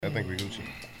think we Gucci.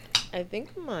 I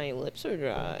think my lips are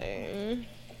dry.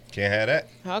 Can't have that.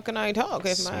 How can I talk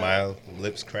if Smile,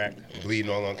 lips cracked,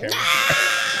 bleeding all on camera.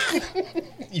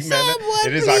 You mad? Someone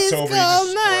It is please October. call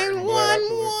You just squirting blood out the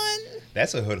lip. 911.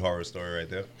 That's a hood horror story right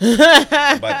there.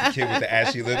 About the kid with the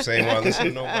ashy lips ain't want to listen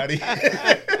to nobody.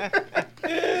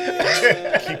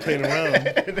 Keep playing around.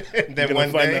 Then You're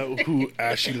one gonna find day, out who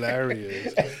Ashley Larry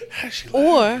is. Ashley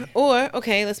Larry. Or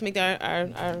okay, let's make our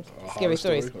A scary horror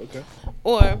story. stories. Okay.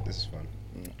 Or this is fun.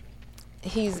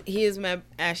 he is mad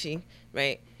ashy,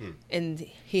 right? And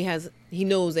he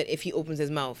knows that if he opens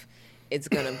his mouth, it's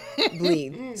gonna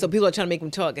bleed. So people are trying to make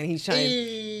him talk, and he's trying.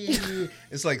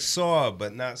 It's like Saw,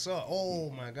 but not Saw. Oh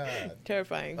my God.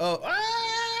 Terrifying. Oh,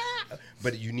 ah!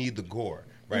 But you need the gore,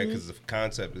 right? Because the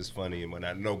concept is funny and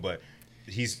whatnot. No, but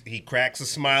he cracks a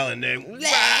smile and then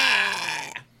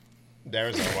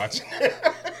Darren's not watching.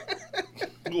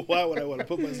 Why would I want to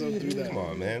put myself through that? Come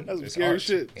on, man. That's some It's scary art.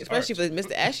 shit. Especially for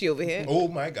Mr. Ashy over here. Oh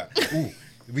my God. Ooh,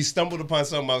 we stumbled upon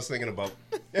something I was thinking about.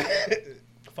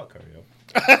 Fuck her, yo.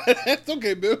 It's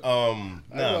okay, Bill. Nah,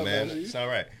 love man, that. it's all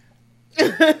right.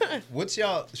 What's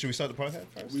y'all? Should we start the podcast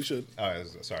first? We should. All right,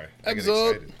 sorry. I get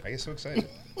Episode. excited. I get so excited.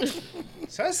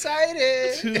 So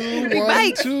excited.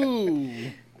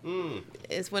 212.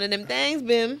 It's one of them things,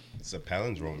 Bim. It's a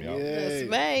palindrome, y'all. Yeah. That's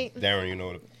right. Darren, you know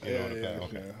what? Yeah,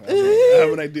 Okay. I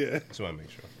have an idea. Just want to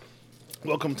make sure.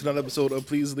 Welcome to another episode of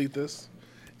Please Delete This.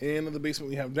 In the basement,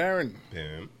 we have Darren.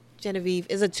 Bam. Genevieve,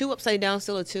 is a 2 upside down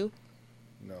still a 2?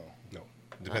 No. No,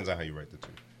 depends on how you write the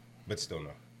two, but still no.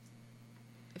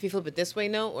 If you flip it this way,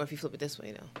 no, or if you flip it this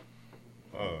way, no.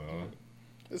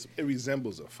 It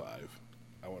resembles a 5.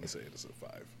 I want to say it's a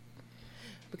 5.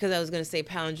 Because I was gonna say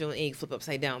palindrome egg flip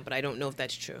upside down, but I don't know if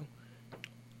that's true.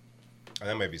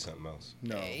 That might be something else,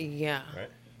 No. Yeah. right?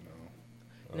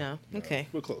 No. Okay.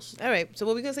 We're close. All right. So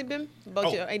what we gonna say, Bim, about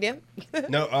Oh. your idea?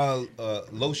 No,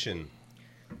 lotion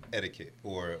etiquette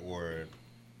or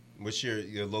what's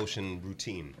your lotion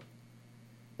routine?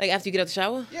 Like after you get out the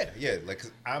shower? Yeah. Like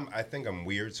 'cause I think I'm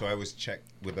weird, so I always check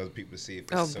with other people to see if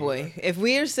it's Oh similar. boy. If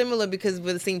we're similar because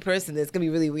we're the same person, it's gonna be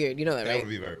really weird. You know that, That right? would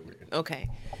be very weird. Okay.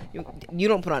 You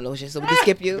don't put on lotion, so we can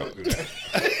skip you. Don't do that.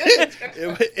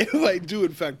 If I do,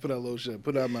 in fact, put on lotion,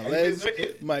 put on my legs,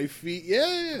 it? my feet.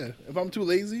 Yeah. If I'm too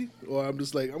lazy, or I'm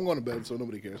just like, I'm going to bed, so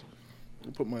nobody cares.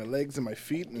 I'll put my legs and my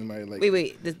feet and my, like...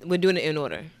 Wait. We're doing it in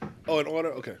order. Oh, in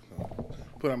order? Okay.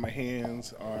 Put on my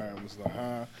hands, arms,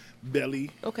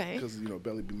 belly. Okay. Because,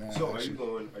 belly be mad. So are you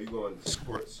going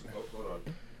squirts? Oh, hold on.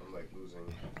 I'm like losing.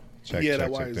 Check, Yeah, check, that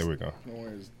check. wire is... There we go. That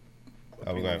wire is...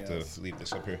 We're gonna have to leave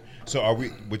this up here. So are we?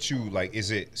 What you like?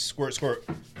 Is it squirt,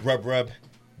 rub,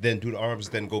 then do the arms,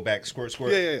 then go back, squirt,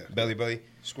 Yeah. belly,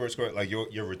 squirt, like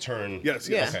your return? Yes.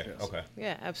 Yeah. Yes. Okay. yes. Okay.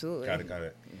 Yeah, absolutely. Got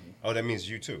it. Oh, that means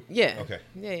you too. Yeah. Okay.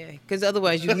 Yeah. Because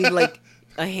otherwise you need like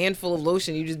a handful of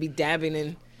lotion. You just be dabbing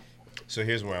in. So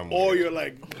here's where I'm. Or weird. you're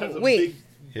like... has a Wait. big-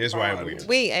 Here's why I'm weird.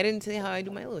 Wait, I didn't say how I do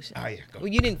my lotion. Ah, yeah, go. Well,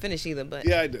 you didn't finish either, but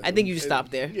Yeah, I did. I think you just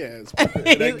stopped there. Yeah, it's perfect.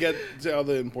 And then get to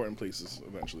other important places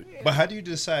eventually. But how do you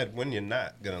decide when you're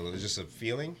not gonna lose? It's just a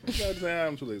feeling.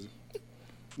 I'm too lazy.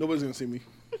 Nobody's gonna see me.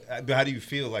 But how do you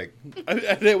feel like? I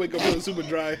didn't wake up feeling super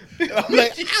dry. I'm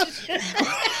like,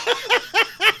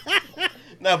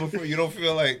 Nah, before you don't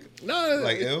feel like no,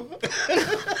 ill.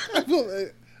 I feel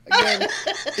again.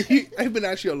 I've been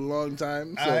actually a long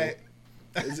time, so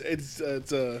it's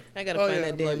I gotta find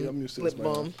that damn I'm used to lip this by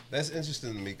now. balm. That's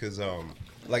interesting to me because,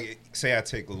 like, say I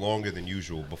take longer than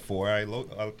usual before I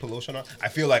put lotion on. I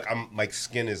feel like my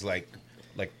skin is like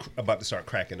about to start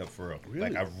cracking up for real. Really?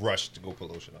 Like I've rushed to go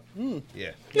put lotion on.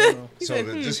 Yeah. He So said,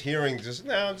 just hearing, I'm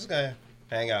just gonna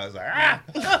hang out. It's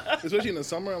like Especially in the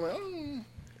summer, I'm like, oh,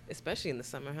 Especially in the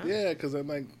summer, huh? yeah, because I'm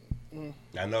like,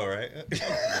 I know, right?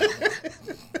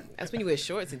 That's when you wear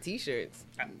shorts and t-shirts.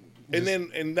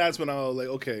 and that's when I'll like,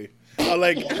 okay, I'll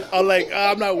like,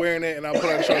 I'm not wearing it, and I'll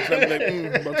put on shorts, and I'll be like,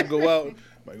 I'm about to go out. Am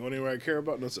I going anywhere I care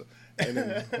about? No, so, and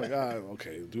then I'm like,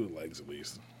 okay, do the legs at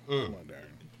least. Come on, Darren.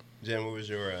 Jen, what was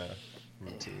your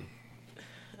routine?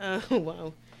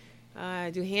 Wow. I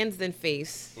do hands, then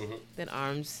face, then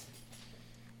arms,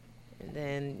 and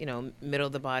then middle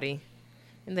of the body,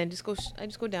 and then I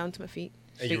just go down to my feet.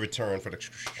 And you return for the.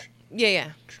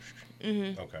 Yeah.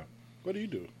 Okay. What do you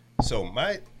do? So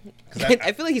I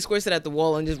I feel like he squirts it at the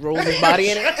wall and just rolls his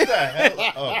body in it. What the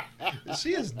hell? Oh,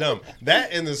 she is dumb.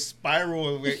 That and the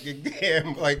spiral.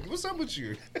 Damn, like, what's up with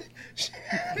you?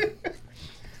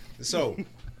 So,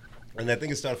 and I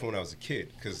think it started from when I was a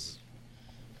kid, because,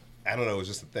 I don't know, it was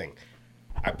just a thing.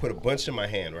 I put a bunch in my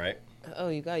hand, right? Oh,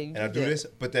 you got you. And I do this,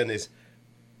 but then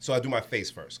so I do my face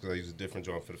first, because I use a different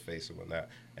joint for the face and whatnot,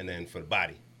 and then for the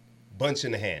body. Bunch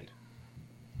in the hand.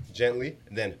 gently,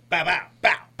 and then bow, bow,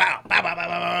 bow, bow, bow, bow, bow, bow,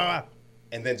 bow, bow,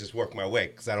 and then just work my way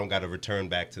because I don't got to return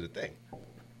back to the thing.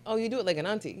 Oh, you do it like an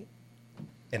auntie.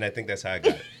 And I think that's how I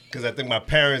got it. Because I think my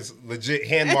parents legit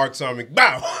hand marks on me.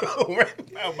 Bow.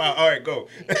 Bow, bow. All right, go.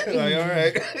 Like, all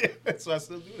right. So I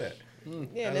still do that.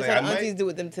 Yeah, I was that's like, how I aunties might- do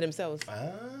with them to themselves.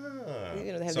 Ah.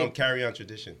 You know, they have Some the- carry on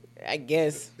tradition. I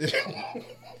guess.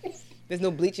 There's no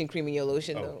bleaching cream in your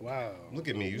lotion, Oh, though. Wow. Look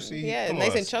at me. You see? Yeah, Come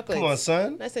nice on. and chocolate. Come on,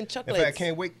 son. Nice and In chocolate. fact, I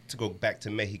can't wait to go back to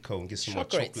Mexico and get some more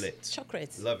chocolates.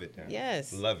 Chocolates. Love it. Man.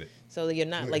 Yes. Love it. So you're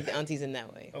not like the aunties in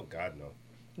that way. Oh, God, no.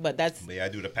 But that's, But yeah, I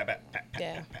do the pat, pat, pat, pat,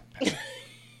 yeah. pat, pat, pat.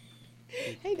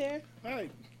 Hey there. All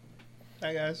right.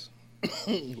 Hi, guys.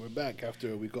 We're back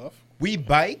after a week off. We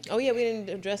bike. Oh, yeah, we didn't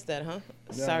address that, huh?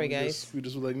 Yeah, Sorry, we guys. we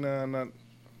just were like, nah, not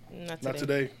Not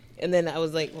today. And then I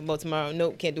was like, what about tomorrow?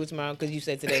 Nope, can't do it tomorrow because you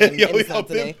said today. And, and it's not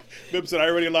today. Bim said I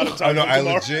already allotted Oh, time no, for I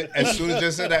tomorrow. legit, as soon as I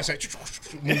just said that, I said,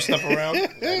 move stuff around.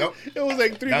 Like, nope. It was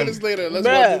like 3 Done. minutes later. Let's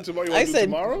walk in tomorrow. You I want to do said,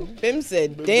 tomorrow? Bim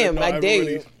said, Bim damn, said, no, I I've dare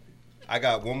already- you. I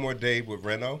got one more day with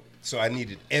Reno, so I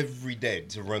needed every day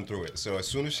to run through it. So as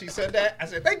soon as she said that, I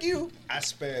said, thank you. I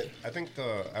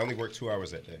only worked 2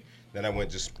 hours that day. Then I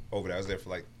went just over there. I was there for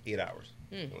like 8 hours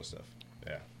doing stuff.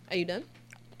 Yeah. Are you done?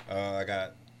 I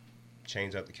got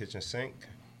changed out the kitchen sink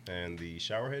and the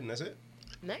shower head, and that's it.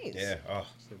 Nice. Yeah. Oh,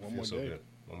 like one feels more so day. good.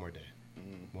 One more day.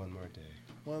 One more day.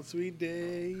 One sweet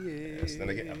day. Yeah. Yes, then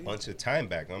I get a bunch of time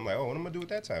back. And I'm like, oh, what am I going to do with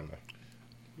that time now?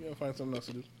 You gotta find something else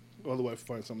to do. Otherwise,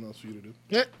 find something else for you to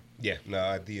do. Yeah,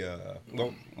 no,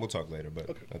 well, we'll talk later, but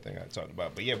Okay. I think I talked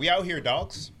about. But yeah, we out here,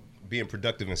 dogs, being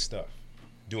productive and stuff,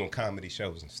 doing comedy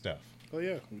shows and stuff, Oh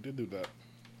yeah, we did do that.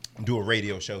 doing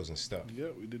radio shows and stuff, Yeah,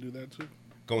 we did do that too.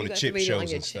 going You to got chip the radio on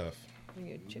shows your and chip. stuff. On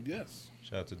your chip. Yes.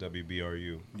 Shout out to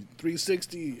WBRU.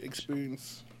 360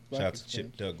 experience. Shout out to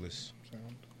Chip Douglas.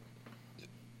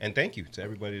 And thank you to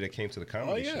everybody that came to the Oh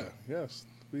comedy yeah, show. yes.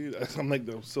 I'm like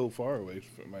so far away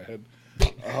from my head.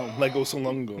 Like go so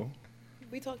long ago.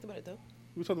 We talked about it, though.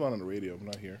 We talked about it on the radio, but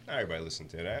not here. Everybody listen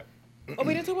to that. Oh,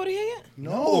 we didn't talk about it here yet?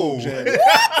 No, Jen.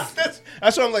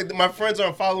 That's why I'm like, my friends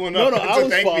aren't following up No, to I was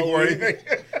thank me for following. anything.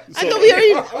 I know we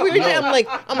already I'm like,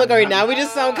 all right, now we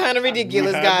just sound kind of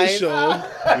ridiculous, we had guys. the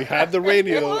show, we had the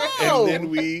radio, Wow. and then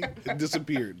we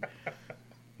disappeared.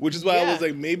 Which is why I was Yeah.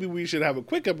 like, maybe we should have a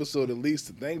quick episode at least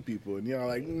to thank people. And you're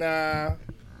like, nah.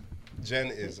 Jen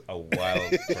is a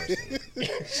wild person.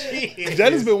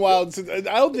 Jen has been wild since.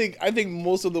 I think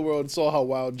most of the world saw how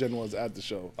wild Jen was at the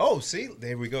show. Oh, see,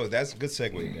 there we go. That's a good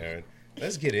segue, Darren.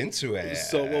 Let's get into it.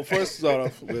 So, well, first start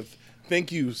off with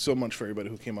thank you so much for everybody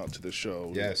who came out to the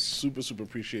show. Yes. Super, super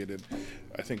appreciated.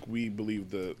 I think we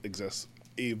believe the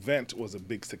event was a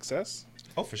big success.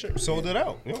 Oh, for sure. Sold it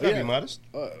out. You don't gotta Yeah. be modest.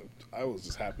 I was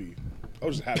just happy. I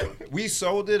was just happy. We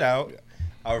sold it out. Yeah.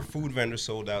 Our food vendors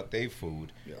sold out their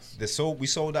food. Yes. We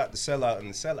sold out the sellout and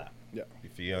the sellout. Yeah.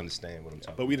 If you understand what I'm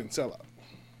talking But we didn't sell out. about.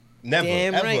 Never,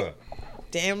 Damn ever. right.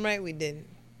 Damn right we didn't.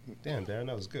 Damn, Darren,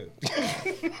 that was good.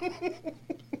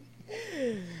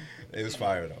 It was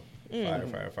fire,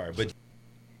 though. Fire. But,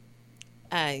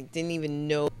 I didn't even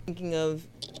know. Thinking of.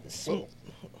 Whoa.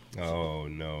 oh,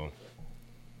 no.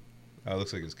 Oh, it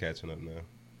looks like it's catching up now.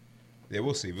 Yeah,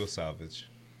 we'll see. We'll salvage.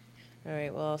 All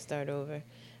right, well, I'll start over.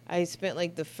 I spent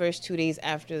like the first 2 days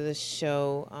after the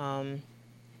show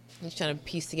just trying to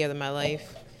piece together my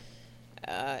life.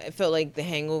 It felt like The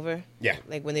Hangover. Yeah.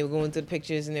 Like when they were going through the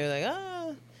pictures and they were like,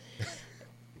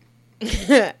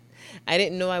 I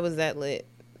didn't know I was that lit.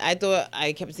 I thought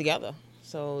I kept it together.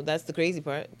 So that's the crazy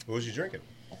part. What was you drinking?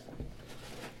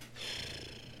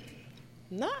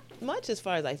 Not much as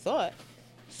far as I thought.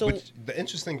 So But the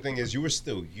interesting thing is you were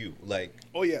still you. Like,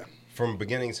 Oh, yeah. from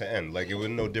beginning to end. Like, it was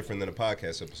no different than a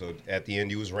podcast episode. At the end,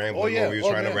 you was rambling Oh, yeah. or you was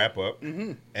Oh, trying to yeah. wrap up.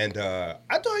 Mm-hmm. And I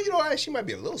thought, she might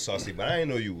be a little saucy, but I didn't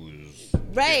know you was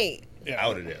right,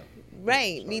 out of there.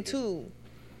 right, me too.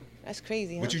 That's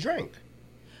crazy, huh? What you drank?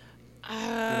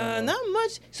 Not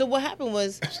much. So what happened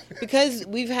was, because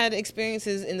we've had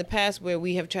experiences in the past where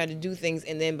we have tried to do things,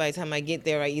 and then by the time I get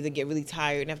there, I either get really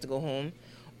tired and have to go home,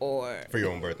 or For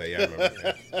your own birthday, yeah, I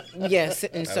remember. Yeah. yeah,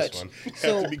 sit and That was such. fun. Have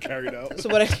So to be carried out. so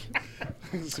what I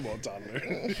Small toddler.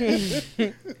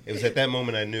 It was at that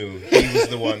moment I knew he was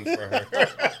the one for her.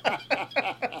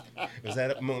 It was at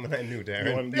that moment I knew,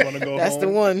 Darren. You want to go that's home? the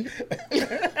one.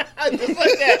 Just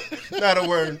like that. Not a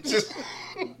word. Just,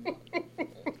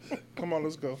 Come on,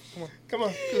 let's go. Come on. come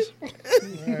on. Just,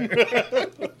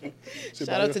 Say Shout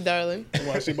bye out to Darling. You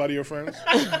want to say bye to your friends?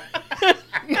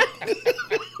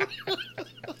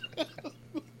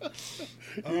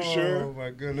 You sure? Oh my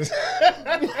goodness.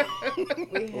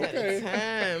 We had a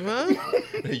time, huh?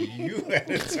 You had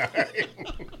a time.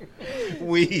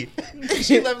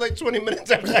 She left like 20 minutes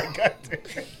after I got there.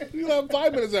 You left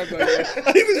 5 minutes after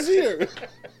I didn't see her.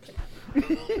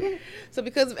 So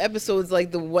because of episodes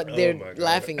like what Oh they're my God.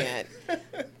 laughing at,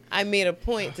 I made a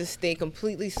point to stay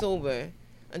completely sober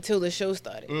until the show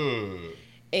started.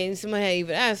 And someone had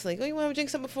even asked, like, "Oh, you want to drink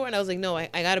something before?" And I was like, "No, I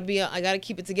gotta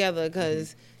keep it together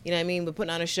because you know what I mean. We're putting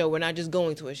on a show. We're not just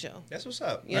going to a show." That's what's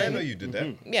up. Yeah. I didn't know you did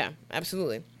that. Yeah,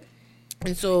 absolutely.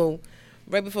 And so,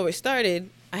 right before it started,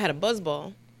 I had a buzz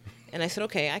ball, and I said,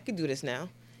 "Okay, I could do this now."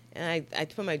 And I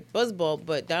put my buzz ball,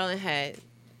 but Darlin had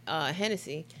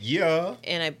Hennessy, Yeah.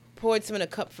 and I poured some in a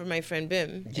cup for my friend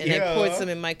Bim, and I Yeah. poured some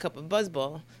in my cup of buzz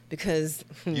ball because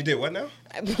You did what now?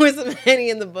 I poured some Henny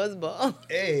in the buzz ball.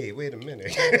 Hey, wait a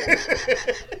minute.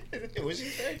 What she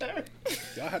say, Tyra?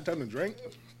 Y'all had time to drink?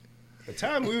 The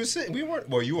time we were sitting, we weren't.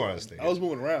 Well, you were on stage. I was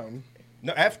moving around.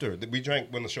 No, after we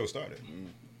drank when the show started.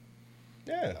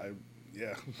 Yeah.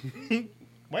 Yeah.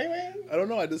 Why you ain't? I don't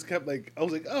know. I just kept like, I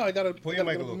was like, oh, I gotta Pull I your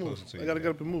gotta mic get a up little and closer to move. you, I gotta man.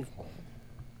 get up and move.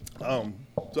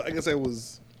 So I guess I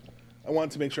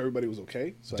wanted to make sure everybody was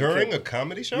okay. So During I a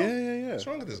comedy show? yeah. What's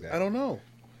wrong with this guy? I don't know.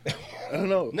 I don't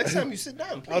know. Next time you sit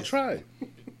down, please. I'll try.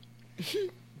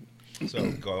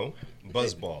 So go.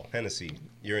 Buzzball. Hennessy.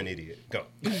 You're an idiot. Go.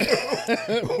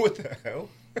 What the hell?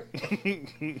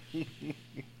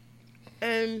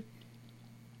 And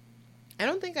I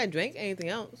don't think I drank anything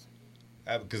else.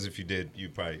 Because if you did, you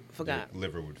probably Forgot. your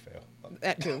liver would fail.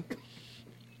 That too.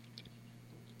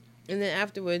 And then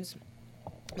afterwards,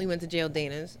 we went to Jail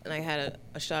Dana's, and I had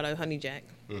a shot of Honey Jack.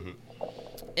 Mhm.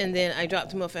 And then I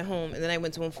dropped him off at home, and then I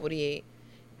went to 148.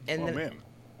 And Oh then man.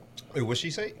 Wait, what'd she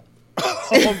say?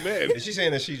 Oh man. Is she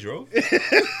saying that she drove?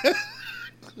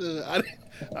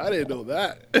 I didn't know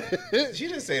that. She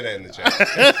didn't say that in the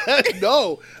chat.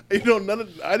 No,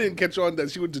 I didn't catch on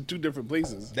that she went to 2 different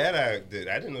places. That I did.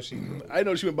 I didn't know she. I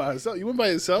know she went by herself. You went by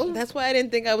yourself? that's why I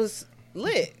didn't think I was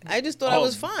lit. I just thought I Oh,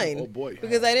 was fine. oh, boy.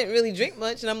 Because I didn't really drink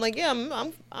much, and I'm like, yeah,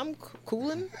 I'm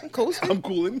cooling, I'm coasting. I'm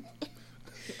cooling.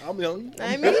 I'm young.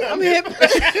 I mean, I'm hip.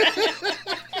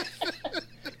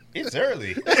 It's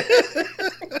early.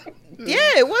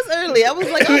 Yeah, it was early. I was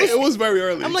like, It was very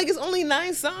early. I'm like, it's only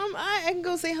 9 something. I can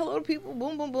go say hello to people.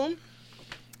 Boom, boom, boom.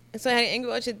 And so I had an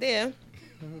Angry Orchard there.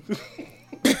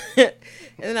 And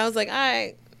then I was like, all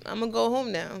right, I'm going to go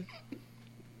home now.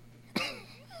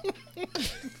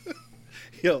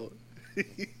 Yo,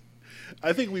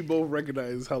 I think we both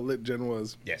recognize how lit Jen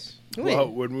was. Yes.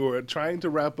 When we were trying to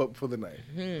wrap up for the night.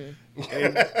 And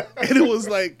it was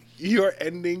like your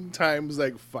ending times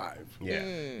like 5. Yeah.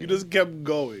 You just kept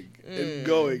going and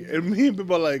going. And me and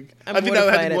people are like, I'm I think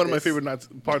that had mortified to be at one of my this.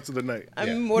 favorite parts of the night. I'm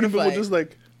Yeah. Me and mortified. people were just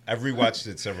like, I've rewatched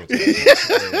it several times.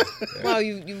 Yeah. Wow,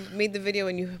 you made the video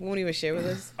and you won't even share with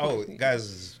us? Oh,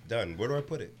 guys, it's done. Where do I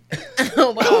put it?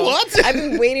 Oh, wow. What? I've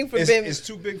been waiting for Bim. It's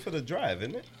too big for the drive,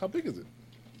 isn't it? how big is it?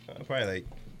 Probably like.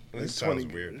 This Like sounds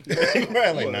 20. weird. Probably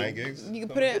like What? 9 gigs. You can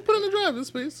put it, Put it in the drive, this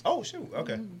space. Oh shoot.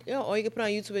 Okay. or you can put it on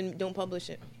YouTube and don't publish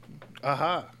it.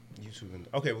 Aha. YouTube.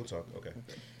 Okay, we'll talk. Okay.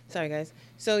 Sorry, guys.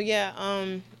 So, yeah,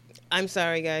 I'm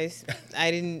sorry, guys.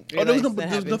 I didn't Oh, there was, realize that there's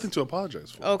happens. nothing to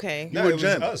apologize for. Okay. No, You were it was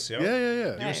Jen. us, yo.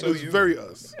 Yeah. You were so it was you. very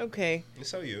us. Okay. It's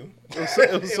so you. It was so,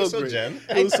 it was It so was so great. Jen.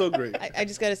 It was so great. I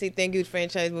just got to say thank you to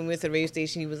Franchise. When we went to the radio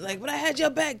station, he was like, but I had your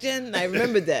back, Jen. And I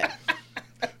remembered that.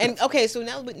 And, okay, so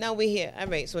now we're here. All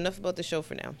right, so enough about the show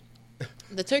for now.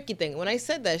 The turkey thing. When I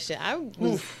said that shit, I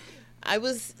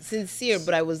was sincere,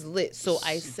 but I was lit, so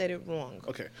I said it wrong.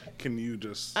 Okay, can you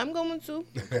just I'm going to.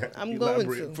 I'm going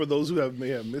elaborate to. for those who may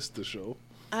have missed the show?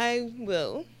 I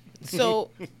will. So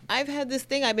I've had this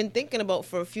thing I've been thinking about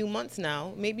for a few months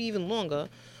now, maybe even longer,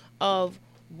 of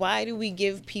why do we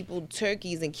give people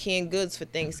turkeys and canned goods for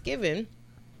Thanksgiving?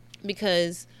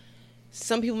 Because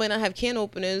some people might not have can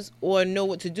openers or know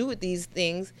what to do with these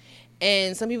things.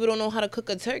 And some people don't know how to cook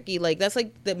a turkey. Like, that's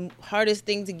like the hardest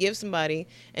thing to give somebody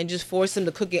and just force them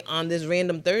to cook it on this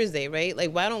random Thursday, right?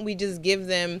 Like, why don't we just give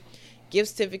them gift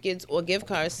certificates or gift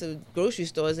cards to grocery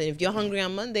stores? And if you're hungry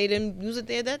on Monday, then use it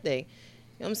there that day. You know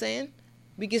what I'm saying?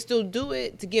 We can still do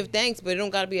it to give thanks, but it don't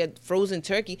got to be a frozen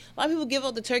turkey. A lot of people give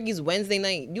out the turkeys Wednesday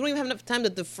night. You don't even have enough time to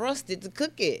defrost it to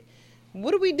cook it.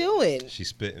 What are we doing? She's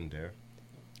spitting there.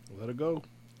 Let it go.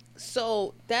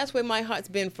 So that's where my heart's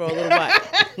been for a little while.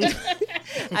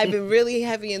 I've been really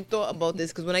heavy in thought about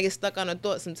this because when I get stuck on a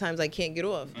thought, sometimes I can't get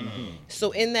off.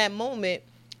 So in that moment,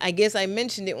 I guess I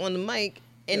mentioned it on the mic,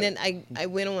 And then I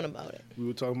went on about it. We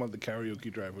were talking about the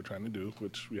karaoke drive we're trying to do,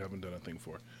 which we haven't done a thing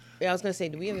for. Yeah, I was gonna say,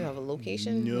 do we even have a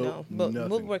location? Nope, No, but we'll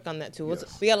nothing. work on that too.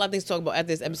 Yes. We got a lot of things to talk about at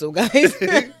this episode, guys.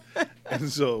 And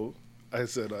so I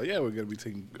said, yeah, we're going to be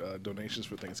taking donations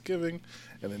for Thanksgiving.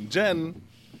 And then Jen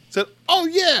said, oh,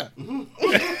 yeah.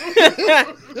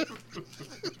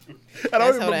 I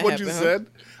don't remember what you said.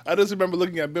 I just remember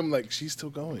looking at Bim like, she's still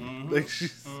going. Like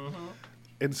she's...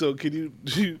 And so can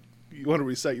you want to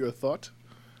recite your thought?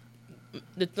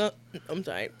 I'm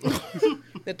sorry.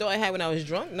 The thought I had when I was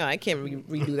drunk? No, I can't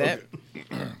redo that.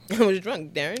 I was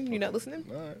drunk, Darren. You not listening?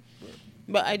 All right.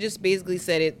 But I just basically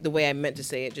said it the way I meant to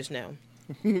say it just now.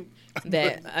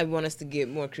 That I want us to get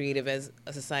more creative as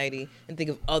a society and think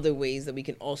of other ways that we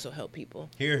can also help people.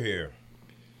 Hear, hear.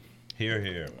 Hear,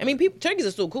 hear. I mean, turkeys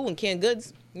are still cool and canned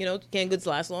goods. You know, canned goods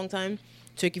last a long time.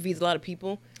 Turkey feeds a lot of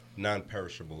people.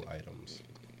 Non-perishable items.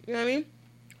 You know what I mean?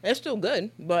 They're still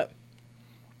good, but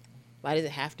why does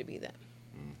it have to be that?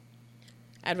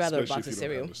 I'd rather Especially a box of if you don't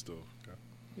cereal. have a stove. Okay.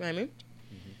 You know what I mean?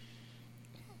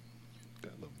 I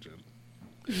love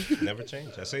Jen. Never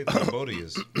change. I say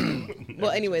Cambodia's.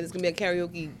 Well, anyway, there's going to be a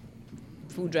karaoke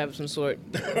food drive of some sort.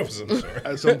 I'm sorry.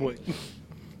 At some point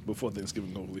before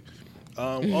Thanksgiving, hopefully.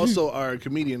 Also, our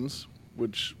comedians,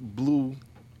 which blew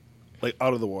like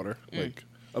out of the water, like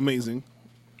amazing.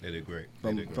 They did great.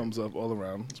 They did great. Thumbs up all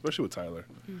around, especially with Tyler.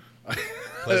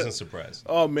 Pleasant surprise.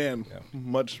 Oh man, Yeah.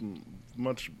 much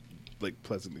like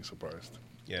pleasantly surprised.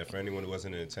 Yeah, for anyone who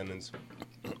wasn't in attendance,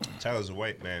 Tyler's a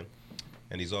white man,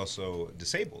 and he's also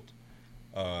disabled.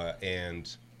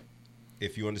 And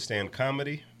if you understand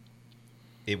comedy,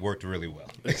 it worked really well.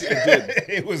 It did.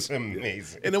 It was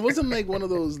amazing. And it wasn't like one of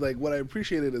those, like, what I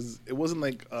appreciated is it wasn't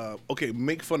like, okay,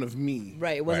 make fun of me.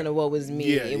 Right. It wasn't Right. a what was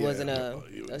me. Yeah, it yeah. wasn't a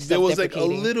There was like a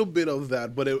self-deprecating. little bit of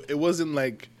that, but it wasn't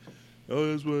like,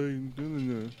 oh, that's why,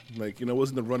 like, you know, it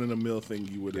wasn't the run-of-the-mill thing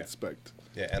you would Yeah. expect.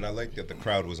 Yeah, and I like that the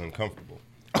crowd was uncomfortable.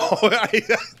 Oh,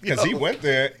 Because he went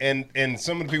there, and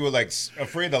some of the people were like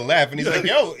afraid to laugh, and he's like,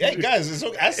 "Yo, hey guys, it's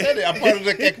okay. I said it. I'm part of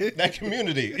that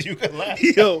community. You can laugh."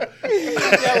 Yo,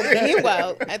 Yo,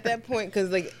 meanwhile, at that point,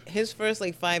 because like his first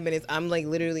like 5 minutes, I'm like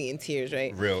literally in tears,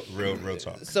 right? Real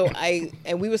talk. So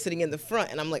we were sitting in the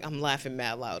front, and I'm laughing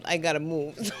mad loud. I gotta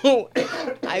move. So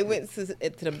I went to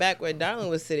the back where Darlin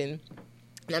was sitting,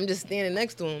 and I'm just standing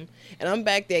next to him, and I'm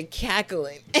back there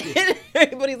cackling, and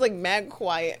everybody's like mad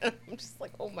quiet. I'm just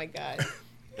like, oh my god.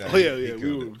 oh yeah, He yeah. We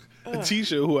killed were, it.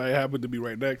 Tisha, who I happened to be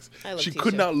right next, I love she Tisha.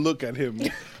 could not look at him.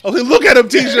 I was like, look at him,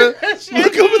 Tisha.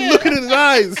 Look at his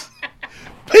eyes.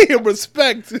 Pay him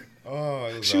respect. Oh,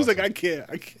 it was She was like, awesome.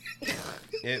 I can't.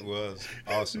 It was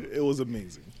awesome. It was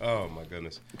amazing. Oh my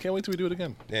goodness. Can't wait till we do it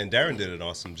again. And Darren did an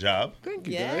awesome job. Thank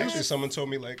you, Yeah. guys. Actually, someone told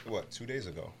me like 2 days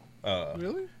ago.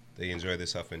 Really? They enjoyed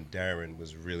this stuff, and Darren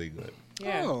was really good.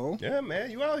 Yeah. Oh, Yeah,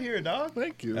 man, you out here, dog.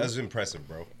 thank you. That was impressive,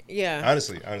 bro. Yeah.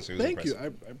 Honestly, it was Thank you.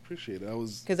 impressive. I appreciate it. I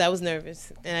was. Because I was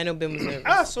nervous, and I know Ben was nervous.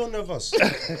 Ah, so nervous.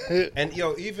 And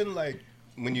yo, even like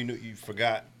when you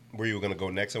forgot where you were gonna go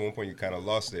next. At one point, you kind of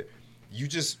lost it. You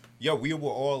just, we were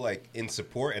all like in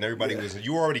support, and everybody was.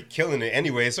 You were already killing it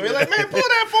anyway. So you're like, man, pull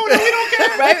that phone. We don't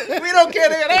care, right? We don't care.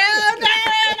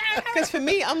 Because for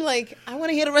me, I'm like, I want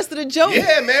to hear the rest of the joke.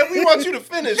 Yeah, man, we want you to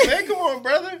finish, man. Come on,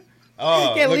 brother.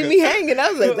 Oh, Can't leave me hanging. I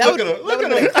was like, that Look would at him. Look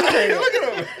at him. Look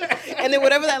at him. And then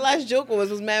whatever that last joke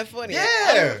was mad funny.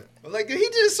 Yeah. Like, he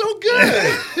did so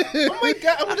good. Oh, my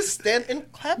God. I'm going to stand and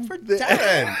clap for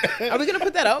Darren. Are we gonna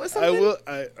put that out or something? I will.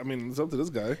 I mean, it's up to this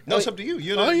guy. No, it's up to you.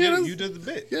 You did the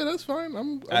bit. Yeah, that's fine.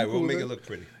 I'm All right, cool we'll with make it look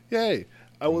pretty. Yay.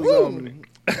 I was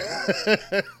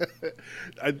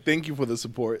I thank you for the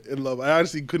support and love. I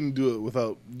honestly couldn't do it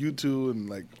without you two and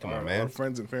like Come on, our man.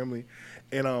 friends and family.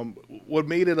 And what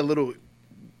made it a little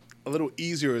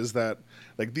easier is that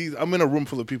like I'm in a room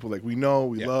full of people like we know,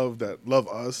 we Yeah. love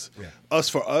us. Yeah. Us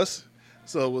for us.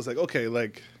 So it was like, okay,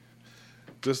 like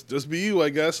just be you, I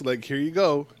guess. Like here you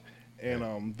go.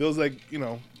 And there was like,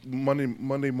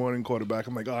 Monday morning quarterback.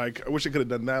 I'm like, oh, I wish I could have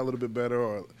done that a little bit better.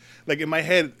 Or like in my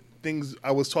head,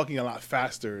 I was talking a lot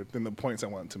faster than the points I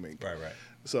wanted to make. Right.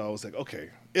 So I was like, okay,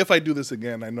 if I do this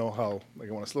again, I know how, like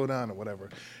I want to slow down or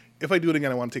whatever. If I do it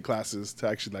again, I want to take classes to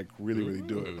actually like really, really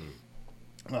do it.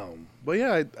 But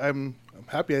yeah, I'm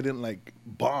happy I didn't like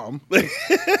bomb. Yeah,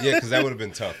 because that would have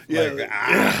been tough. Yeah. Like,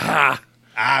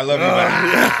 I love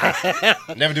you,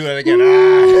 but never do that again.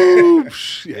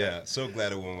 Yeah, so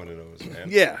glad it won one of those, man.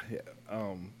 Yeah.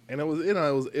 And it was,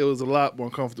 it was a lot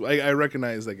more comfortable. I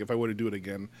recognize like if I were to do it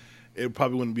again, it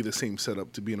probably wouldn't be the same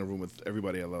setup to be in a room with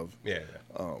everybody I love. Yeah.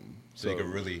 So you could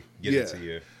really get yeah. into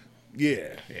your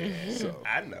Yeah. So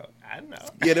I know.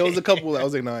 yeah, there was a couple. I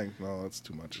was like, no, that's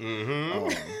too much.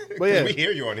 But yeah, We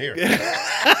hear you on here. You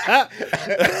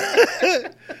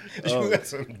got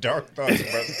some dark thoughts,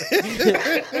 brother.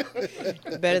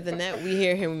 Better than that, we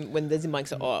hear him when the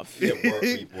mics are off. Yeah,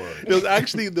 word. there was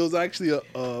actually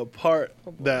a part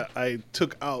that I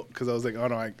took out because I was like, oh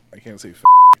no, I can't say.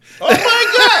 Oh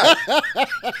my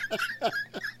god!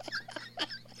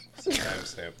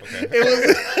 Timestamp. Okay.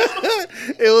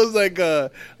 It was like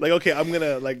okay, I'm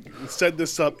gonna like set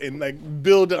this up and like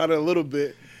build on it a little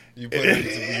bit. You put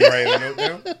it. You writing a note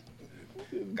down?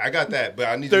 I got that, but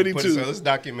I need you to put it. So let's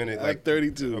document it. Like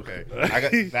 32. Okay.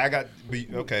 I got.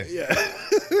 Okay. Yeah.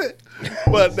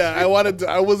 But I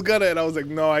was gonna, and I was like,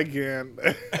 no, I can't.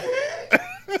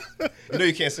 You know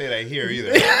you can't say that here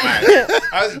either.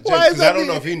 I was just because I don't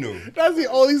know if he knew. That's the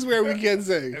only swear we can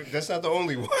say. That's not the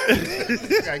only one.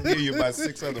 I give you about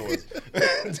 6 other ones.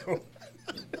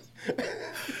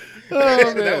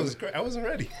 Oh, That was great. I wasn't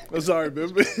ready. I'm sorry,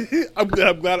 man. I'm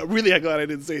really glad I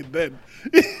didn't say it then.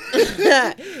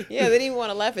 Yeah, they didn't even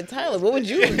want to laugh at Tyler. What would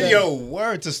you have done? Yo,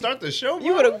 word to start the show.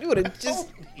 You bro? would have just,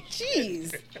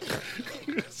 jeez.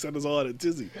 Sent us all out of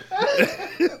tizzy.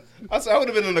 I would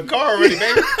have been in the car already,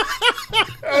 baby.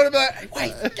 I would have been like,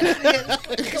 wait, get out of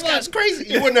here. This guy's crazy.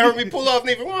 You wouldn't have heard me pull off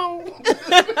neither.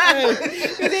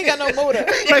 Because he ain't got no motor.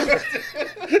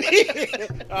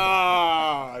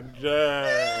 Ah,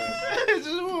 damn.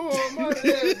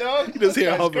 Dog. Just hear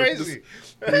That's hover. crazy.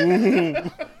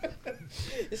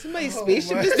 Is somebody's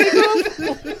spaceship just take off?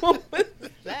 What was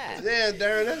that? Yeah,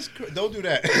 Darren, don't do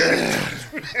that.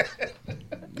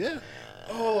 Yeah.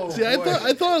 Oh, See, I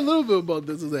thought a little bit about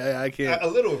this. I was like, I can't. a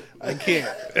little. I can't.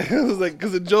 It was like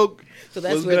because the joke So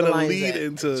that's was where the gonna line's lead at.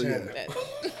 into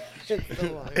That's the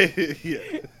line.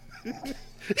 yeah.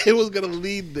 It was gonna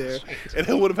lead there, and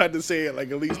I would have had to say it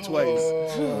like at least twice.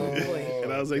 Oh, boy.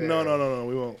 And I was like, no,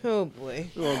 we won't. Oh, boy.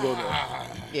 We won't go there.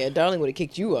 Yeah, Darling would have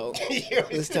kicked you out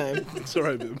this time. It's all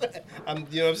right, babe.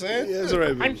 You know what I'm saying? Yeah, it's all right,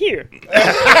 babe. I'm here.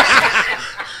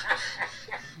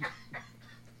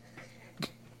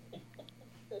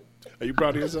 Are you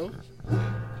proud of yourself?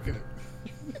 Okay.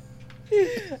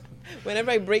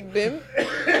 Whenever I break Bim,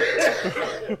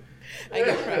 I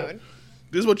get proud.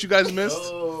 This is what you guys missed.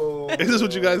 Oh, Is this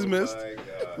what you guys missed? my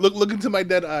God. Look into my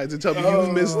dead eyes and tell me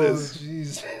you've missed this.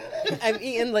 Jeez. I've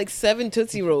eaten like 7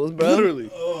 Tootsie Rolls, bro. Literally.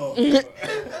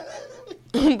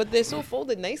 But they're so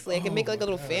folded nicely. I can make like a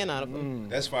little fan out of them.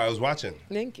 That's why I was watching.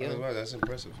 Thank you. That's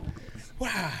impressive.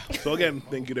 Wow. So again,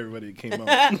 thank you to everybody that came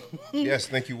out. Yes,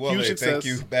 thank you, Wale. Huge Thank success.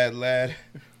 you, Bad Lad.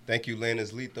 Thank you,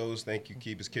 Lena's Litos. Thank you,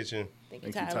 Keeper's Kitchen. Thank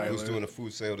you, Thank you, Tyler. Tyler. Who's doing a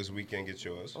food sale this weekend? Get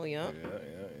yours. Oh, yeah.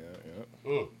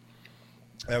 Yeah.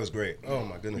 That was great. Oh,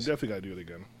 my We goodness. definitely gotta do it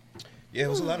again. Yeah, it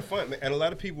was a lot of fun, man. And a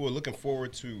lot of people were looking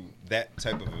forward to that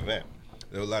type of event.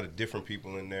 There were a lot of different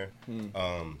people in there.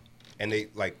 And they,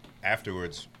 like,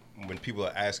 afterwards, when people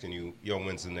are asking you, yo,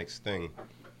 when's the next thing?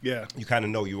 Yeah. You kind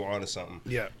of know you were onto something.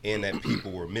 Yeah. And that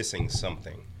people were missing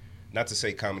something. Not to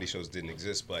say comedy shows didn't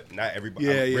exist, but not everybody.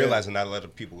 Yeah, I'm yeah. realizing not a lot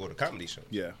of people go to comedy shows.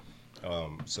 Yeah.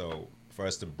 So for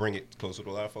us to bring it closer to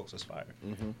a lot of folks, that's fire.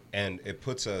 And it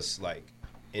puts us like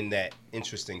in that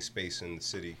interesting space in the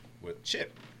city with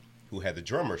Chip, who had the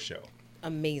drummer show.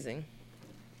 Amazing.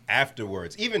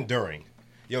 Afterwards, even during,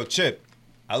 yo, Chip,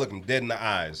 I looked him dead in the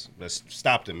eyes, but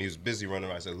stopped him. He was busy running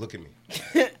around. I said, look at me.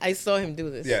 I saw him do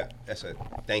this. Yeah. I said,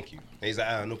 thank you. And he's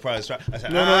like, no problem. I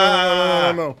said,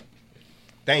 No.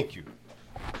 thank you.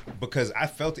 Because I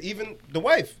felt it. Even the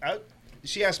wife,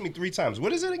 she asked me 3 times,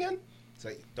 what is it again? It's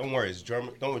like, don't worry, it's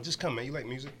German. Don't worry, just come, man. You like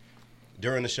music?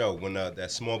 During the show, when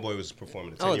that small boy was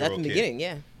performing, the 10-year-old Oh, that's the kid, beginning,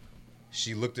 yeah.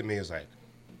 she looked at me and was like,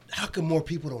 how come more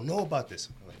people don't know about this?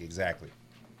 I'm like, exactly.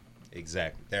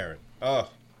 Darren. Oh,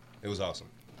 it was awesome.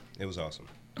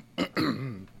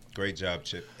 Great job,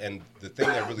 Chip. And the thing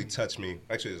that really touched me,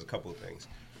 actually, there's a couple of things.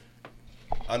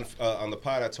 On the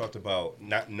pod, I talked about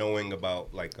not knowing about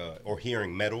or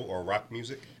hearing metal or rock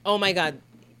music. Oh, my God.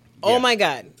 Yeah. Oh, my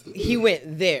God. He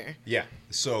went there. Yeah.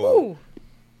 So Ooh.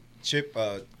 Chip.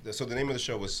 So the name of the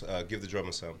show was "Give the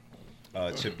Drummer Some."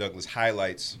 Chip Douglas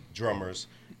highlights drummers.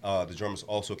 The drummers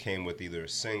also came with either a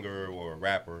singer or a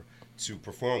rapper to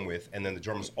perform with, and then the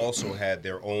drummers also had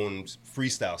their own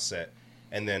freestyle set,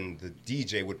 and then the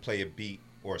DJ would play a beat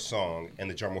or a song, and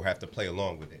the drummer would have to play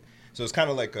along with it. So it's kind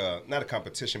of like not a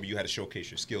competition, but you had to showcase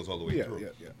your skills all the way through.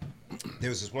 Yeah. There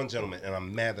was this one gentleman, and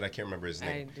I'm mad that I can't remember his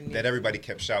name, didn't that everybody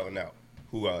kept shouting out,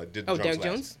 who did the Oh, drums Derek last.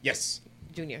 Jones? Yes,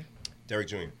 Junior. Derek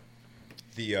Jr.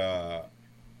 The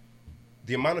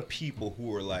amount of people who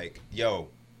were like, yo,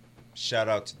 shout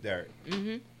out to Derek.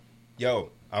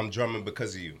 Yo, I'm drumming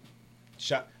because of you.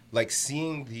 like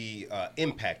seeing the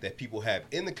impact that people have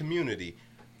in the community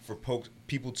for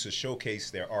people to showcase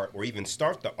their art or even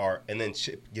start the art and then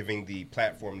giving the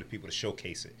platform to people to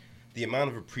showcase it. The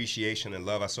amount of appreciation and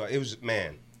love I saw, it was,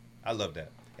 man, I love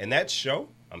that. And that show,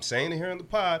 I'm saying it here in the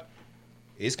pod,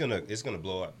 it's gonna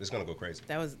blow up. It's gonna go crazy.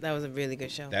 That was a really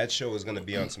good show. That show is gonna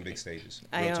be on some big stages.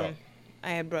 Real talk. I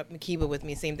had brought Makiba with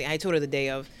me. Same thing. I told her the day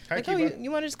of. Hi, like, Kiba.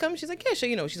 you want to just come? She's like, yeah, sure.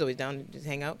 You know, she's always down to just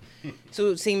hang out.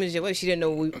 So same as your wife. She didn't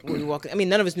know we were walking. I mean,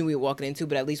 none of us knew we were walking into,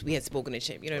 but at least we had spoken to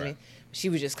Chip. You know what I mean? She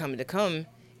was just coming to come,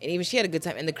 and even she had a good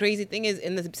time. And the crazy thing is,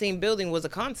 in the same building was a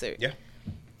concert. Yeah.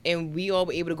 And we all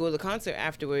were able to go to the concert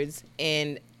afterwards.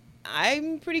 And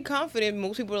I'm pretty confident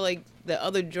most people are like, the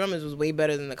other drummers was way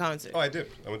better than the concert. Oh, I did.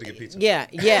 I went to get pizza. Yeah.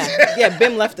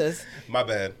 Bim left us. My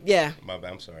bad. Yeah. My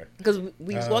bad. I'm sorry. Because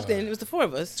we walked in, it was the four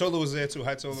of us. Tolu was there too.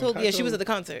 Hi, Tolu. So, Hi, yeah, she Tolu. was at the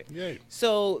concert. Yay.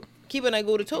 So Kiba and I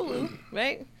go to Tolu,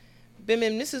 right? Bim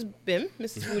and Mrs.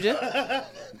 Fuja,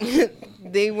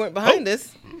 they weren't behind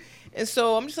us. And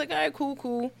so I'm just like, all right,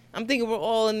 cool. I'm thinking we're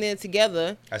all in there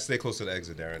together. I stay close to the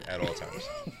exit, Darren, at all times.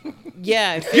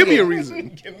 Yeah. Give me a reason.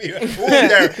 Give me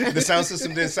Darren. The sound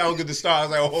system didn't sound good to start.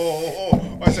 I was like,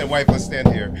 oh. I said, wife, let's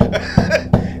stand here.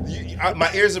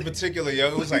 My ears in particular, yo,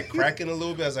 it was like cracking a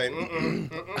little bit. I was like,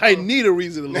 I need a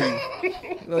reason to leave.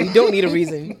 Well, you don't need a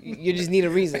reason. You just need a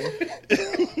reason.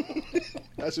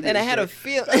 That should be And a I had a shirt.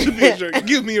 feel. That should be a shirt.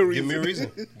 Give me a reason. give me a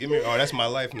reason. Oh, that's my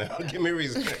life now. Give me a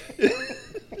reason.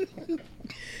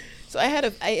 So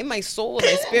in my soul, in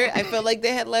my spirit, I felt like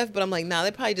they had left, but I'm like, nah,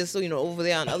 they're probably just over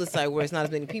there on the other side where it's not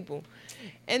as many people.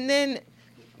 And then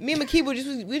me and Makiba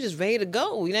we were just ready to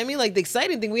go. You know what I mean? Like the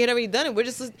exciting thing, we had already done it. We're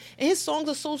just, and his songs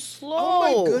are so slow.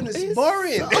 Oh my goodness, it's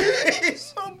boring.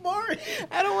 It's so boring.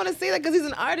 I don't want to say that because he's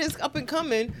an artist up and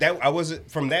coming. That I wasn't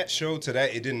from that show to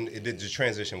that. The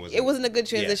transition wasn't. It wasn't a good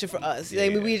transition for us. Yeah, I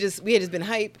mean, yeah. we had just been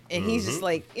hype, and he's just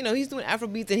like, he's doing Afro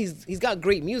beats, and he's got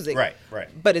great music. Right.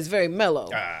 But it's very mellow.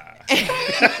 Ah.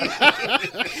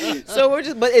 So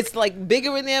but it's like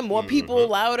bigger in there, more people,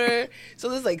 louder. So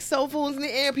there's like cell phones in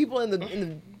the air, people in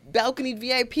the balcony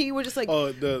VIP. We're just like,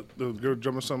 Oh, the girl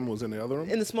drummer son was in the other room?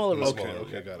 in the smaller room.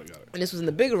 Okay, got it. And this was in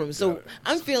the bigger room. So Got it.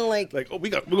 I'm feeling like Like, we're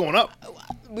going up.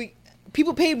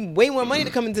 people paid way more money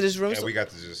to come into this room. Yeah, So, we got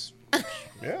to just.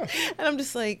 Yeah. and I'm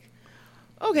just like,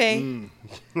 okay.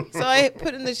 So I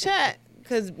put in the chat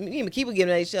because me and Makiba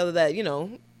giving at each other that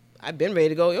I've been ready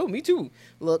to go. Yo, me too.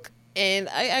 Look. And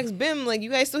I asked Bim, like, you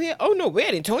guys still here? Oh, no, we're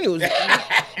at Antonio's.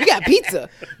 We got pizza.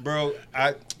 Bro,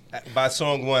 by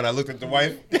song one, I looked at the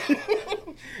wife,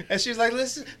 and she was like,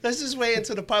 "Let's just wait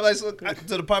until the popular song comes."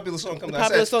 The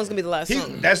popular song's going to be the last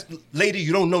song. That's lady,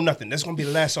 you don't know nothing. That's gonna be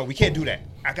the last song. We can't do that.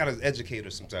 I gotta educate her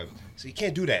sometimes. So you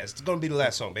can't do that. It's gonna be the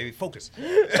last song, baby. Focus.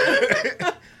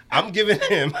 I'm giving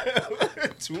him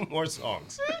 2 more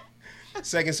songs.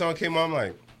 Second song came on, I'm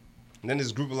like, and then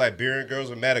this group of Liberian girls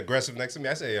were mad aggressive next to me.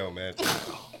 I said, yo, man.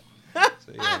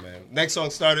 Next song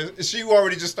started. She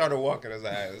already just started walking. I was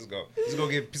like, all right, let's go. Let's go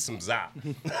get some za.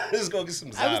 Let's go get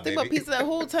some za, I was thinking baby. about pizza that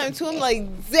whole time, too. I'm like,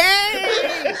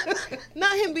 dang.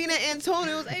 Not him being at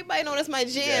Antonio's. Everybody know that's my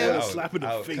jam. Yeah. Slap in the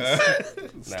face.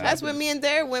 Nah. That's where me and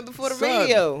Derek went before the Son.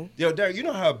 radio. Yo, Derek, you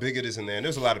know how big it is in there, and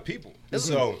there's a lot of people.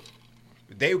 So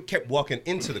they kept walking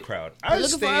into the crowd. I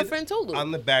Looking for our stayed friend Tolu.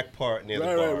 on the back part near the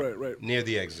bar, Right. near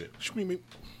the exit. Screaming.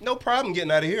 No problem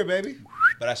getting out of here, baby.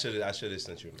 But I should have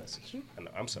sent you a message. I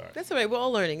know, I'm sorry. That's all right. We're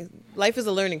all learning. Life is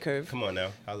a learning curve. Come on now.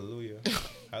 Hallelujah.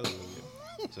 Hallelujah.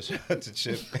 So shout out to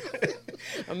Chip.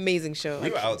 Amazing show. We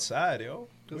were outside, yo.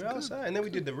 We were outside. And then we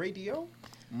did the radio.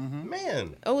 Mm-hmm.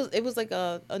 Man. It was like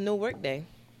a no work day.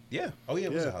 Yeah. Oh, yeah,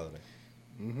 it was Yeah. a holiday.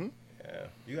 Mm-hmm. Yeah.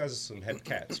 You guys are some hep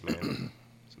cats, man.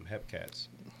 Some hep cats.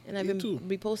 And I've Me been too.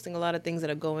 reposting a lot of things that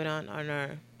are going on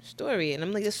our story. And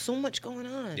I'm like, there's so much going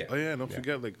on. Yeah. Oh, yeah, don't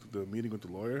forget, like, the meeting with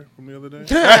the lawyer from the other day.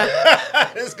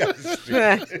 This guy's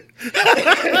stupid.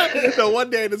 So one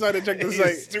day I decided to check the He's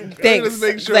site. stupid. Thanks. Just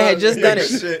make sure I had just done it.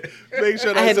 Shit. Make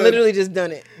sure I had literally just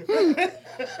done it.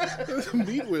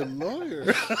 meet with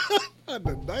lawyer on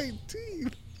the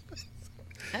 19th.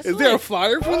 That's Is there a lit.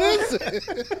 flyer for this?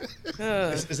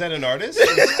 Is that an artist?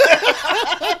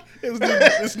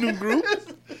 This new group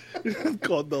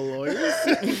called the Lawyers.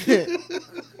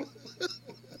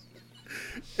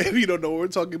 If you don't know what we're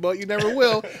talking about, you never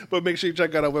will. But make sure you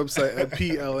check out our website at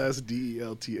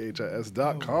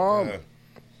plsdelthis.com. Yeah.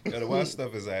 Yeah, the wild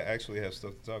stuff is I actually have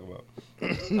stuff to talk about.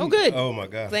 Oh, good. Oh, my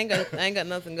God. I ain't got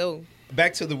nothing to go.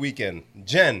 Back to the weekend.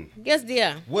 Jen, Yes,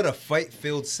 dear. what a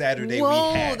fight-filled Saturday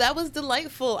Whoa, we had. that was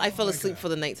delightful. I fell asleep for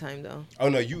the nighttime, though. Oh,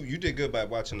 no, you did good by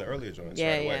watching the earlier joints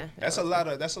Yeah, right away. yeah. That's a lot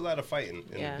of fighting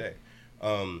in Yeah. the day.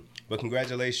 But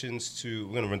congratulations to,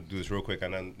 we're going to do this real quick. I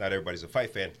know not everybody's a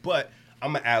fight fan, but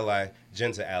I'm an ally.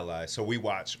 Jen's an ally. So we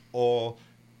watch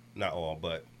not all,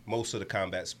 but most of the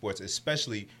combat sports,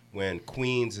 especially when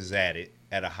Queens is at it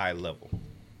at a high level.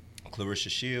 Clarissa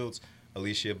Shields,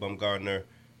 Alicia Baumgardner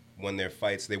won their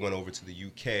fights. They went over to the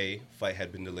UK. Fight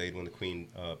had been delayed when the Queen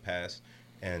passed.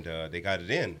 And they got it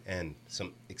in, and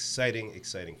some exciting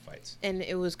fights. And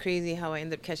it was crazy how I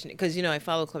ended up catching it. Because, I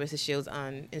follow Clarissa Shields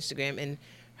on Instagram, and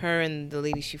her and the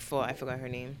lady she fought, I forgot her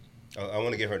name. I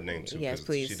want to get her name, too. Yes,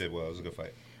 please. She did well. It was a good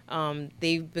fight.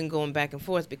 They've been going back and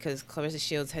forth because Clarissa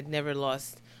Shields had never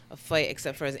lost a fight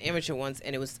except for as an amateur once,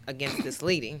 and it was against this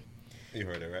lady. You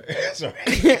heard it, right?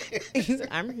 Sorry.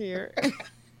 I'm here.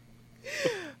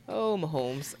 Oh,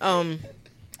 Mahomes.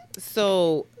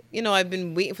 So, I've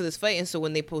been waiting for this fight, and so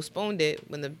when they postponed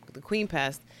it, when the Queen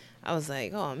passed, I was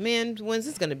like, oh, man, when's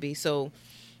this going to be? So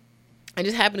I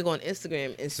just happened to go on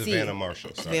Instagram and see. Savannah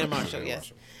Marshall, yes.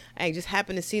 Marshall. I just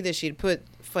happened to see that she'd put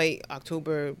fight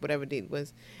October, whatever date it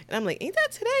was. And I'm like, ain't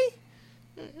that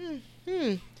today?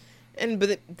 And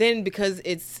then because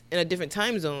it's in a different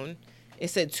time zone, it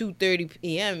said 2:30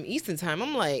 p.m. Eastern time.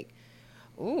 I'm like,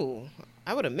 ooh,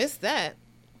 I would have missed that.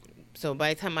 So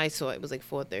by the time I saw it, it was like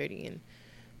 4:30 and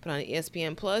put on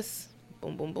ESPN Plus.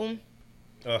 Boom, boom, boom.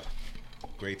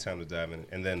 Great time to dive in.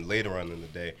 And then later on in the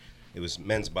day, it was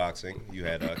men's boxing. You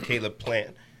had Caleb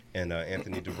Plant and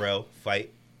Anthony Durrell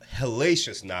fight.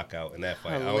 Hellacious knockout in that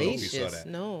fight. I don't know if you saw that.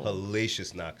 No.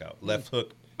 Hellacious knockout. Left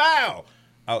hook. Bow!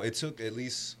 Oh, it took at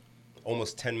least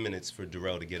almost 10 minutes for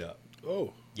Durrell to get up.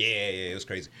 Oh. Yeah, it was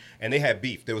crazy. And they had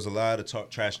beef. There was a lot of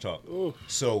trash talk. Ooh.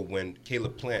 So when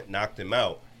Caleb Plant knocked him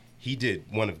out, he did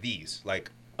one of these.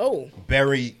 Like,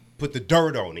 Barry put the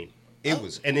dirt on him.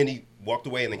 And then he walked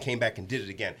away and then came back and did it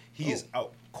again. He is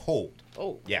out cold.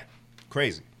 Oh. Yeah,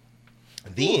 crazy.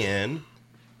 Then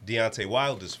Deontay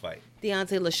Wilder's fight.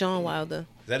 Deontay LaShawn Wilder.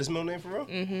 Is that his middle name for real?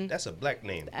 Mm-hmm. That's a black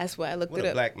name. That's why I looked what it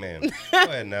up. What a black man. Go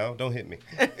ahead now. Don't hit me.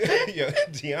 Yeah,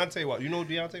 Deontay Wilder. You know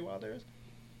who Deontay Wilder is?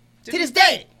 To this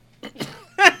day.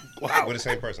 Wow. We're the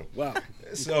same person. Wow.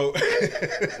 So.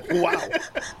 Wow.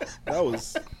 That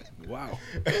was. Wow.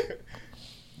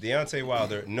 Deontay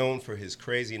Wilder, known for his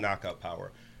crazy knockout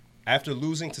power. After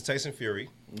losing to Tyson Fury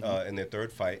in their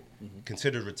third fight,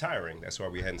 considered retiring. That's why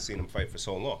we hadn't seen him fight for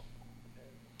so long.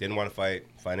 Didn't want to fight.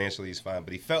 Financially, he's fine.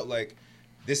 But he felt like,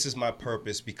 this is my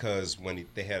purpose, because when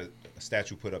they had a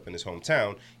statue put up in his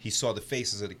hometown, he saw the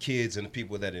faces of the kids and the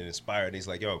people that it inspired. And he's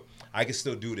like, yo, I can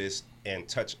still do this and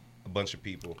touch a bunch of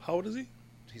people. How old is he?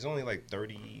 He's only like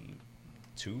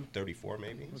 32, 34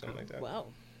 maybe, something like that. Wow.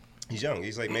 He's young.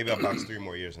 He's like, maybe I'll box 3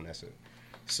 more years and that's it.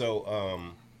 So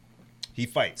he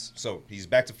fights. So he's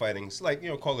back to fighting. It's like,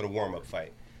 call it a warm-up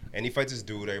fight. And he fights this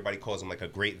dude. Everybody calls him like a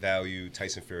great value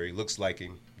Tyson Fury. Looks like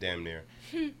him, damn near.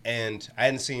 And I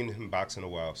hadn't seen him box in a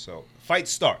while. So fight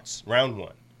starts, round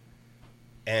 1.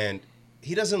 And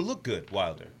he doesn't look good,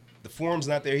 Wilder. The form's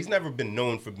not there. He's never been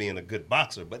known for being a good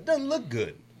boxer, but doesn't look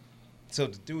good. So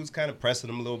the dude's kind of pressing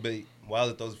him a little bit.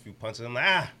 Wilder throws a few punches. I'm like,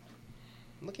 I'm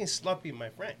looking sloppy, my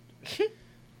friend.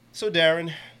 So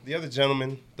Darren, the other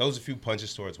gentleman, throws a few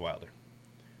punches towards Wilder.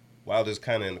 Wilder's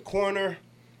kind of in the corner,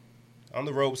 on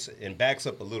the ropes, and backs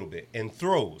up a little bit and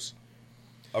throws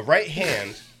a right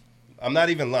hand. I'm not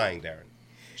even lying, Darren.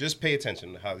 Just pay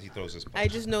attention to how he throws his punch. I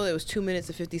just know it was 2 minutes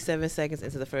and 57 seconds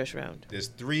into the first round. There's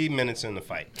 3 minutes in the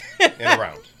fight, in a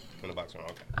round, in the boxing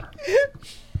round. Okay.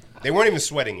 They weren't even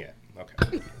sweating yet.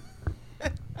 Okay.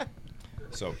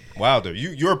 So Wilder,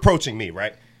 you're approaching me,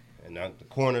 right? And now the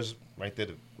corner's right there.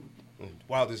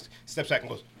 Wilder steps back and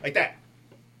goes like that.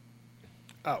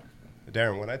 Out.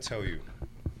 Darren, when I tell you,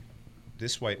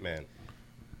 this white man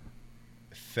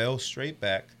fell straight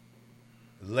back,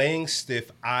 laying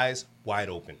stiff, eyes wide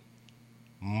open,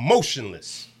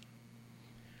 motionless.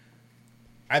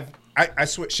 I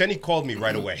swear, Shenny called me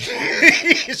right away.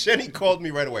 Shenny called me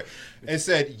right away and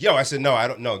said, yo, I said, no, I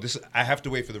don't know. I have to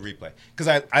wait for the replay. Because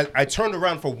I turned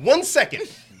around for 1 second.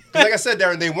 Like I said,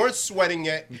 Darren, they weren't sweating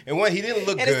yet. And he didn't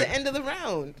look good. And it's the end of the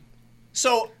round.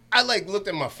 So I looked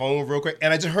at my phone real quick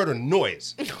and I just heard a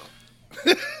noise.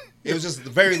 It was just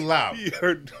very loud. You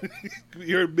heard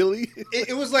Billy?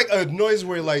 It was like a noise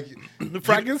where the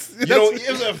fracas? It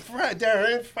was a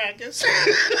Darren fracas.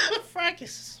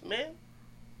 Fracas, man.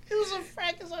 It was a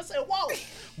fracas. I said, whoa.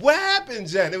 What happened,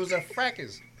 Jen? It was a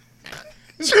fracas.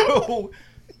 So,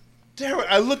 Darren,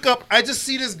 I look up. I just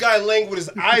see this guy laying with his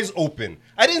eyes open.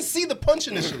 I didn't see the punch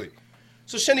initially.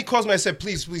 So Shenny calls me. I said,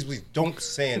 please, don't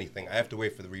say anything. I have to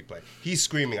wait for the replay. He's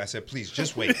screaming. I said, please,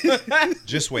 just wait.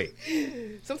 Just wait.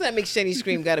 Sometimes makes Shenny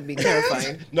scream got to be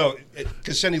terrifying. No,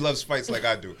 because Shenny loves fights like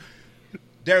I do.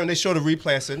 Darren, they showed a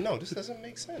replay. I said, no, this doesn't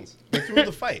make sense. They threw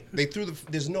the fight.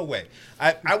 There's no way.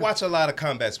 I watch a lot of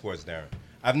combat sports, Darren.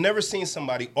 I've never seen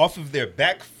somebody off of their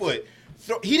back foot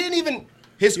throw. He didn't even,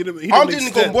 his arm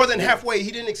didn't go more than halfway.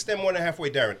 He didn't extend more than halfway,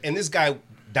 Darren. And this guy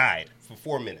died for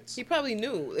 4 minutes. He probably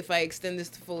knew if I extend this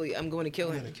to fully, I'm going to kill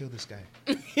him. I'm going to kill this guy.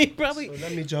 He probably. So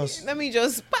let me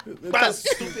just. Bust.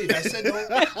 Stupid. I said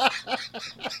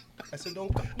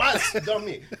don't bust.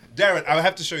 Dummy. Darren, I'll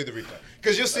have to show you the replay.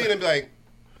 Because you'll see it and be like,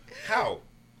 how?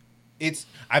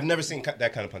 I've never seen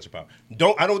that kind of punching power.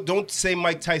 Don't say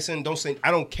Mike Tyson. I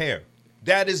don't care.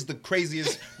 That is the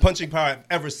craziest punching power I've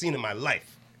ever seen in my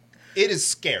life. It is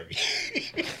scary.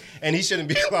 And he shouldn't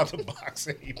be allowed to box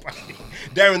anybody.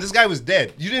 Darren, this guy was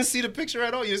dead. You didn't see the picture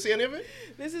at all? You didn't see any of it?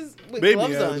 This is with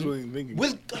gloves on.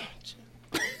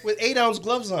 With 8-ounce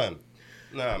gloves on.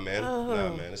 Nah, man.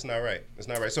 It's not right. It's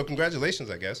not right. So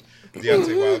congratulations, I guess,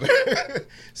 Deontay Wilder.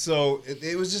 So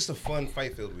it was just a fun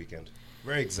fight-filled weekend.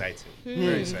 Very exciting.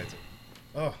 Very exciting.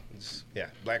 Oh, yeah.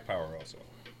 Black power also.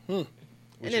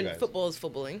 And then football is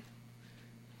footballing.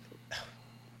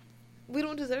 We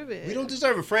don't deserve it. We don't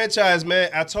deserve a franchise,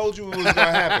 man. I told you it was going to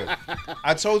happen.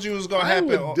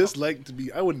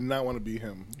 I would not want to be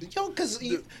him. Yo, because,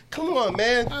 come on,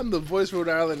 man. I'm the voice of Rhode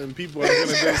Island, and people are going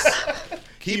to just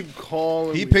keep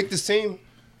calling He me. picked his team.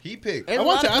 He picked. I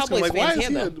want to ask him, like, why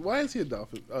is he a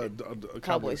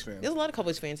Cowboys fan? There's a lot of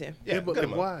Cowboys fans here. Yeah, but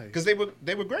like, why? Because they were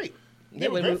great. They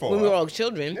were great when we were all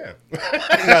children. Yeah. You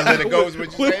gotta let it go is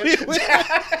what you're saying?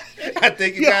 I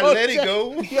think you gotta let it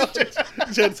go.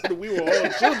 Jen said we were all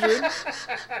children.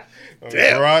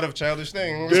 Damn. Broad of childish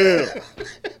things. Damn.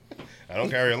 I don't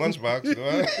carry a lunchbox, do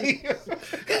I?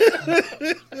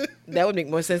 That would make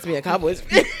more sense to me, a Cowboys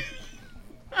fan.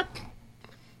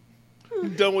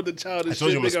 I'm done with the childish shit.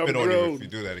 I told you I'm going to spit on you if you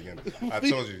do that again. I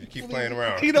told you keep playing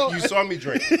around. You saw me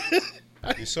drink.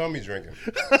 You saw me drinking.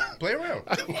 Play around.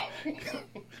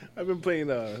 I've been playing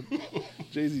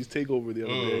Jay-Z's Takeover the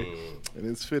other day, and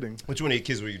it's fitting. Which one of your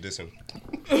kids were you dissing?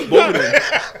 Both of them.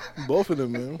 Both of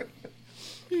them, man.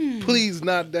 Please,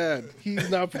 not Dad. He's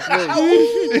not for play.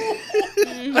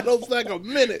 I don't like a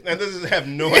minute. And this is have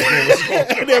no idea what's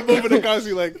going on. They're moving the car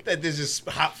seat like that. There's just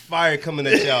hot fire coming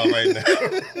at y'all right now.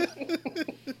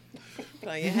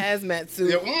 Oh, your hazmat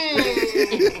suit.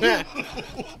 Yeah.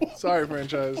 Sorry,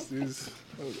 franchise.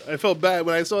 I felt bad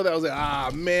when I saw that. I was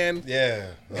like, man. Yeah.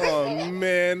 Oh,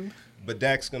 man. But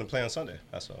Dak's going to play on Sunday.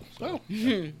 That's all. So.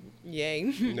 Oh.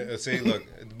 Yay. See, look.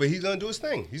 But he's going to do his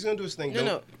thing.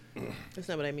 No. That's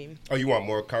not what I mean. Oh, you want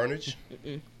more carnage?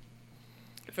 Mm-mm.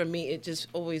 For me, it just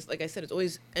always, like I said, it's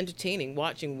always entertaining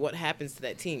watching what happens to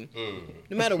that team.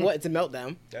 No matter what, it's a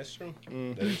meltdown. That's true.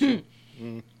 That is true.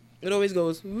 It always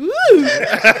goes, woo!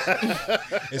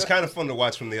 It's kind of fun to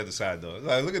watch from the other side, though.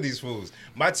 Like, look at these fools.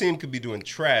 My team could be doing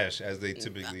trash, as they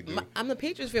typically do. I'm the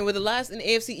Patriots fan. We're the last in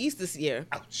AFC East this year.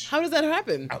 Ouch. How does that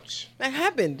happen? Ouch. That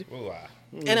happened. Ooh,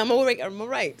 And I'm all right.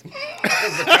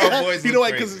 The Cowboys you know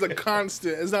what? Because it's a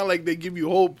constant. It's not like they give you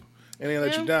hope and they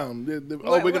let you down.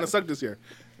 We're going to suck this year.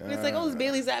 And it's like, it's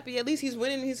Bailey Zappi. At least he's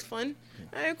winning. He's fun.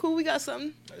 All right, cool. We got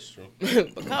something. That's true.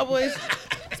 But Cowboys,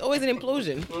 it's always an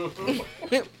implosion.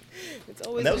 It's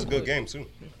always. And that was a good game, too.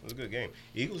 It was a good game.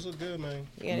 Eagles look good, man.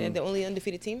 Yeah, they're the only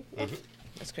undefeated team.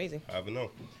 That's crazy. I don't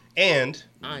know. And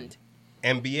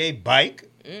NBA bike.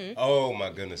 Oh,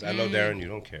 my goodness. I know, Darren, you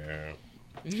don't care.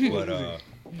 But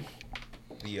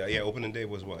opening day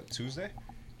was what, Tuesday?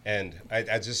 And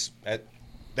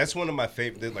that's one of my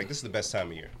favorite. Like, this is the best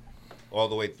time of year, all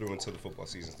the way through until the football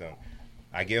season's done.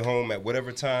 I get home at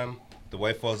whatever time, the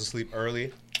wife falls asleep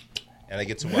early, and I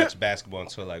get to watch basketball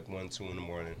until like 1, 2 in the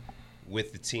morning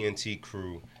with the TNT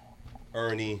crew,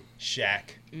 Ernie, Shaq,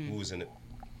 who's in the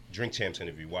Drink Champs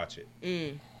interview. Watch it.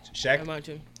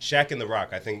 Shaq and The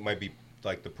Rock, I think, might be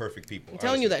like the perfect people. I'm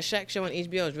telling you that Shaq show on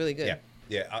HBO is really good.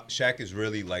 Yeah. Shaq is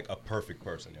really like a perfect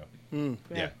person, yo.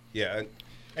 Yeah.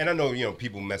 And I know,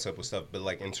 people mess up with stuff, but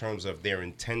like in terms of their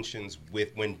intentions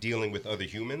when dealing with other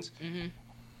humans,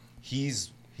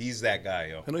 he's that guy,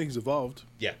 yo. I know he's evolved.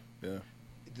 Yeah. Yeah.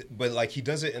 But like he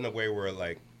does it in a way where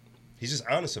like he's just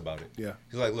honest about it. Yeah.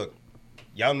 He's like, look,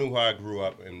 y'all knew how I grew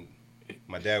up, and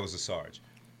my dad was a sarge.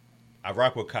 I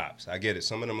rock with cops. I get it.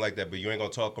 Some of them like that, but you ain't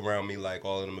gonna talk around me like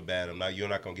all of them are bad. You're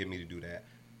not gonna get me to do that.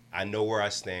 I know where I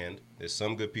stand. There's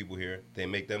some good people here. They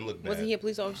make them look bad. Wasn't he a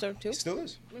police officer too? He still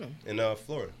is. In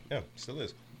Florida. Yeah, still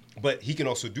is. But he can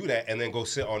also do that and then go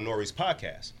sit on Nori's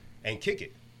podcast and kick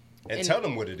it and tell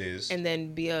them what it is. And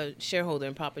then be a shareholder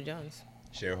in Papa John's.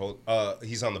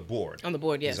 He's on the board. On the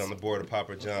board, yes. He's on the board of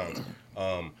Papa John's.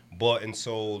 Bought and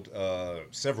sold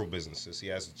several businesses. He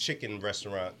has a chicken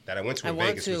restaurant that I went to in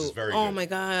Vegas, which is very good. Oh, my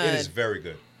God. It is very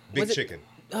good. Big Was it- Chicken.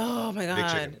 Oh my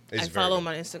god! Chicken. It's I very follow good. him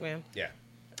on Instagram. Yeah.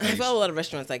 I follow a lot of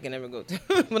restaurants I can never go to.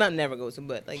 Well, not never go to,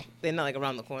 but like they're not like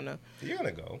around the corner. You're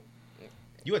gonna go.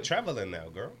 You a traveler now,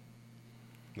 girl.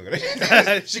 Look at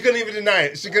that. She couldn't even deny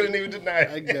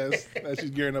it. I guess she's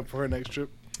gearing up for her next trip.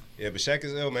 Yeah, but Shaq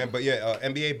is ill, man. But yeah,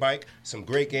 NBA bike, some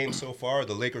great games so far.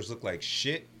 The Lakers look like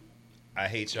shit. I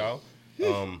hate y'all.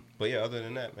 But yeah, other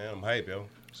than that, man, I'm hype, yo.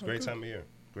 It's a great time of year.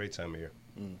 Great time of year.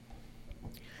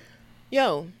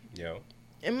 Yo, Yo.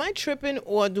 am I tripping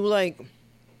or do like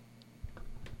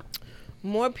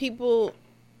more people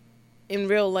in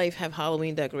real life have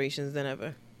Halloween decorations than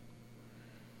ever?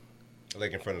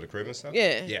 Like in front of the crib and stuff?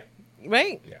 Yeah. Yeah.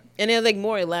 Right? Yeah. And they're like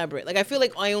more elaborate. Like I feel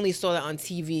like I only saw that on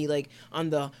TV, like on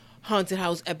the haunted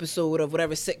house episode of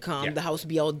whatever sitcom. Yeah. The house would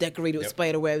be all decorated with Yep.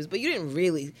 spider webs, but you didn't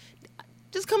really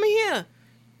just come in here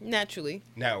naturally.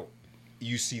 Now,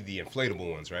 you see the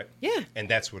inflatable ones, right? Yeah. And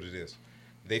that's what it is.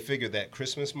 They figured that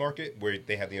Christmas market where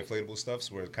they have the inflatable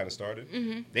stuffs where it kind of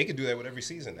started, they could do that with every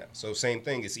season now. So same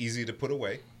thing. It's easy to put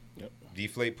away. Yep.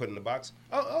 Deflate, put in the box.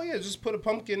 Oh yeah, just put a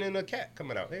pumpkin and a cat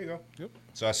coming out. There you go. Yep.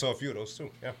 So I saw a few of those too.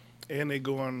 Yeah. And they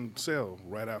go on sale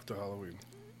right after Halloween.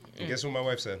 And guess what my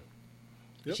wife said?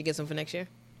 Yep. She get some for next year.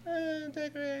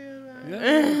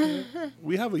 Yeah.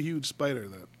 We have a huge spider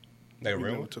that Like a we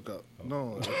real never one? took out.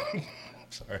 No.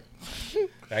 Sorry.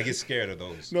 I get scared of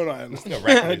those. No, I understand.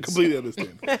 Arachnids. I completely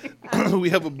understand. We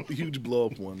have a huge blow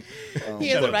up one. He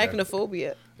has Shut up, man.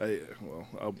 arachnophobia.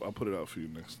 I'll put it out for you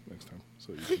next time,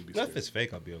 so you can be Not if scared. it's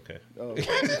fake, I'll be okay. Oh,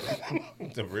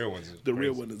 The real ones. Is the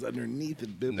real crazy. one is underneath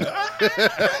it, baby.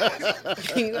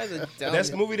 You guys are dumb. That's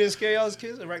the movie didn't scare y'all as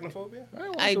kids, Arachnophobia?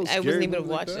 I wasn't able to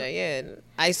watch that. Yeah,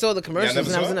 I saw the commercials never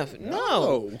and that was saw enough. it? No,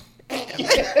 Oh.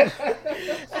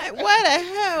 what the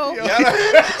hell?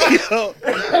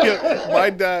 Yo, my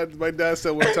dad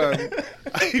said one time,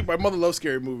 my mother loves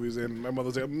scary movies, and my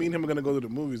mother said, me and him are going to go to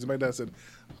the movies. And my dad said,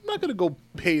 I'm not going to go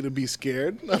pay to be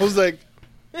scared. I was like,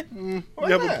 you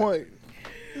have a not? point.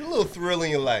 A little thrill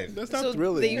in your life. That's not So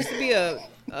thrilling. there used to be a,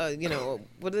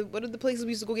 what are the places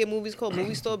we used to go get movies called?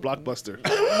 Movie store. Blockbuster.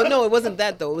 But no, it wasn't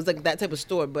that though. It was like that type of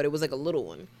store, but it was like a little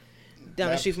one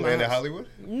down the street from my Planet house. Hollywood?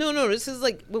 No, this is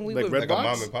like when we Like were Red Like Box? a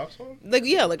mom and pop's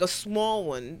one? like a small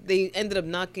one. They ended up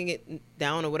knocking it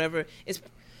down or whatever. It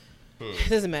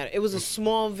doesn't matter. It was a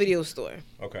small video store.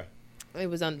 Okay. It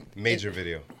was on Major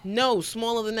video. No,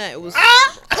 smaller than that. It was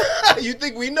You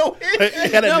think we know it?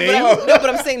 It had a no, name? but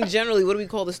I'm saying generally, what do we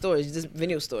call the stores? Just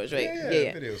video stores, right?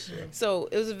 Yeah, video store. So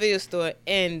it was a video store,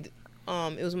 and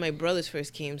it was when my brothers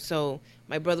first came. So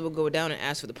my brother would go down and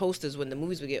ask for the posters when the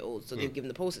movies would get old. So they'd give him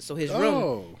the posters. So his Oh.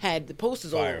 room had the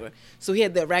posters all Fire. over. So he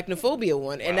had the arachnophobia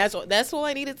one, and that's all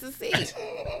I needed to see.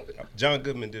 John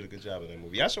Goodman did a good job in that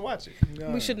movie. Y'all should watch it.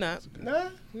 We should not. Nah.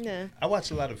 Nah. I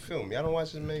watch a lot of film. Y'all don't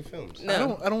watch as many films.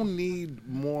 No. I don't need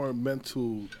more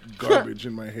mental garbage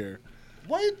in my hair.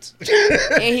 What?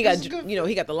 And he got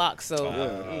he got the locks.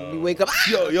 So we wake up.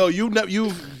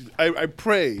 I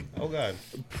pray Oh God.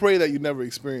 that you never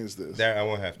experience this. There, I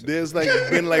won't have to. There's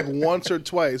been once or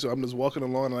twice where I'm just walking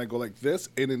along and I go like this,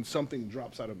 and then something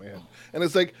drops out of my head, and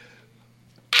it's like,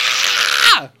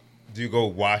 Do you go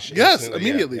wash? yes, instantly?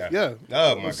 immediately, yeah.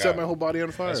 Oh my God. Set my whole body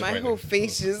on fire. That's My right. whole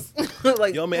face just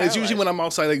like Yo, man, it's usually paralyzed. when I'm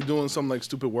outside doing some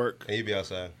stupid work. And you be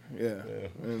outside. Yeah.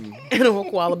 And and a whole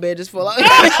koala bear just fall out.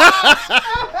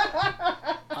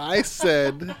 I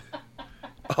said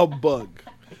a bug.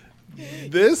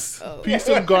 This piece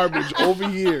of garbage over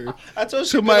here I told To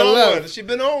she my been on left. one. She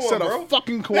been on one, said bro. a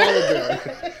fucking koala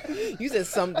bear. You said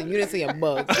something. You didn't say a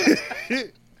bug.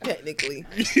 Technically,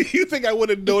 You think I would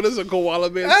have noticed a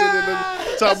koala bear sitting in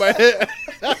the top of my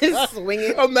head?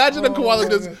 swinging. Imagine a koala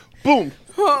just boom.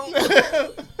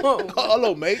 Oh.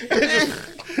 Hello, mate.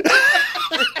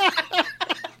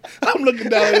 I'm looking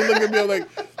down and you look at me. I'm like,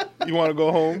 you want to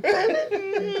go home?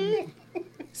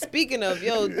 Speaking of,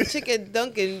 the chick at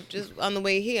Dunkin' just on the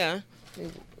way here,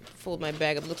 fold my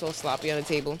bag up, looks all sloppy on the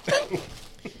table.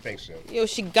 Thanks, Jim. Yo,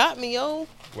 she got me, yo.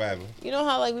 What happened? You know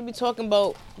how we be talking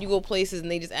about you go places and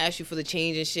they just ask you for the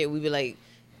change and shit. We be like,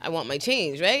 I want my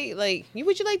change, right? Like,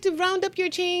 would you like to round up your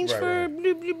change Right, for right.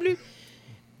 blue blue blue?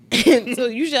 And so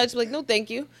usually I just be like, no, thank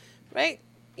you, right?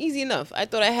 Easy enough. I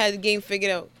thought I had the game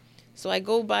figured out. So I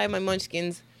go buy my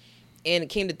munchkins, and it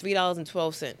came to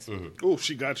 $3.12. Oh,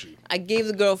 she got you. I gave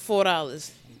the girl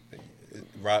 $4.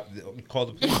 Rob, call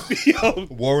the police. Yo,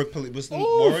 Warwick police. What's the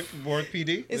Warwick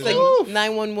PD? It's Is like it?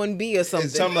 911B or something.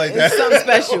 It's something like It's that. something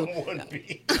special.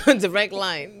 911B. Direct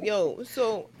line. Yo,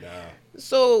 so Nah.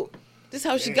 this is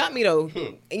how she got me though.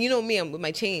 And you know me, I'm with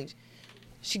my change.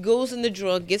 She goes in the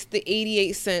drawer, gets the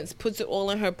 88 cents, puts it all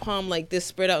in her palm like this,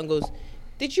 spread out, and goes,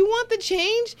 did you want the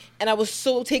change? And I was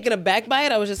so taken aback by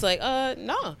it. I was just like,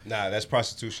 nah. Nah, that's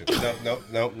prostitution. Nope.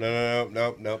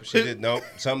 She did. Nope.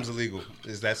 Something's illegal.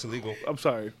 That's illegal? I'm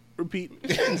sorry. Repeat.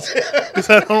 Because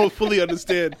I don't fully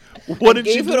understand. What did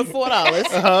she Gave do? her the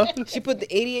 $4. She put the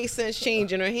 88-cent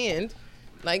change in her hand,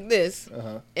 like this,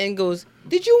 and goes,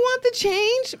 did you want the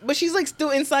change? But she's like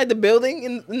still inside the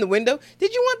building in the window.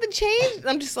 Did you want the change? And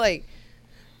I'm just like,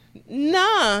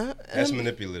 nah. That's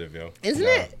manipulative, yo. Isn't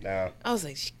it? Nah. I was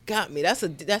like, she got me. That's a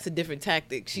different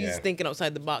tactic. She's thinking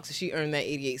outside the box, so she earned that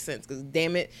 88 cents. Because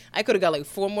damn it, I could have got like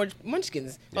 4 more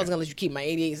munchkins if I was gonna let you keep my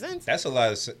 88 cents. That's a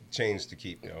lot of change to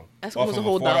keep, yo. That's off almost of a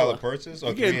whole $4 dollar. purchase. Or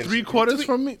You get 3/4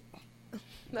 from me?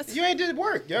 That's, You ain't did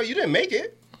work, yo. You didn't make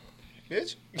it,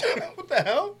 bitch. What the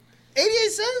hell?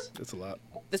 88 cents That's a lot.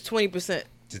 that's 20%.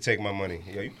 to take my money.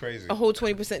 Yo, you crazy? A whole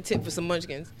 20% tip for some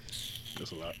munchkins.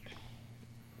 That's a lot.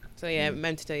 So yeah, I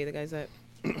meant to tell you the guys that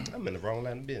I'm in the wrong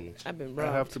line of business. I've been I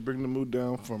robbed. have to bring the mood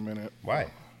down for a minute. Why?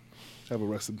 Have a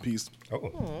rest in peace.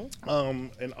 Oh,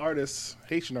 An artist,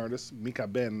 Haitian artist, Mika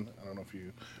Ben. I don't know if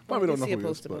you probably I don't know see a who he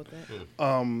is, post but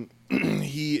about that.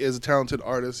 he is a talented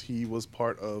artist. He was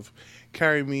part of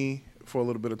Carry Me for a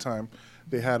little bit of time.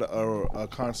 They had a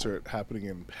concert happening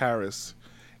in Paris,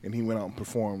 and he went out and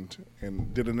performed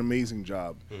and did an amazing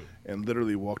job, and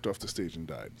literally walked off the stage and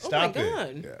died. stop oh my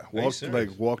it. God. Yeah, Are you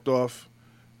serious? walked off.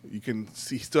 You can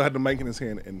see he still had the mic in his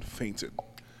hand and fainted.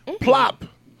 Plop.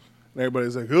 And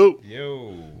everybody's like, "Oh!"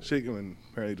 Yo, Shake him, and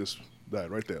apparently just died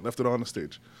right there. Left it on the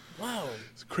stage. Wow.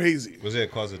 It's crazy. was it a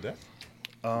cause of death?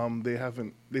 They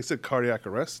haven't. They said cardiac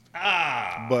arrest,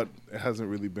 but it hasn't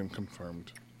really been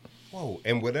confirmed. Whoa,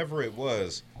 and whatever it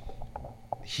was,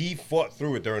 he fought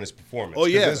through it during his performance. Oh,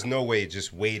 'Cause yeah. There's no way it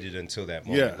just waited until that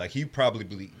moment. Yeah. Like, he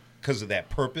probably, because of that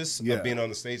purpose Yeah. of being on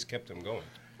the stage, kept him going.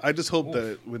 I just hope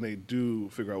that when they do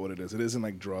figure out what it isn't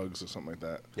like drugs or something like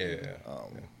that. Yeah.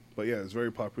 But yeah, it's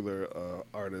very popular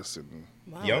artist and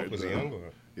Wow. Young? Was he young?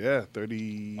 Or? yeah,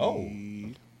 30. Oh.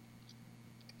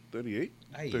 38,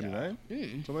 Aye, 39,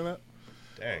 something like that.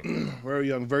 Dang. Very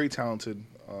young, very talented.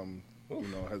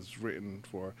 Has written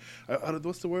for.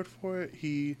 What's the word for it?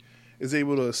 He is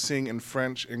able to sing in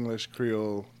French, English,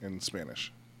 Creole, and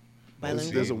Spanish.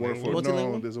 Bilingual? There's a word for it. No,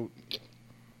 Multilingual? there's a.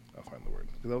 I'll find the word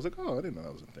because I was like, oh, I didn't know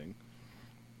that was a thing.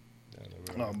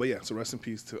 I never- But yeah, so rest in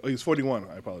peace to. Oh, he's 41.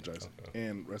 I apologize.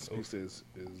 And rest in peace is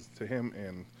to him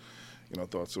and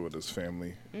thoughts with his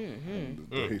family, and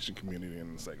the Haitian community,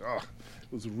 and it's like,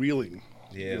 it was reeling.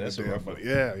 Yeah, that's a rough one.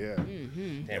 Yeah.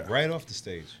 Damn, right off the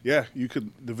stage. Yeah, you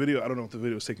could. The video. I don't know if the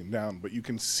video is taken down, but you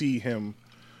can see him.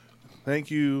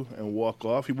 Thank you, and walk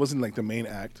off. He wasn't like the main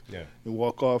act. Yeah. And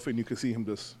walk off, and you can see him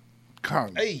just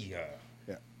Kong. Hey,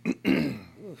 Yeah.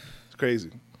 It's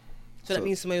crazy. So that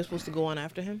means somebody was supposed to go on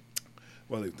after him?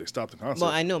 Well, they stopped the concert.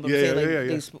 Well, I know, but yeah, I'm saying, like,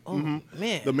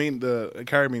 yeah. they man. The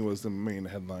Carry Me was the main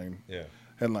headliner,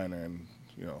 and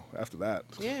after that,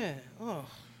 Yeah. Oh.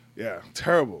 yeah,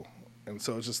 terrible. And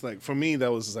so it's just like for me,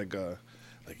 that was like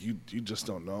you just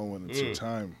don't know when it's your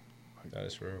time. that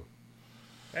is real.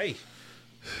 Hey,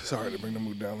 Sorry to bring the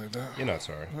mood down like that. you're not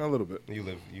sorry. A little bit. You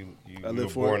I were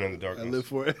live for born it. in the darkness. I live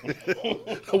for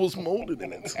it. I was molded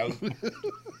in it.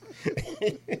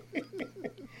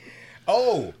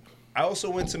 Oh, I also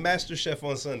went to MasterChef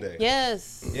on Sunday.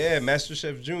 Yes. Yeah,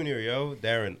 MasterChef Junior, yo.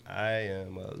 Darren, I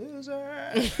am a loser.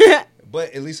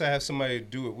 But at least I have somebody to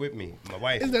do it with me. My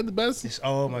wife. Is that the best?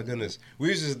 Oh, my goodness. We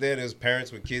was just there as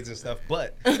parents with kids and stuff,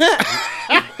 but...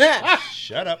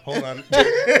 Shut up. Hold on.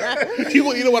 You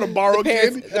don't want to borrow a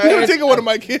kid? parents- You want to take one of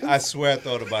my kids? I swear I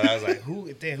thought about it. I was like,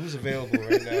 who's available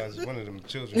right now? It's one of them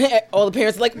children. All the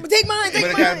parents are like, take mine, take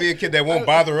But it mine. gotta be a kid that won't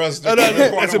bother us. No,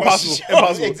 that's impossible.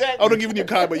 Impossible. Exactly. I would have given you a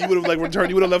card, but you would have returned.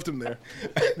 You would have left him there.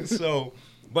 So,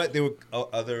 but there were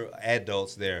other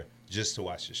adults there just to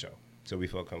watch the show. So we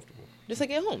felt comfortable. Just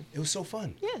like at home. It was so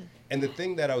fun. Yeah. And the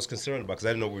thing that I was concerned about, because I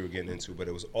didn't know what we were getting into, but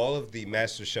it was all of the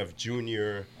MasterChef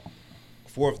Junior,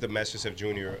 4 of the MasterChef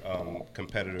Junior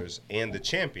competitors and the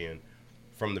champion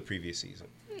from the previous season.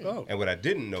 Oh. And what I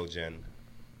didn't know, Jen,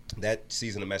 that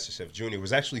season of MasterChef Junior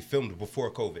was actually filmed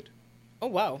before COVID. Oh,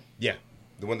 wow. Yeah,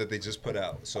 the one that they just put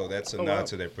out. So that's a nod wow.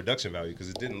 to their production value because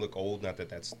it didn't look old. Not that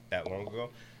that's that long ago,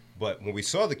 but when we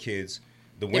saw the kids,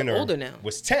 the winner older now.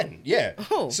 was 10. Yeah.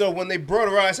 Oh. So when they brought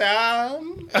her out, I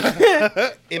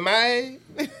said, am I?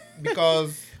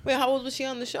 Because Wait, how old was she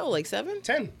on the show? Like 7?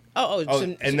 10. Oh, Oh,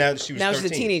 so- and now she was now 13.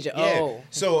 she's a teenager. Yeah. Oh.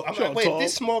 So I'm Sure, like, wait, tall.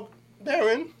 this small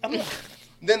Darren. I'm like,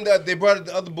 then they brought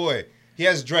the other boy. He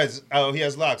has dreads. He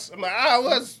has locks. I'm like,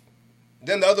 was.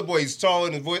 Then the other boy, he's tall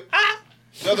in his voice.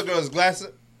 The other girl has glasses.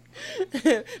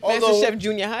 Master Chef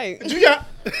Junior High. Junior.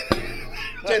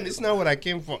 Jen, it's not what I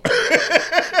came for.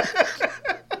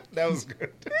 That was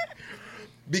good.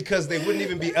 Because they wouldn't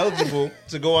even be eligible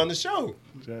to go on the show,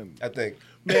 Jen. I think.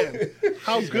 Man,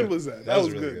 how good was that? That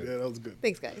was really good. good. Yeah, that was good.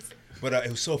 Thanks, guys. But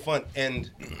it was so fun. And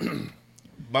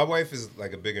my wife is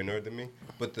like a bigger nerd than me,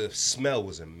 but the smell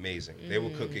was amazing. They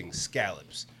were cooking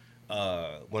scallops.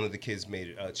 One of the kids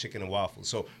made chicken and waffles.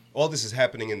 So all this is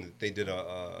happening, and they did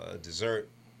a dessert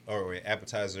or an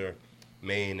appetizer,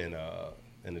 main, and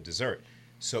a dessert.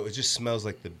 So it just smells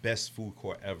like the best food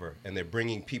court ever. And they're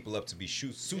bringing people up to be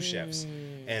sous chefs.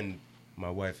 And my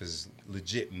wife is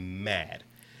legit mad.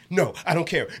 No, I don't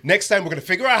care. Next time we're going to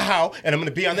figure out how, and I'm going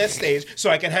to be on that stage so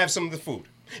I can have some of the food.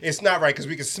 It's not right because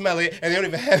we can smell it, and they don't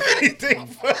even have anything.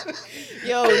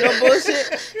 Yo, no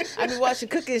bullshit. I be watching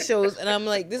cooking shows, and I'm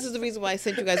like, this is the reason why I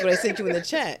sent you guys what I sent you in the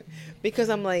chat. Because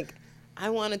I'm like, I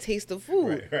want to taste the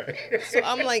food. Right. So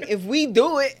I'm like, if we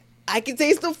do it, I can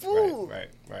taste the food. Right.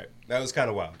 That was kind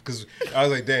of wild because I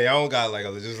was like, "Dang, y'all don't got like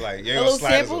just like A little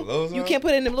sample. You can't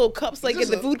put it in them little cups like in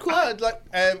the food court.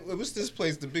 And what's this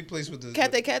place? The big place with the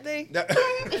Cate.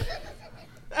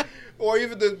 Or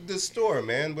even the store,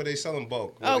 man, where they sell in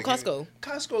bulk. Oh, Costco.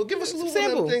 Costco, give us a little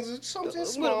sample. One of them things, something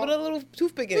small. With a little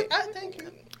toothpick in it. Thank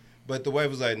you. But the wife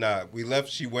was like, "Nah." We left.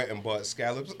 She went and bought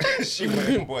scallops. She went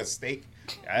and bought steak.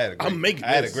 I had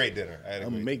a great dinner.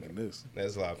 I'm making this. That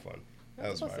was a lot of fun.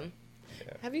 That was awesome. fun.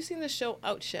 Yeah. Have you seen the show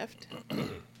Out Chefed?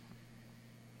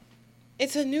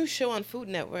 It's a new show on Food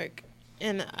Network,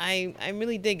 and I'm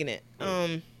really digging it.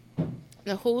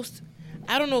 The host,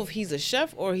 I don't know if he's a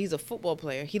chef or he's a football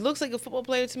player. He looks like a football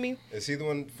player to me. Is he the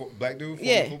one, black dude,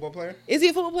 Yeah. football player? Is he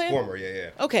a football player? Former, yeah.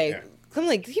 Okay. Yeah. I'm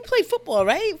like, he played football,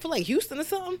 right? For like Houston or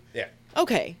something? Yeah.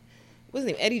 Okay. What's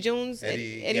his name? Eddie Jones?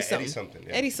 Eddie something.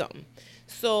 Yeah. Eddie something.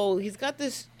 So he's got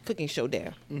this cooking show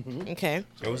there. Mm-hmm. Okay.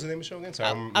 What was the name of the show again? Sorry,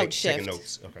 I'm Out taking Chefed.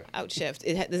 notes. Okay. Out Chefed.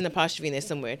 There's an apostrophe in there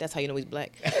somewhere. That's how you know he's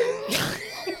black.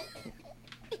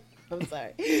 I'm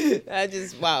sorry. I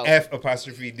just, wow.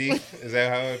 F''D. Is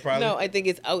that how it probably? No, I think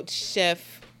it's Out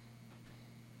Chef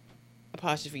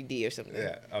apostrophe D or something.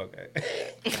 Yeah, okay.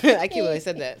 I can't believe I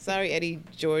said that. Sorry, Eddie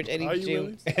George, Eddie Are you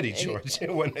Jones. really? Eddie George.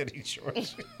 It wasn't Eddie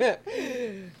George.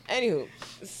 Anywho,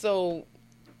 so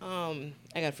I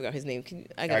gotta figure out his name.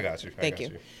 I got you. Thank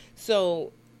you.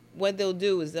 So what they'll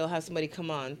do is they'll have somebody come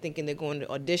on thinking they're going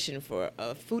to audition for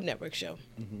a Food Network show.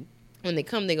 Mm-hmm. When they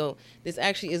come, they go, "This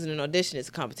actually isn't an audition; it's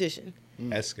a competition."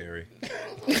 That's scary.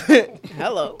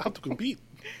 Hello. I have to compete.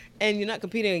 And you're not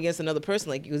competing against another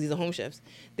person like you, because these are home chefs.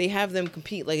 They have them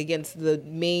compete like against the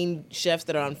main chefs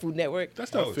that are on Food Network.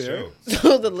 That's not fair. Chill.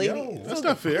 So the lady, Yo, That's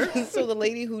not fair. so the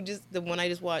lady the one I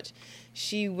just watched,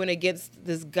 she went against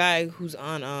this guy who's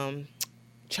on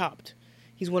Chopped.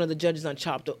 He's one of the judges on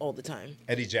Chopped all the time.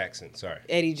 Eddie Jackson. Sorry.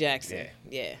 Eddie Jackson.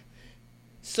 Yeah.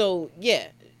 So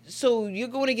you're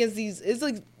going against these. It's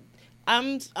like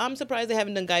I'm surprised they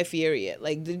haven't done Guy Fieri yet.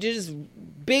 Like they're just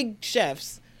big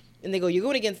chefs, and they go, you're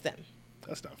going against them.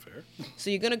 That's not fair. So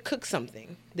you're gonna cook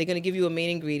something. They're gonna give you a main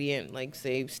ingredient, like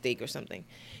say steak or something.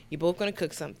 You're both gonna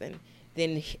cook something.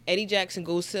 Then Eddie Jackson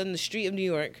goes on the street of New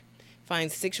York,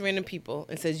 finds 6 random people,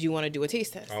 and says, "You want to do a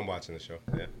taste test?" I'm watching the show.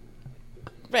 Yeah.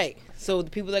 Right. So the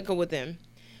people that go with them,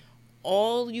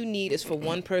 all you need is for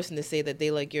one person to say that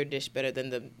they like your dish better than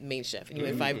the main chef, and you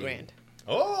win $5,000.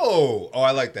 Oh,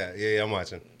 I like that. Yeah, I'm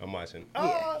watching.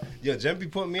 Oh, yo, Jen be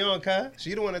putting me on, Kai.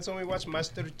 She the one that told me to watch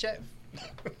Master Chef.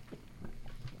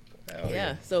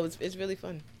 Yeah. So it's really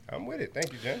fun. I'm with it.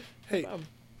 Thank you, Jen. Hey,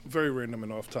 very random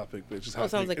and off topic, but it's just happening.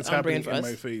 Sounds like it's on happening brand for in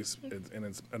us. my face, and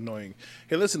it's annoying.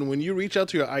 Hey, listen, when you reach out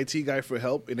to your IT guy for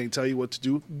help and they tell you what to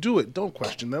do, do it. Don't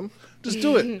question them. Just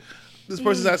do it. This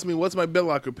person's asking me, "What's my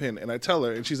BitLocker pin?" And I tell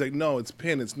her, and she's like, "No, it's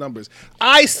PIN, it's numbers."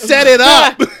 I set it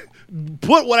up.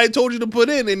 Put what I told you to put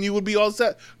in, and you would be all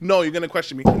set. No, you're gonna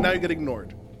question me. Now you get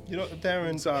ignored. You know,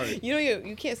 Darren. Sorry. You know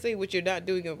you can't say what you're not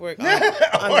doing at work. I'm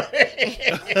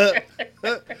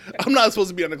not supposed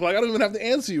to be on the clock. I don't even have to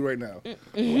answer you right now.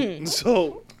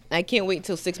 So I can't wait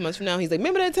till 6 months from now. He's like,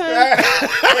 remember that time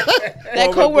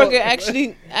that coworker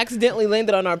actually accidentally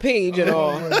landed on our page and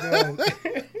all.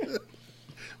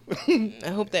 I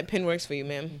hope that pin works for you,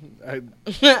 ma'am.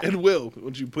 It will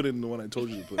once you put in the one I told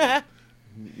you to put in.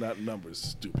 Not numbers,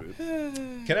 stupid.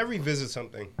 Can I revisit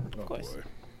something? Of course. Boy.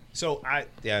 So I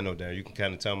know Darren. You can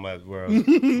kind of tell my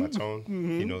my tone.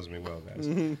 He knows me well, guys.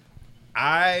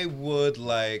 I would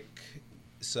like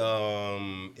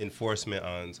some enforcement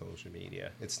on social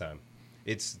media. It's time.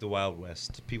 It's the Wild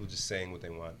West. People just saying what they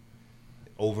want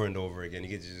over and over again. You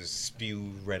get to just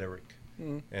spew rhetoric,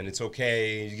 and it's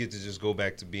okay. You get to just go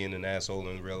back to being an asshole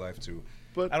in real life too.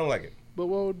 But I don't like it. But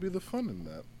what would be the fun in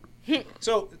that?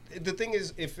 So the thing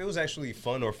is, if it was actually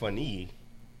fun or funny,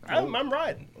 I'm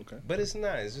riding. Okay. But it's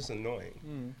not. It's just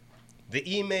annoying. The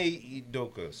Ime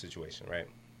Udoka situation, right?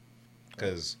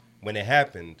 Because when it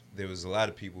happened, there was a lot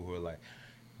of people who were like,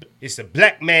 it's a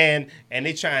black man, and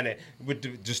they trying to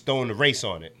just throwing the race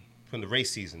on it, putting the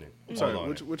race seasoning. Sorry, all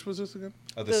on it. which was this again?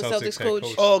 The The Celtics Celtics head coach.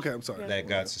 coach. Oh, okay. I'm sorry. That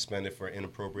got suspended for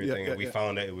inappropriate Yeah, thing, yeah, and we yeah.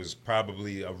 found that it was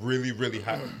probably a really, really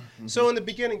hot. So in the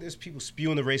beginning, there's people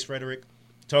spewing the race rhetoric,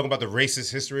 talking about the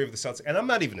racist history of the Celtics, and I'm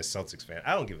not even a Celtics fan.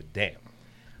 I don't give a damn.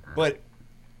 But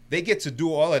they get to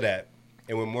do all of that,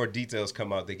 and when more details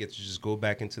come out, they get to just go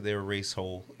back into their race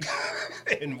hole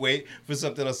and wait for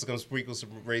something else to come sprinkle some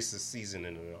racist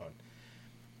seasoning on.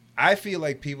 I feel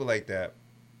like people like that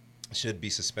should be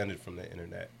suspended from the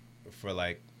internet for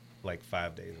like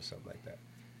 5 days or something like that.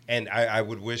 And I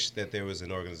would wish that there was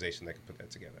an organization that could put that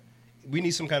together. We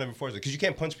need some kind of enforcement because you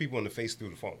can't punch people in the face through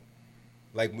the phone.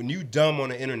 Like when you dumb on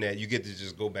the internet, you get to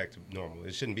just go back to normal.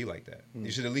 It shouldn't be like that.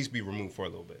 You should at least be removed for a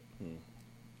little bit.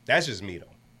 That's just me though.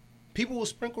 People will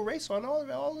sprinkle race on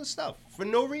all this stuff for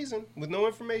no reason, with no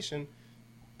information,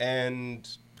 and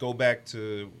go back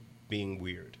to being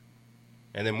weird.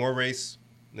 And then more race,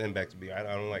 then back to being. I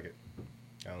don't like it.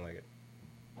 I don't like it.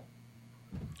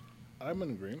 I'm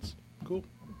in agreement. Cool.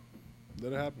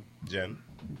 Let it happen. Jen,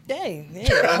 Hey,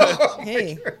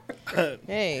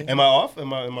 hey. am I off?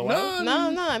 Am I wild?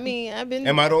 No. I mean, I've been.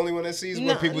 Am I the only one that sees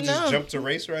where No, people just no. jump to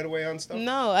race right away on stuff?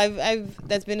 No, I've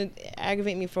that's been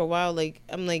aggravating me for a while. Like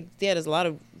I'm like, yeah, there's a lot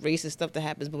of racist stuff that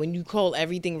happens, but when you call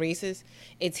everything racist,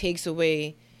 it takes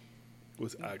away.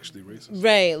 Was actually racist.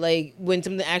 Right, like when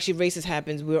something actually racist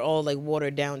happens, we're all like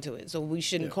watered down to it. So we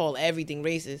shouldn't Yeah. call everything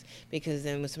racist because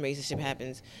then when some racist shit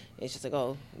happens, it's just like,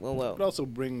 oh, It well. also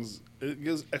brings. It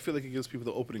gives. I feel like it gives people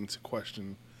the opening to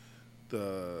question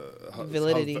the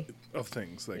Validity. of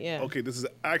things. Like, Yeah. okay, this is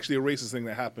actually a racist thing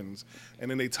that happens,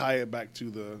 and then they tie it back to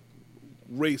the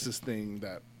racist thing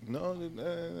that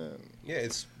Yeah,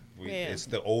 it's Yeah. it's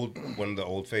one of the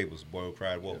old fables. Boy who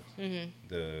cried wolf.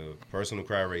 The person who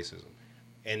cried racism.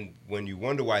 And when you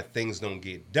wonder why things don't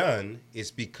get done, it's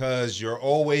because you're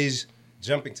always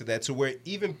jumping to that. To where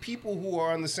even people who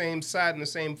are on the same side in the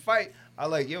same fight are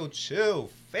like, "Yo,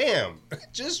 chill, fam,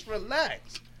 just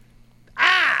relax."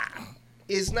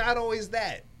 It's not always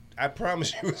that. I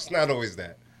promise you, it's not always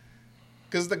that.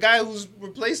 Because the guy who's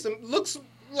replaced him looks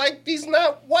like he's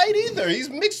not white either. He's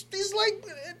mixed. He's like,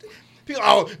 people,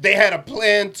 oh, they had a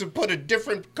plan to put a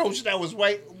different coach that was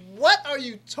white. What are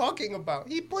you talking about?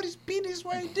 He put his penis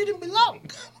where he didn't belong.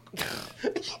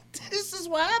 This is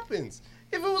what happens.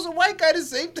 If it was a white guy, the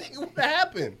same thing would have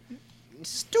happened.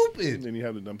 Stupid. then you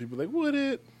have the dumb people like, would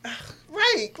it?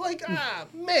 Right. Like,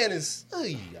 man, it's...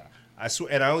 I swear,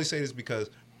 and I only say this because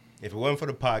if it wasn't for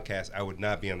the podcast, I would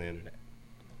not be on the internet.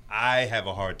 I have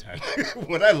a hard time.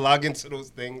 When I log into those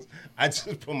things, I just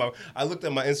I looked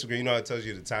at my Instagram. You know how it tells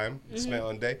you the time you spent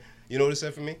on the day? You know what it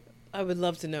said for me? I would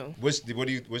love to know. What's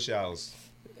y'all's?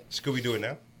 Could we do it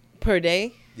now? Per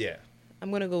day, Yeah. I'm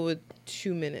gonna go with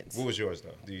 2 minutes. What was yours,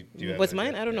 though? Do you have What's an mine?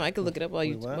 idea? I don't know. I could look it up while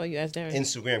you Wait, what? ask Darren.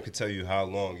 Instagram could tell you how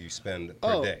long you spend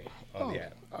per day on the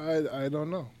app. I don't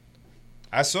know.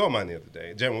 I saw mine the other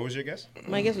day. Jen, what was your guess?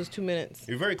 My guess was 2 minutes.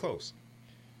 You're very close.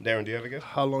 Darren, do you have a guess?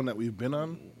 How long that we've been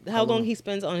on? How long he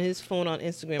spends on his phone on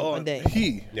Instagram a day?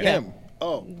 He, Yeah. him.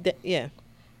 Oh, Yeah.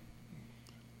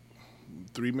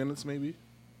 3 minutes maybe.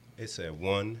 It said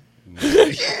 1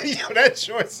 minute. Yo, that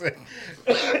short said.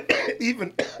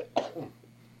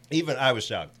 even I was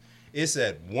shocked. It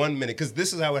said 1 minute because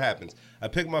this is how it happens. I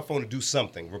pick my phone to do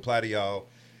something, reply to y'all,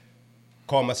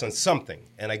 call my son something,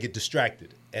 and I get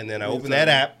distracted. And then I open that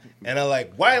app, and I'm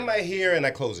like, why am I here? And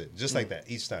I close it, just like that,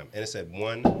 each time. And it said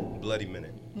 1 bloody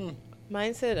minute.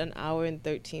 Mine said an hour and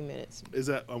 13 minutes Is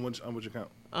that on which account?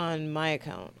 on my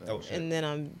account. Oh, shit. And then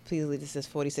I'm pleased this says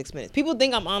 46 minutes. People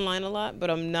think I'm online a lot, but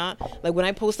I'm not. Like when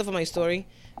I post stuff on my story,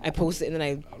 I post it and then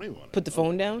I don't even want put the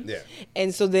phone down. Yeah.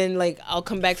 And so then like I'll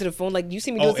come back to the phone like you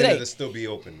see me do Oh, it and today. it'll still be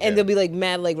open. And yeah. they'll be like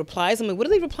mad like replies. I'm like, what are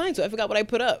they replying to? I forgot what I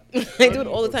put up. I do it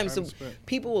all the time. So time spent.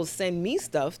 people will send me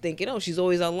stuff thinking, oh, she's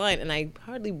always online, and I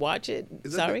hardly watch it.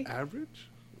 Is Sorry. that the average?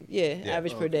 Yeah,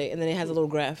 average per day, and then it has a little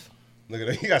graph. Look at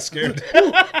that. He got scared.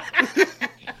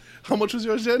 How much was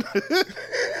yours, Jen?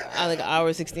 I like an hour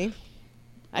and 16.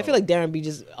 I feel like Darren be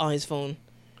just on his phone.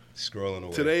 Scrolling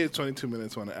away. Today is 22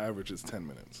 minutes. On average, it's 10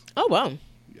 minutes. Oh wow.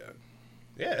 Yeah.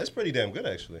 Yeah, that's pretty damn good,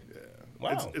 actually. Yeah.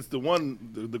 Wow. It's the one,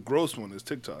 the gross one is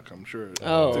TikTok, I'm sure.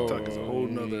 Oh. TikTok is a whole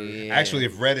nother. Yeah. Actually,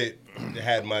 if Reddit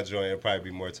had my joint, it'd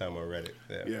probably be more time on Reddit.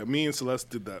 Yeah. Yeah, me and Celeste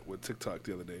did that with TikTok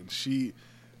the other day, and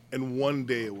and one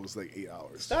day it was like 8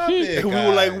 hours. Stop it, And we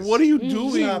were like, guys. "What are you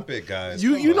doing? Stop it, guys.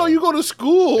 You Come you know on. you go to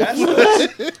school."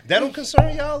 That don't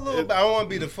concern y'all a little bit. I don't want to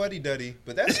be the fuddy-duddy,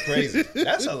 but that's crazy.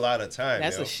 That's a lot of time,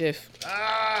 That's yo. a shift.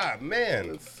 Ah, man.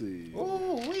 Let's see.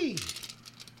 Ooh, wee.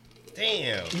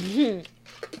 Damn.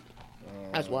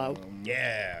 That's wild.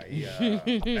 Yeah.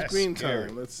 That's Screen scary.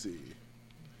 time. Let's see.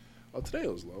 Oh, today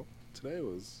was low. Today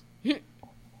was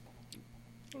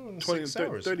 20, 6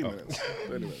 hours. 30 Oh. minutes.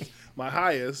 30 minutes. My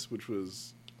highest, which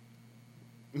was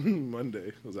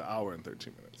Monday, was an hour and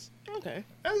 13 minutes. Okay.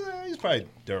 He's probably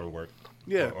during work.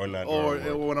 Yeah. Or not Or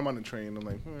during work. when I'm on the train, I'm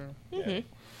like, Yeah.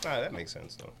 That makes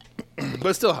sense, though. but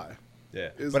it's still high. Yeah.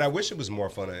 Is- But I wish it was more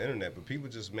fun on the internet, but people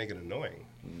just make it annoying.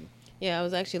 Yeah, I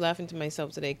was actually laughing to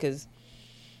myself today because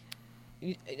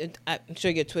I'm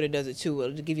sure your Twitter does it too.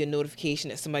 It'll give you a notification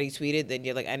that somebody tweeted that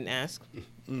you're like, I didn't ask.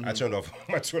 I turned off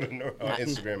my Twitter,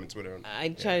 Instagram and Twitter. I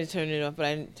tried to turn it off, but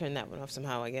I didn't turn that one off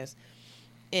somehow, I guess.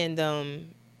 And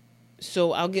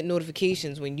so I'll get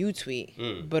notifications when you tweet,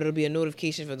 but it'll be a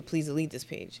notification for the Please Delete This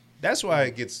page. That's why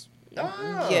it gets.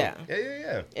 Oh, Yeah.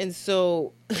 Yeah. And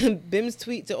so Bim's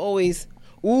tweets are always,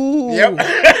 ooh. Yep.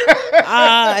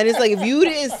 And it's like, if you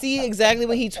didn't see exactly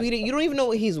what he tweeted, you don't even know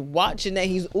what he's watching that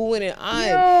he's oohing and eyeing.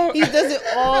 Yo. He does it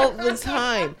all the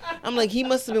time. I'm like, he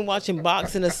must have been watching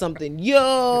boxing or something.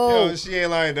 Yo, she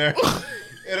ain't lying there.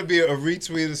 It'll be a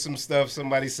retweet of some stuff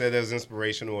somebody said that was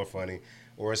inspirational or funny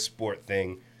or a sport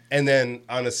thing. And then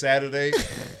on a Saturday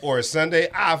or a Sunday,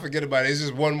 forget about it. It's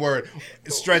just one word.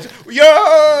 Stretch.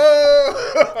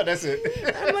 Yo! That's it.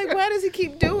 I'm like, why does he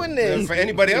keep doing this? For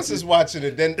anybody else that's watching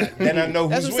it, then I know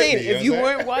That's who's what I'm with saying. me. If you know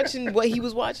what I'm weren't watching what he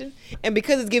was watching, and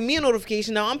because it's giving me a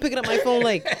notification now, I'm picking up my phone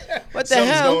like, what the Something's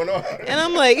hell? going on. And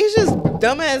I'm like, it's just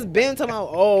dumbass Ben talking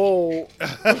about,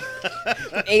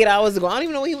 8 hours ago. I don't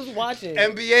even know what he was watching.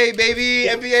 NBA, baby.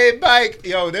 NBA bike.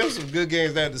 Yo, there was some good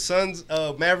games there. The Suns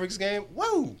Mavericks game.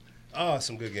 Whoa. Oh,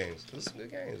 some good games. Those some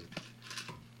good games.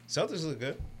 Celtics look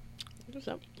good. What's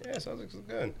up? Yeah, Celtics look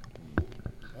good.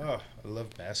 Oh, I love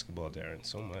basketball, Darren,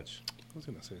 so much. I was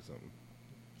going to say something.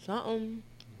 Something.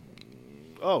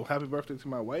 Oh, happy birthday to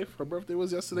my wife. Her birthday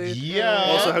was yesterday. Yeah.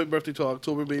 Also, happy birthday to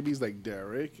October babies like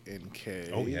Derek and Kay.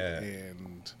 Oh, yeah.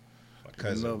 And My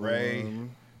cousin another Ray.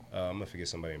 one. I'm gonna forget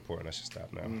somebody important. I should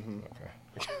stop now.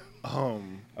 Okay.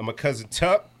 Um, My cousin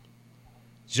Tuck.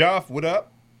 Joff, what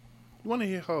up? you want to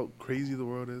hear how crazy the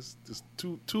world is? Just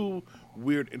two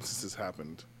weird instances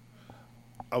happened.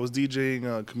 I was DJing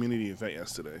a community event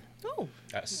yesterday. Oh,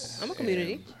 Yes. I'm a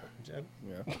community.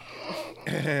 Yeah.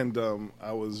 And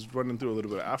I was running through a little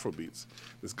bit of Afro beats.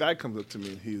 This guy comes up to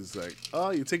me. He's like, "Oh,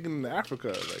 you're taking me to Africa?"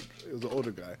 Like, it was an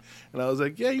older guy. And I was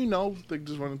like, "Yeah, like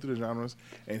just running through the genres."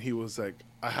 And he was like,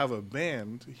 "I have a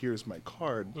band. Here's my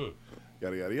card.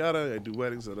 Yada yada yada. I do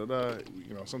weddings. Da da da.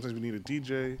 Sometimes we need a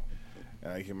DJ."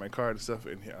 And I get my card and stuff.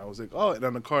 And I was like, "Oh," and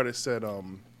on the card it said,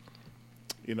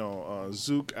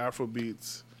 Zouk, Afro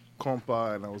beats,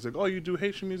 compa, and I was like, "Oh, you do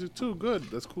Haitian music too? Good,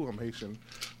 that's cool. I'm Haitian,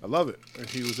 I love it." And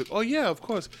he was like, "Oh yeah, of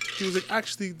course." He was like,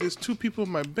 "Actually, there's two people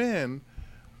in my band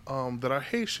that are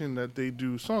Haitian that they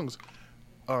do songs.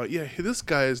 Yeah, this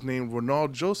guy is named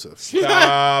Ronald Joseph."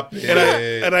 Stop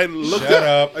it. And I looked Shut at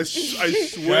up. I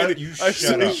swear You I shut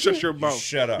said, up. "Shut your You mouth.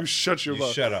 shut up. You shut your You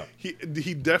mouth." shut up. He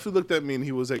definitely looked at me and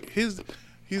he was like, his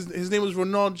name was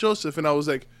Ronald Joseph, and I was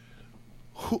like,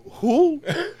 Who?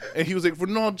 And he was like,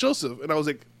 Ronald Joseph. And I was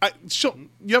like,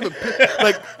 you have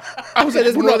I was like,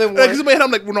 there's more than one. in my head, I'm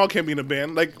like, Ronald can't be in a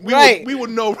band. Like, Right. we would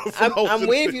know. I'm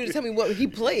waiting for you to tell me what he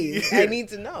plays. I need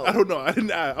to know. I don't know.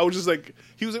 I was just like,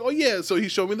 he was like, "Oh yeah." So he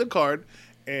showed me the card,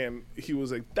 and he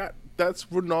was like, that's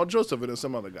Ronald Joseph, and it's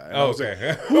some other guy. And I Oh, was okay.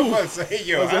 like, I'm about to say,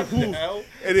 yo, I was like, what the who? hell?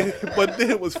 But then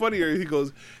it was funnier. He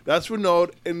goes, "That's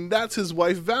Ronald, and that's his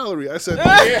wife Valerie." I said,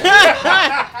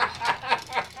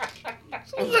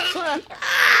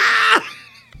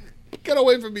 "Get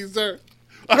away from me, sir!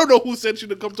 I don't know who sent you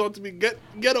to come talk to me. Get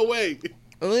away!"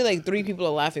 Only like 3 people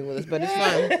are laughing with us, but it's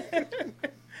fine.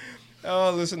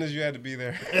 Oh, listeners, you had to be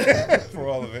there for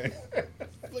all of it.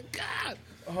 Like, God.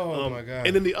 Oh, my God.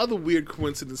 And then the other weird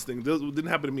coincidence thing didn't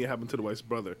happen to me. It happened to the wife's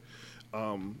brother.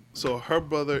 So her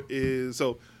brother is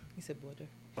He said brother.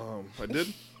 I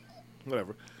did,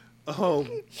 whatever.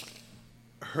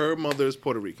 Her mother is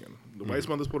Puerto Rican. The wife's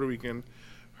mother's Puerto Rican.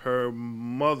 Her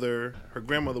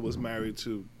grandmother was married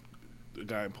to a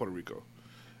guy in Puerto Rico,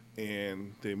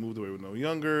 and they moved away when they were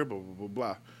younger. Blah blah blah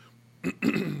blah.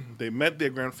 They met their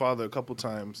grandfather a couple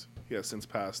times. He has since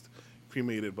passed,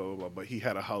 cremated. Blah blah blah. But he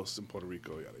had a house in Puerto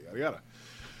Rico. Yada yada yada.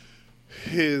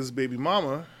 His baby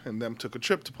mama and them took a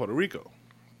trip to Puerto Rico,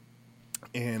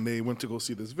 and they went to go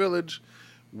see this village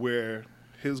where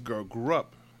his girl grew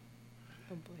up.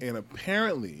 boy. And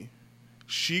apparently,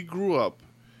 she grew up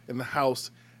in the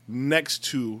house next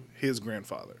to his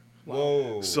grandfather.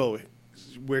 Whoa. So,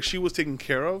 where she was taken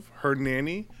care of, her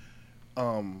nanny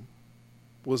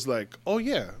was like, "Oh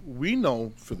yeah, we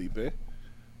know Felipe.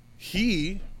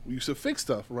 He used to fix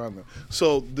stuff around them."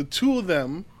 So the two of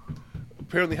them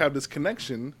apparently have this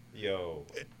connection. Yo.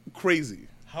 Crazy.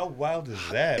 How wild is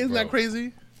that, Isn't bro? that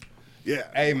crazy? Yeah.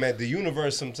 Hey, man, the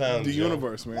universe sometimes. The yo.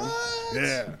 universe, man. What?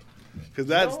 Yeah. Because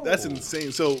that's No.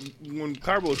 insane. So when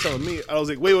Carbo was telling me, I was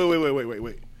like,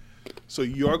 wait. So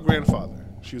your grandfather,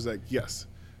 she was like, yes,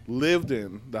 lived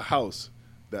in the house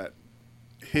that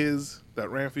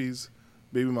Ramfy's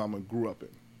baby mama grew up in.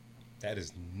 That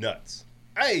is nuts.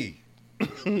 Hey.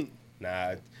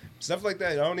 Nah, stuff like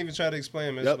that, I don't even try to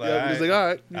explain. It's Yep. He's like, all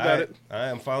right, you got it.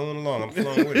 I'm following along. I'm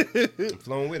flowing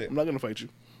with it. I'm not going to fight you.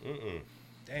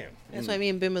 Damn. That's why me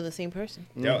and Bim are the same person.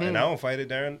 Yo, and I don't fight it,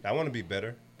 Darren. I want to be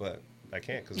better, but I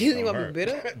can't because You think I'm be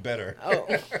bitter? better. Oh.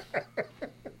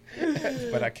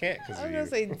 But I can't because I of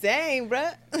was you. gonna say, dang,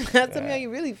 bruh. Tell me how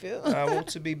you really feel. I want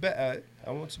to be better.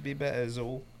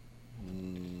 Zo.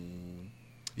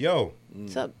 Yo,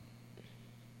 What's up?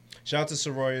 shout out to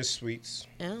Soraya Sweets.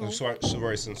 Oh.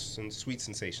 Soraya Sweet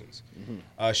Sensations.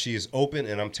 She is open,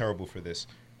 and I'm terrible for this.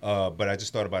 But I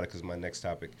just thought about it because my next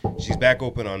topic. She's back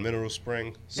open on Mineral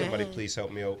Spring. Somebody please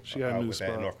help me out, She got a new with that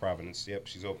spot. in North Providence. Yep,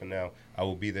 she's open now. I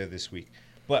will be there this week.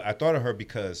 But I thought of her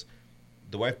because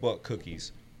the wife bought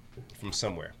cookies from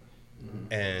somewhere.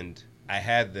 And I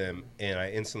had them, and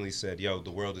I instantly said, yo, the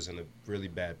world is in a really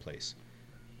bad place.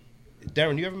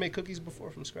 Darren, you ever made cookies before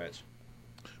from scratch?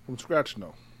 From scratch,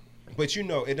 no. But you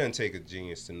know, it doesn't take a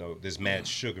genius to know there's mad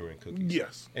sugar in cookies.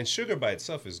 Yes. And sugar by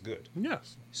itself is good.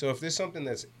 Yes. So if there's something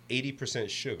that's 80%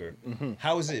 sugar,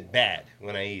 how is it bad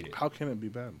when I eat it? How can it be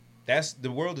bad? The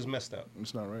world is messed up.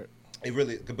 It's not right. It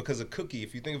really, because a cookie,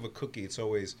 if you think of a cookie,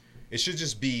 it should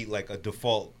just be like a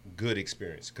default good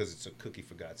experience because it's a cookie,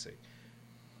 for God's sake.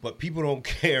 But people don't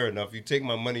care enough. You take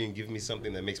my money and give me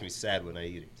something that makes me sad when I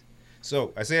eat it.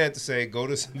 So I say that to say, go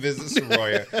to visit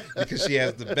Soraya because she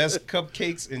has the best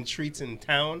cupcakes and treats in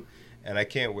town, and I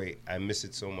can't wait. I miss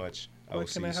it so much. I Why will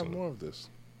see can I you have soon. more of this?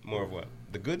 More of what?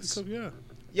 The goods? So, yeah.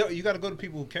 Yo, you got to go to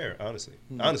people who care, honestly.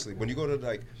 Honestly, when you go to,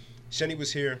 like, Shenny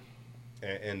was here,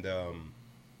 and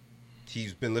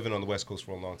he's been living on the West Coast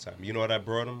for a long time. You know what I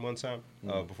brought him one time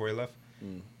before he left?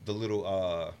 The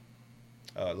little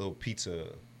pizza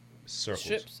circles.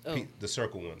 Strips? Oh. The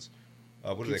circle ones.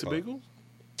 What are Pizza they called? bagels?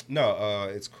 No,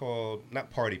 it's called, not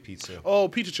party pizza. Oh,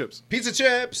 pizza chips. Pizza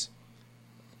chips!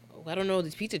 Oh, I don't know what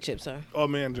these pizza chips are. Oh,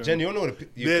 man, Jen. Jen, you don't know what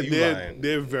you lying.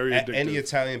 They're very At addictive. any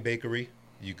Italian bakery,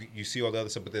 you see all the other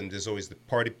stuff, but then there's always the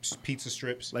party pizza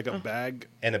strips Like a bag.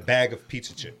 and a bag of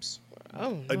pizza chips.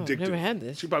 Oh, no, Addictive. I've never had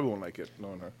this. She probably won't like it,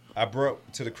 knowing her. I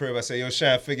brought to the crib. I said, yo,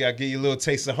 Shine, figure I'll give you a little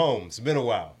taste of home. It's been a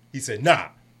while. He said, nah.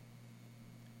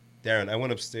 Darren, I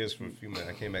went upstairs for a few minutes.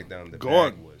 I came back down. The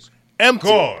Gone. bag was Empty.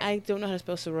 gone. I don't know how to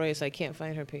spell Soraya, so I can't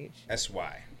find her page. That's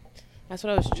why. That's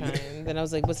what I was trying. Then I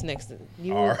was like, what's next?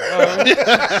 You R.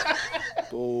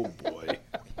 Oh, boy.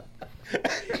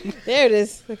 There it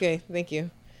is. Okay, thank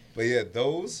you. But yeah,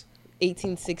 those,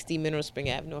 1860 Mineral Spring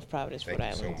Ave, North Providence, thank Rhode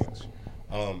you Island.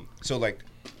 so much. So like,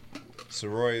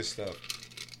 Soraya stuff,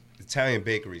 Italian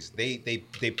bakeries, they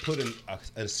put in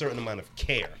a certain amount of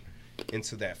care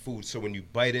into that food. So when you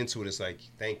bite into it, it's like,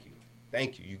 thank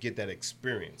you. You get that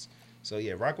experience. So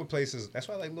yeah, Rockwood places. That's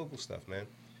why I like local stuff, man.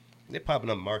 They're popping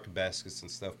up market baskets and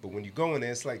stuff, but when you go in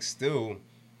there, it's like still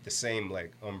the same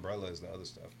like umbrella as the other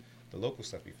stuff. The local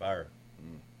stuff be fire.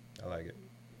 I like it.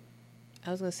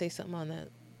 I was going to say something on that.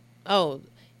 Oh,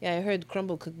 yeah, I heard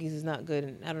crumble cookies is not good,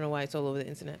 and I don't know why it's all over the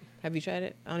internet. Have you tried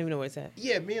it? I don't even know where it's at.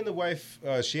 Yeah, me and the wife,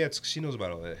 she knows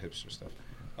about all that hipster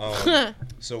stuff.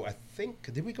 So I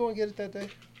think, did we go and get it that day?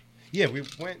 Yeah, we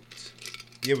went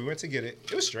to get it.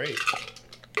 It was straight.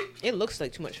 It looks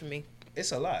like too much for me.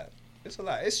 It's a lot.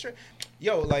 It's straight.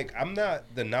 Yo, like, I'm not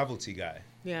the novelty guy.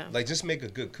 Yeah. Like, just make a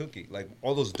good cookie. Like,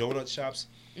 all those donut shops.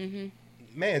 Mm-hmm.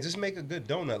 Man, just make a good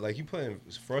donut. Like, you put in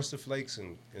Frosted Flakes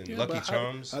and Yeah, Lucky but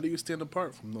Charms. How do you stand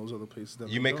apart from those other places? That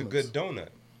You make make a donuts? good donut.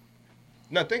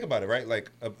 Now, think about it, right? Like,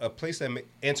 a place that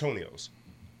Antonio's.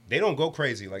 They don't go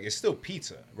crazy. Like, it's still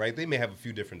pizza, right? They may have a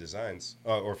few different designs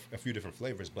or a few different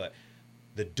flavors, but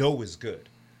the dough is good.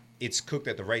 It's cooked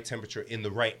at the right temperature in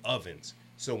the right ovens.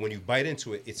 So when you bite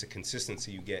into it, it's a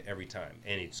consistency you get every time,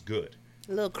 and it's good.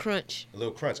 A little crunch. A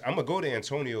little crunch. I'm going to go to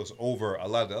Antonio's over a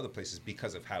lot of the other places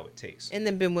because of how it tastes. And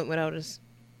then Ben went without us.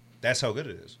 That's how good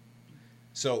it is.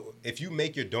 So if you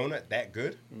make your donut that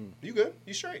good, you good.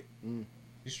 You straight. You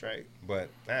straight. But,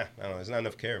 I don't know. There's not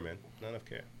enough care, man. Not enough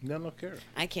care. Not enough care.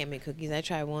 I can't make cookies. I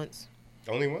tried once.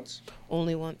 Only once?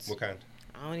 Only once. What kind?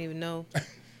 I don't even know.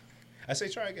 I say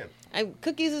try again.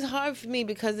 Cookies is hard for me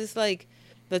because it's like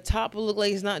the top will look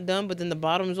like it's not done, but then the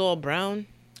bottom's all brown.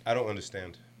 I don't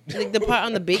understand. Like the part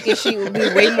on the baking sheet will be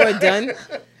way more done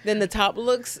than the top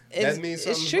looks. That means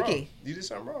It's something's tricky. wrong. You did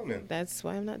something wrong then. That's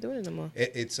why I'm not doing it no more.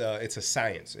 It's a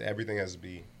science. Everything has to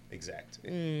be exact.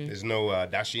 There's no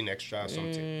dashin extra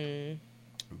something.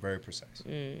 Very precise.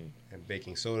 And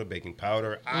baking soda, baking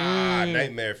powder.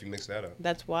 Nightmare if you mix that up.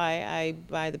 That's why I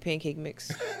buy the pancake mix,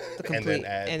 the complete,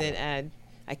 And then add.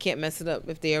 I can't mess it up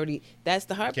if they already. That's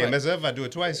the hard Can't part. mess it up if I do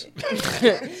it twice.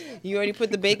 You already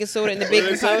put the baking soda and the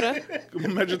baking powder.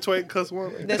 Imagine twice, cuss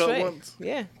once. That's cut right. Once.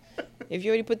 Yeah. If you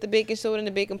already put the baking soda and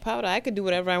the baking powder, I could do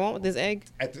whatever I want with this egg.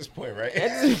 At this point, right?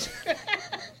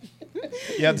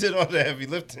 Y'all did all the heavy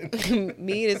lifting.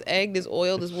 Me, this egg, this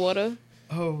oil, this water.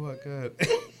 Oh my god.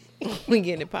 We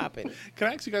getting it popping. Can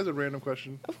I ask you guys a random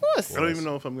question? Of course. I don't even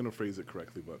know if I'm going to phrase it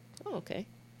correctly, but Oh, okay.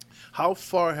 how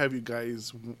far have you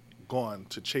guys gone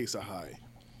to chase a high?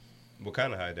 What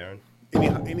kind of high, Darren?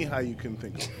 Any high you can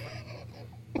think of.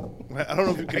 I don't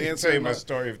know if you I can can answer tell you or my not.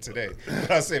 story of today,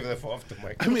 but I'll save that for off the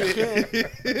mic. I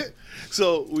mean,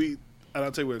 so and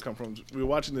I'll tell you where it come from. We were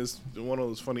watching one of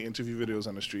those funny interview videos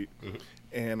on the street,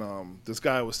 and this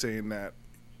guy was saying that,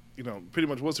 pretty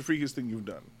much what's the freakiest thing you've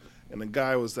done? And the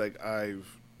guy was like, I've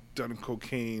done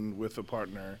cocaine with a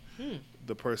partner.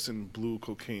 The person blew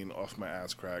cocaine off my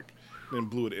ass crack, then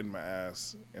blew it in my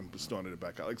ass and snorted it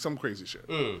back out. Like some crazy shit.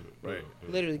 Right?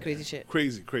 Literally crazy shit.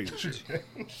 Crazy shit.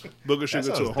 Booger sugar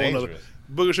to sounds a whole nother. dangerous.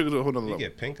 Booger sugar to a whole nother You level.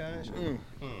 get pink eye?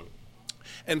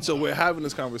 And so we're having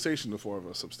this conversation, the four of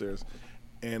us upstairs,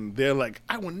 and they're like,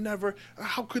 I will never,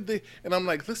 how could they? And I'm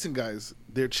like, listen, guys,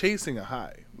 they're chasing a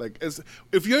high. Like,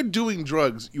 if you're doing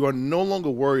drugs, you are no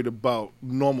longer worried about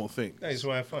normal things. I just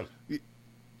want to have fun.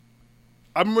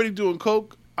 I'm already doing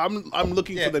coke. I'm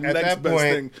looking Yeah, for the at next that best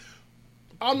point, thing.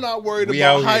 I'm not worried we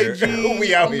about out here. hygiene.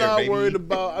 We out I'm here, not baby. worried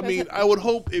about. I mean, I would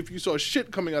hope if you saw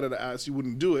shit coming out of the ass, you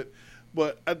wouldn't do it.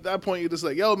 But at that point, you're just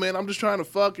like, yo, man, I'm just trying to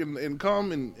fuck and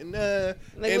come and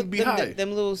Like be high.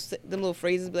 them little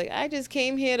phrases be like, I just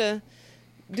came here to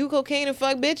do cocaine and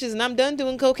fuck bitches and I'm done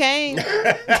doing cocaine.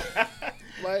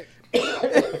 Like,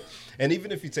 And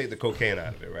even if you take the cocaine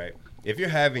out of it, right? If you're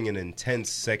having an intense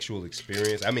sexual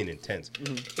experience, I mean intense,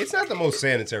 it's not the most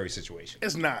sanitary situation.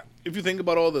 it's not. If you think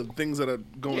about all the things that are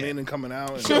going in and coming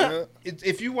out, and, So,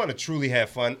 if you want to truly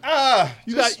have fun,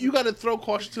 you got to throw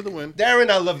caution to the wind. Darren,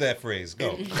 I love that phrase.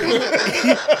 Go.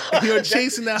 You're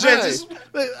chasing that Yeah, high. just-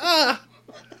 Like,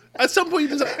 at some point,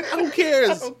 you just I don't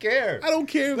care. I don't care. I don't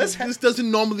care. Let's This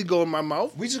doesn't normally go in my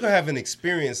mouth. We just gonna have an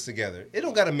experience together. It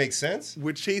don't gotta make sense.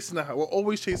 We're chasing that high. We're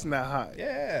always chasing that high.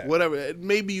 Yeah. Whatever.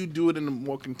 Maybe you do it in a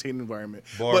more contained environment.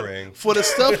 Boring. But for the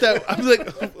stuff that I'm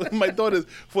like, my thought is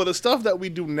for the stuff that we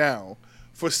do now,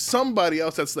 for somebody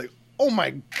else that's like, oh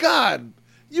my God,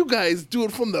 you guys do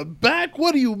it from the back?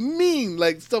 What do you mean?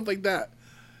 Like stuff like that.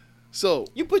 So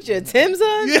You put your Timbs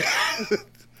on? yeah,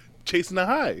 chasing the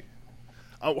high.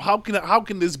 How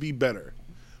can this be better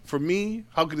for me?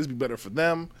 How can this be better for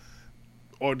them,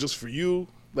 or just for you?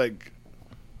 Like,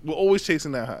 we're always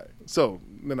chasing that high. So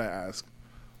then I ask,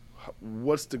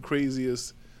 what's the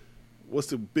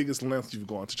biggest length you've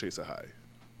gone to chase a high?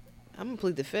 I'm gonna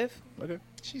plead the fifth. Okay.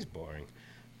 She's boring.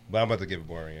 But I'm about to give a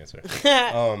boring answer.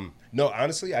 No,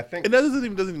 honestly, I think And that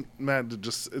doesn't matter.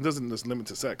 It doesn't just limit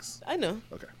to sex. I know.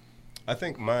 Okay. I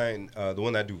think mine, the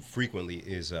one I do frequently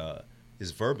is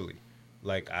verbally.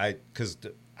 Like because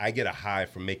I get a high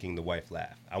from making the wife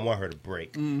laugh. I want her to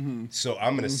break. So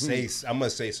I'm gonna say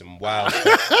some wild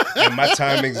stuff, and my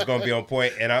timing is gonna be on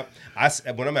point. And I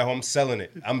when I'm at home, I'm selling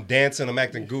it. I'm dancing. I'm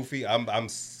acting goofy. I'm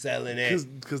selling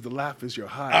it. Because the laugh is your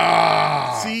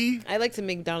high. See? I like to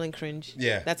make darling cringe.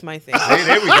 Yeah. That's my thing.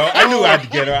 There we go. I knew I'd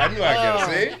get her. I knew I'd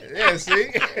get her. See?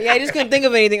 Yeah, see? Yeah, I just couldn't think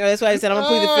of anything. That's why I said I'm gonna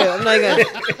plead the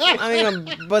fifth. I'm not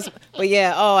gonna bust. But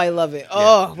yeah, I love it.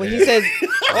 When he says,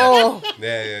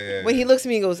 Yeah. when he looks at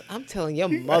me and goes, I'm telling your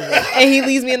mother, and he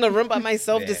leaves me in the room by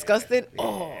myself, disgusted.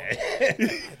 I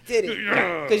did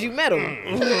it because you met him.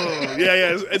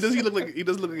 Yeah. And does he look like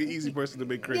an easy person to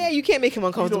make cringe? Yeah, you can't make him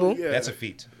uncomfortable. Yeah. That's a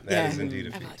feat. That is indeed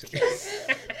a feat.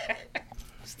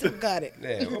 Still got it.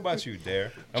 Yeah. What about you,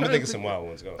 Dare? I'm gonna think of some wild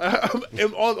ones. Go.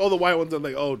 And all the wild ones are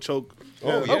like, choke.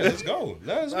 Oh yeah, let's go.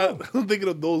 Let's go. I'm thinking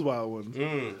of those wild ones.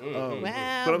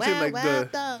 But I'm saying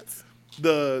like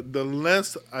the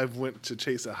length I've went to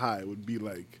chase a high would be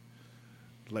like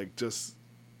just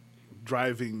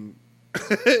driving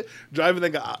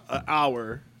like an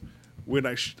hour when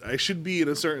I should be in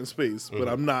a certain space, but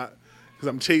I'm not because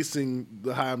I'm chasing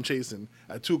the high I'm chasing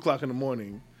at 2:00 in the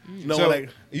morning. No, So, like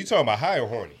you talking about high or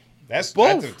horny? That's I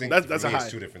Both. think That's for a me high.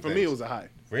 it's two different For things. me, it was a high.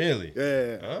 Really?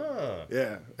 Yeah. Ah.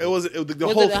 Yeah. It was the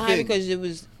Was whole it a high thing. because it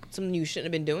was something you shouldn't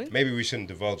have been doing? Maybe we shouldn't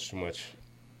divulge too much.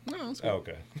 No, it's Oh,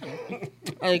 good.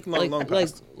 okay. Long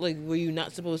past. Like, were you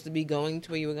not supposed to be going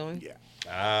to where you were going? Yeah.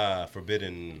 Ah,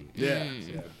 forbidden. Yeah.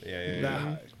 Yeah. That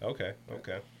high. Okay.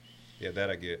 Yeah, that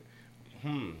I get.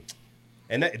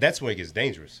 And that's when it gets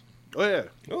dangerous. Oh yeah.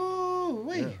 Oh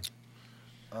wait.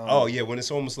 Oh yeah, when it's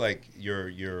almost like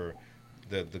you're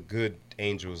the good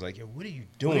angel is like, yo, what are you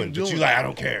doing? What are you But doing? you like, I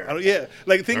don't care. Yeah.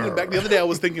 Like thinking back the other day, I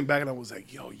was thinking back and I was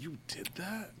like, yo, you did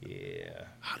that? Yeah.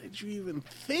 How did you even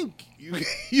think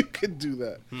you could do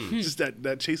that? Just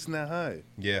that chasing that high.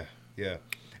 Yeah.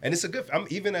 And it's a good.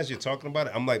 Even as you're talking about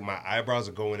it, I'm like my eyebrows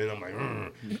are going in. I'm like,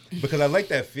 because I like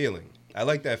that feeling.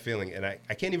 And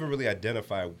I can't even really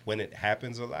identify when it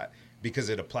happens a lot because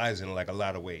it applies in like a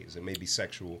lot of ways. It may be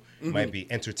sexual, it might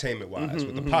be entertainment wise.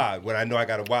 With the pod, when I know I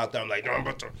got a wild thing, I'm like, no, I'm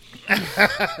about to.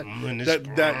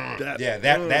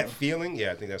 That feeling.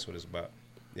 Yeah, I think that's what it's about.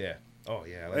 Yeah. Oh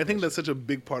yeah. I think that's such a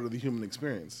big part of the human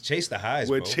experience. Chase the highs.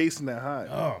 We're bro. chasing that high.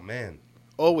 Oh man.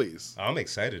 Always. I'm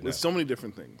excited now. With so many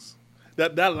different things.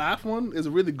 That laugh one is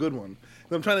a really good one.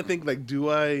 And I'm trying to think, like,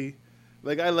 I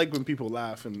like when people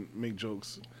laugh and make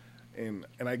jokes, and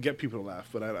I get people to laugh,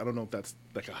 but I don't know if that's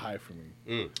like a high for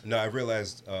me. No, I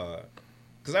realized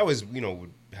because I always,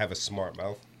 would have a smart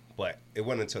mouth, but it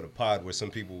went into the pod where some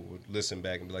people would listen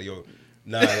back and be like, "Yo,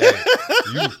 nah, hey,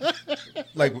 you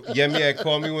like Yemi had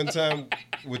called me one time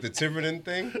with the Tiverton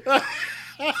thing,"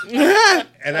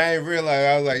 and I didn't realize.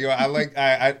 I was like, "Yo,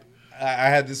 I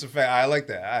had this effect. I like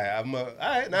that.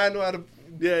 Now I know how to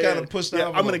kind of push that. Yeah,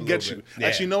 I'm gonna get you. Yeah.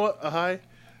 Actually, you know what? A high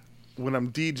when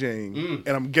I'm DJing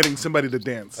and I'm getting somebody to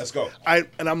dance. Let's go.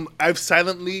 I've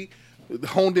silently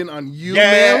honed in on you,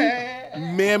 Yeah.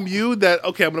 ma'am, you that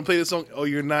okay. I'm gonna play this song. Oh,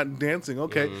 you're not dancing.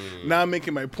 Okay, now I'm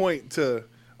making my point to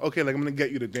okay, like I'm gonna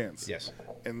get you to dance. Yes.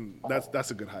 And that's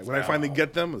a good high. When I finally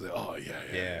get them, I was like, oh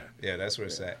Yeah, that's where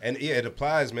it's at. And yeah, it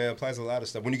applies, man. It applies a lot of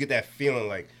stuff. When you get that feeling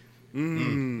like,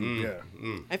 yeah.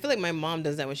 I feel like my mom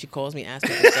does that when she calls me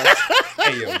asking for stuff.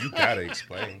 hey, yo, you gotta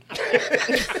explain.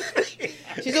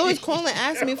 She's always calling and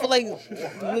asking me for like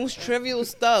the most trivial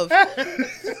stuff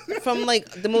from like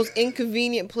the most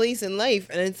inconvenient place in life,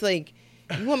 and it's like,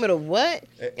 you want me to what?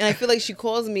 And I feel like she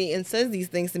calls me and says these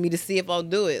things to me to see if I'll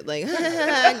do it. Like, got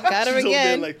her She's over there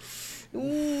again. like,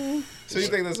 Ooh. So you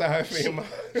think that's how I feel?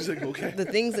 she's like, okay, The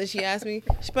things that she asked me,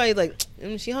 she probably like,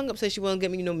 she hung up, said she won't get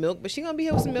me no milk, but she gonna be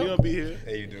here with some you're milk. gonna be here.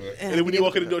 Hey, you do it. And then when you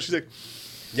walk in the door, she's like,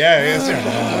 Yeah,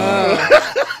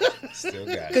 still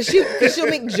got Cause it. she'll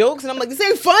make jokes and I'm like, this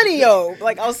ain't funny, yo.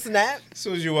 Like I'll snap. As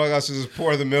soon as you walk out, she just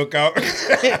pour the milk out. Got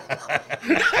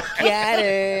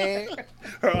it.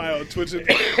 her eye on twitching.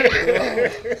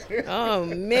 Oh Have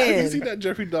you man. seen that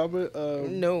Jeffrey Dahmer?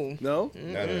 No. No?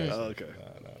 No. Oh, okay.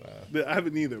 I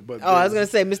haven't either. But Oh, I was gonna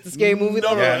say Mr. Scary Movie.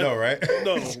 No, though. Yeah, I know, right?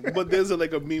 No, but there's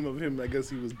like a meme of him. I guess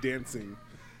he was dancing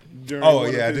during. Oh one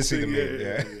of yeah, I did his see the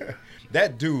things. meme. Yeah.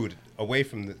 That dude, away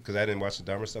from because I didn't watch the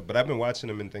Dahmer stuff, but I've been watching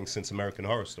him in things since American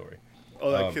Horror Story.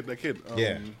 Oh, that kid.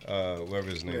 Whatever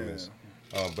his name yeah. is.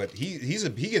 But he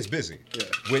gets busy, Yeah.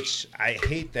 which I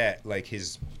hate that like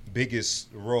his biggest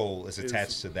role is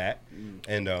attached to that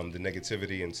and the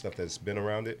negativity and stuff that's been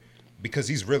around it because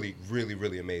he's really, really,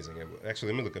 really amazing.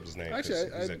 Actually, let me look up his name. 'cause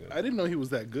Actually, he's that good. I didn't know he was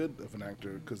that good of an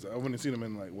actor because I've only seen him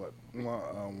in like what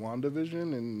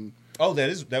WandaVision and Oh, that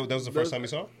was the first time you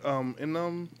saw him? in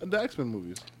the X-Men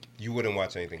movies. You wouldn't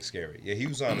watch anything scary. Yeah, he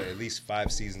was on at least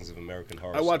 5 seasons of American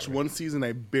Horror I watched Story. one season.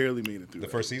 I barely made it through The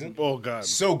that. first season? Oh God.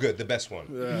 So good, the best one.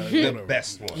 Yeah, The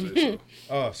best one.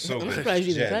 Oh, so good. surprised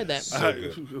you even Jen, tried that. So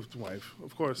good. Wife,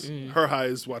 of course. Her high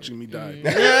is watching me die.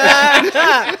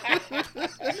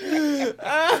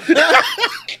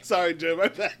 Sorry, Jim. My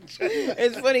bad.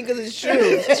 It's funny because it's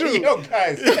true. Yo,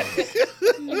 guys.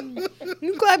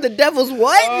 You clap the devil's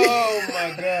what? Oh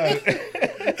my god.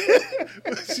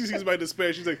 She sees my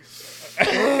despair. She's like,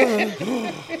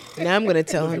 Now I'm gonna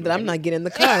tell him that I'm not getting in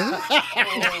the car.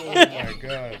 Oh my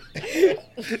god.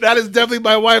 that is definitely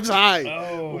my wife's high.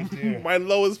 Oh dear. My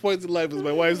lowest points in life is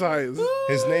my wife's highest.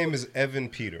 His name is Evan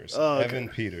Peters. Oh, okay. Evan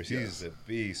Peters. He's a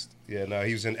beast. Yeah, no,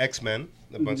 he was in X-Men,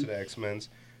 a bunch of the X-Men's,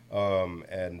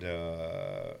 and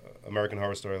American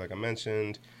Horror Story, like I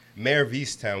mentioned. Mayor of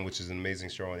Easttown, which is an amazing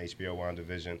show on HBO,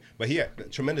 WandaVision. But he,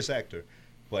 tremendous actor.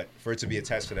 But for it to be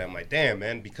attached to that, I'm like, damn,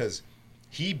 man, because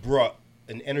he brought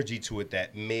an energy to it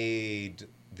that made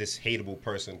this hateable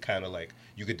person kind of like,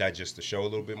 you could digest the show a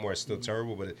little bit more. It's still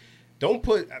terrible, but don't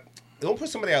put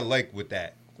somebody I like with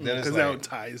that. Then it's Because like, now it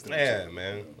ties them. yeah,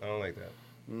 man, I don't like that.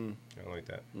 I don't like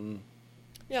that.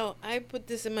 Yo, I put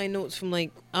this in my notes from I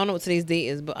don't know what today's date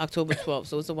is, but October 12th,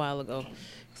 so it's a while ago.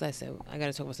 Because I said, I got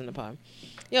to talk about something in the pod.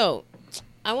 Yo,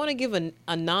 I want to give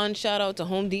a non-shout out to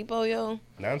Home Depot, yo.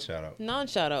 Non-shout out.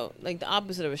 Non-shout out. Like the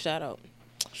opposite of a shout out.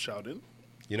 Shouting.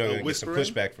 You know, you're going to get some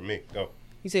pushback from me. Go.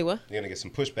 You say what? You're going to get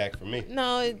some pushback from me.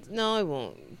 No, it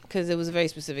won't. Because it was a very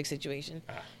specific situation.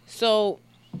 So,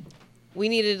 we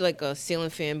needed like a ceiling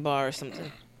fan bar or something.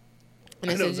 And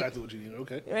I know exactly what you need.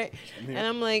 Okay. Right? And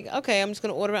I'm like, okay, I'm just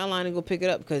going to order it online and go pick it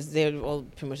up because they're all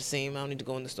pretty much the same. I don't need to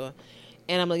go in the store.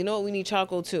 And I'm like, you know what? We need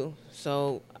charcoal too.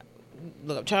 So,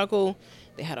 look up charcoal.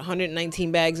 They had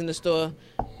 119 bags in the store.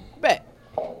 Bet.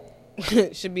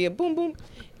 Should be a boom boom.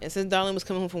 And since Darlene was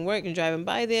coming home from work and driving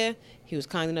by there, he was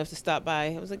kind enough to stop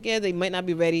by. I was like, yeah, they might not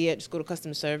be ready yet. Just go to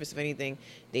customer service. If anything,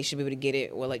 they should be able to get it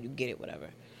or let you get it,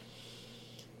 whatever.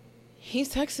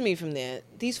 He's texting me from there.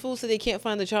 These fools said they can't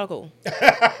find the charcoal.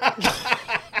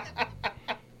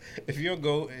 If you don't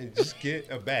go and just get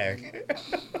a bag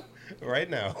right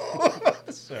now,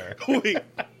 sir. Wait.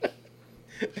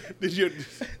 Did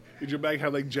your bag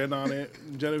have like Jen on it,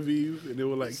 Genevieve, and they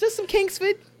were like It's just some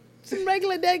Kingsford, some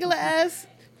regular ass,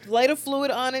 lighter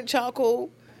fluid on it, charcoal.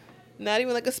 Not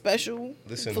even like a special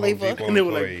Listen, flavor. Home Depot And they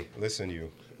were employee, listen,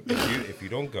 you. If you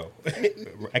don't go,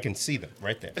 I can see them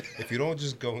right there. If you don't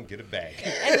just go and get a bag.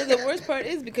 And then the worst part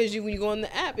is because when you go on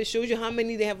the app, it shows you how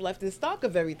many they have left in stock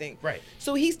of everything. Right.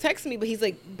 So he's texting me, but he's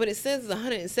like, but it says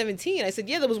 117. I said,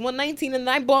 yeah, there was 119 and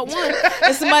I bought one.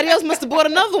 And somebody else must have bought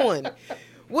another one.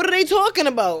 What are they talking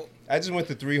about? I just went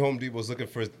to 3 Home Depots looking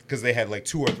for, because they had like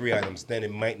 2 or 3 items, then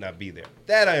it might not be there.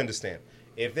 That I understand.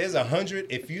 If there's 100,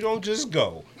 if you don't just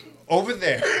go over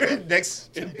there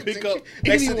next and pick up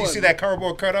next to anyone. you see that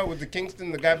cardboard cutout with the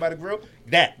Kingston, the guy by the grill,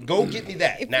 go get me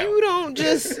that If now. you don't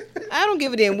just, I don't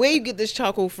give a damn where you get this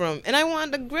charcoal from. And I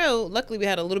wanted the grill. Luckily, we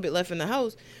had a little bit left in the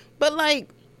house. But like,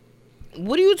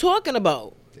 what are you talking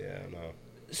about? Yeah, no.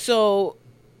 So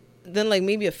then like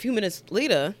maybe a few minutes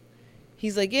later,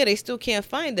 he's like, yeah, they still can't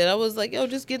find it. I was like, yo,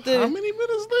 just get the... How many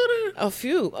minutes later? A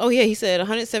few. Oh, yeah, he said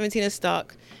 117 in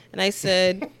stock. And I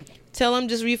said, tell him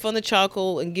just refund the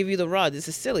charcoal and give you the rod. This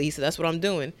is silly. He said, that's what I'm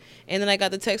doing. And then I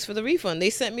got the text for the refund. They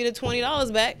sent me the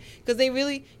 $20 back because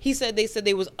they said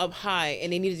they was up high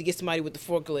and they needed to get somebody with the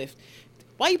forklift.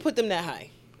 Why you put them that high?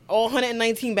 All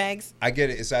 119 bags? I get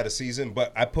it. It's out of season,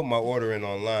 but I put my order in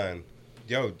online.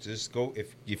 Yo, just go.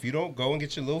 If you don't go and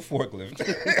get your little forklift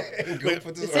and go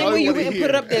put this. The same way you went and put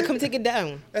it up there. Come take it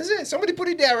down. That's it. Somebody put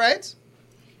it down, right?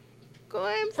 Go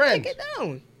ahead and Friends. take it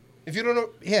down. If you don't know,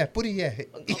 yeah, put it, yeah.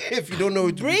 If you don't know,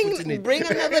 what to put in it. Bring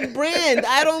another brand.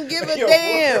 I don't give a Yo,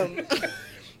 damn.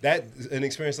 An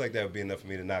experience like that would be enough for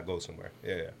me to not go somewhere.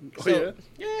 Yeah. Oh, yeah.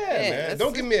 Yeah, man. that's-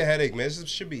 Don't give me a headache, man. This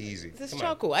should be easy. This is Come on.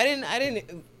 charcoal. I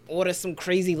didn't order some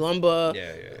crazy lumber.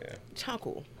 Yeah.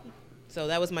 Charcoal. So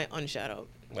that was my unshout out.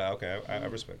 Wow, okay. I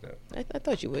respect that. I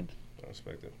thought you would. I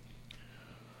respect it.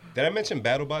 Did I mention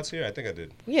BattleBots here? I think I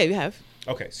did. Yeah, you have.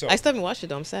 Okay, so I still haven't watched it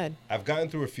though. I'm sad. I've gotten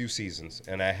through a few seasons,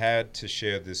 and I had to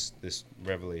share this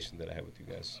revelation that I had with you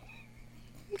guys.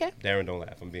 Okay. Darren, don't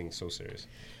laugh. I'm being so serious.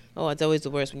 Oh, it's always the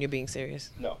worst when you're being serious.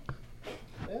 No.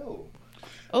 Ew.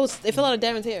 Oh, it fell out of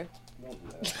Darren's hair. Don't do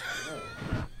that. No.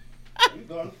 You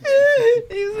done?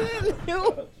 He said,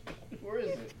 no. Where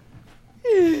is it?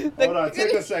 The- Hold on,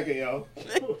 take a second, yo.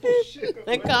 Oh, shit.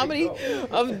 The comedy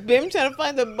of Bim trying to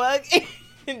find the bug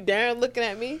and Darren looking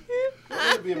at me. It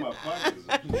would be in my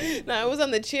pocket. No, it was on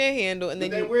the chair handle, and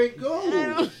then Then you. where it go? I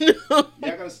don't know.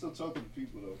 Yeah, I gotta still talk to the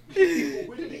people though.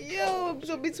 Where did it Yo,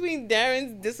 so between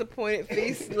Darren's disappointed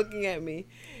face looking at me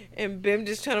and Bim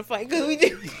just trying to find, because you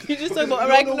just talking about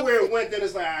If you don't know where arachnophobia. it went, then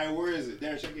it's like, all right, where is it?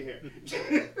 Darren, check your hair.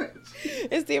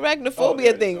 It's the Oh, arachnophobia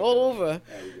there it thing is. all over. There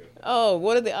we go. Oh,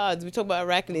 what are the odds? We talk about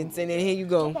arachnids, and then here you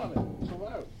go.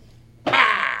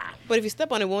 But if you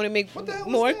step on it, won't it make What the hell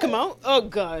was more that? come out? Oh,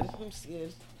 God. I'm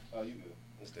scared. Oh, you good.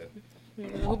 It's dead. I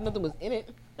hope nothing was in it.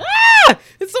 Ah!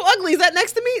 It's so ugly. Is that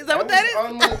next to me? Is that what that is?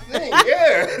 On my thing.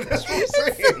 Yeah, that's what I'm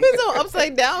saying. It's all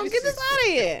upside down. Get this out of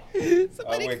here. Oh,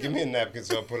 Somebody wait, give me a napkin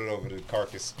so I'll put it over the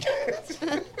carcass.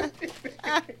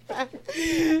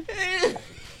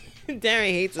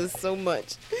 Darren hates us so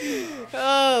much.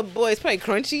 Oh, boy. It's probably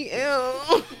crunchy.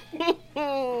 Ew.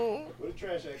 Where the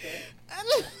trash at, Kat?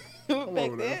 Back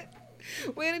over there. there.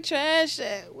 Where the trash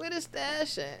at? Where the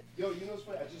stash at? Yo, you know what's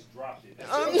funny? I just dropped it.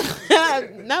 That's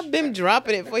it. Not Bim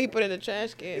dropping it before he put it in the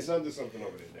trash can. It's under something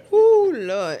over there. Ooh,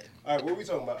 Lord. All right, what are we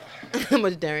talking about? How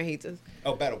much Darren hates us.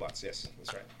 Oh, BattleBots. Yes,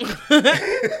 that's right.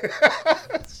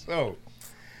 So,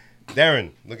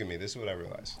 Darren, look at me. This is what I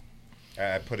realized.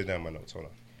 I put it down in my notes. Hold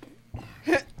on.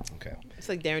 Okay. It's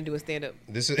like Darren doing stand-up.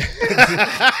 This is.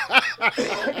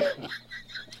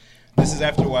 This is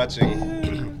after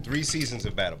watching 3 seasons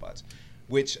of BattleBots,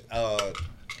 which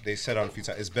they said on a few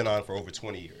times. It's been on for over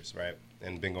 20 years, right?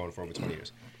 And been going for over 20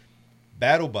 years.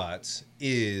 BattleBots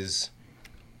is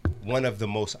one of the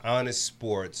most honest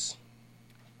sports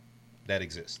that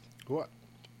exist. What?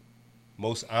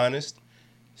 Most honest,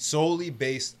 solely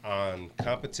based on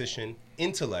competition,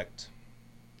 intellect,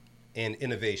 and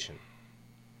innovation.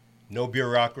 No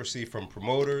bureaucracy from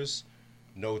promoters,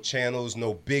 no channels,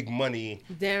 no big money.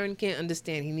 Darren can't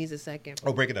understand. He needs a second.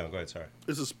 Oh, break it down. Go ahead. Sorry.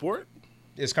 It's a sport?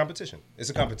 It's competition. It's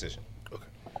a competition. Okay.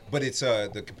 But it's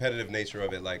the competitive nature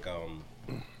of it. Like,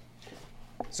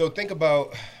 so think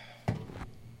about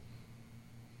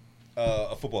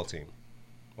a football team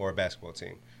or a basketball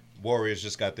team. Warriors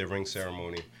just got their ring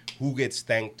ceremony. Who gets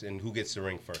thanked and who gets the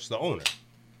ring first? The owner,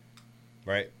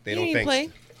 right? They don't didn't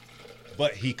thank. play.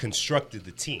 But he constructed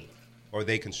the team, or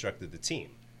they constructed the team.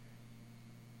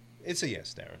 It's a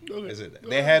yes, Darren. Okay. Is it?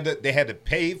 They had to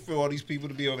pay for all these people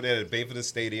to be over there. They had to pay for the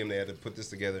stadium. They had to put this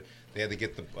together. They had to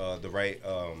get the right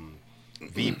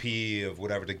VP of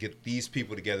whatever to get these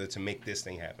people together to make this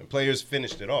thing happen. Players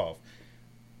finished it off.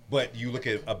 But you look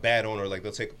at a bad owner, like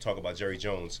they'll talk about Jerry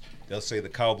Jones. They'll say the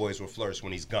Cowboys will flourish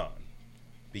when he's gone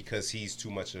because he's too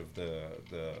much of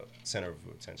the center of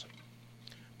attention.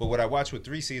 But what I watched with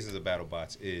 3 seasons of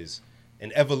BattleBots is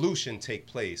an evolution take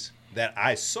place that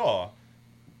I saw,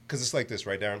 because it's like this,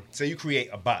 right, Darren? Say you create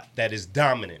a bot that is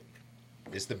dominant.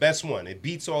 It's the best one. It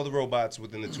beats all the robots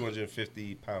within the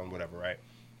 250-pound whatever, right?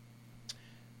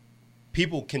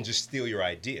 People can just steal your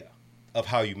idea of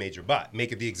how you made your bot,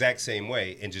 make it the exact same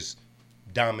way, and just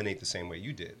dominate the same way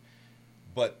you did.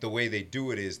 But the way they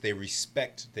do it is they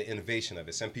respect the innovation of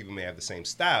it. Some people may have the same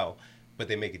style, but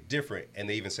they make it different. And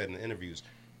they even said in the interviews,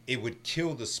 it would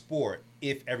kill the sport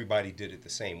if everybody did it the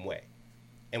same way.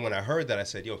 And when I heard that, I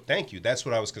said, yo, thank you. That's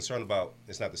what I was concerned about.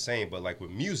 It's not the same, but like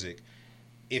with music,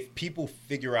 if people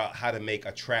figure out how to make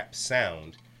a trap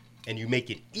sound and you make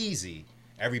it easy,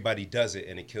 everybody does it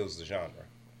and it kills the genre.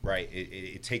 Right,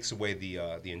 it takes away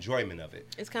the enjoyment of it.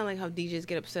 It's kind of like how DJs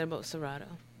get upset about Serato.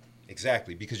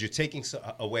 Exactly, because you're taking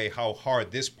away how hard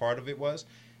this part of it was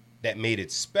that made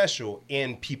it special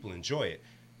and people enjoy it.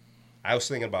 I was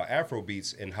thinking about Afro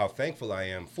beats and how thankful I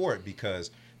am for it because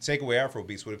take away Afro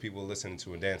beats, what are people listening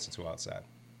to and dancing to outside?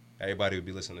 Everybody would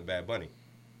be listening to Bad Bunny.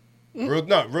 Real,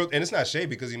 and it's not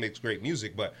shade because he makes great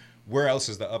music, but where else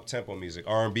is the up-tempo music?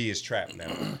 R&B is trap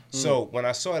now. So when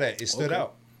I saw that, it stood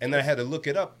out. And then I had to look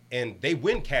it up, and they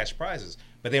win cash prizes,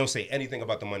 but they don't say anything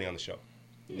about the money on the show.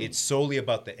 It's solely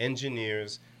about the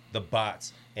engineers, the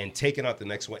bots, and taking out the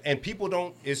next one. And people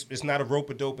don't, it's not a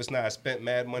rope-a-dope. It's not I spent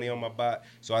mad money on my bot,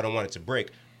 so I don't want it to break.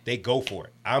 They go for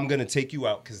it. I'm going to take you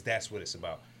out because that's what it's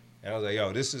about. And I was like,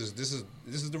 yo, this is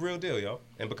the real deal, yo.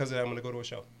 And because of that, I'm going to go to a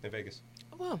show in Vegas.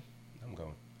 Oh, wow. I'm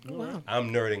going. Oh, wow.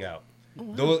 I'm nerding out. Oh,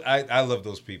 wow. Those I love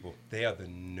those people. They are the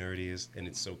nerdiest, and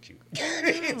it's so cute.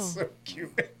 It's so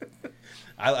cute.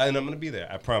 And I'm gonna be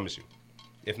there. I promise you.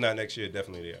 If not next year,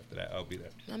 definitely the year after that. I'll be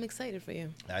there. I'm excited for you.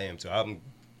 I am too.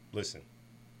 Listen,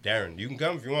 Darren, you can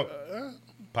come if you want.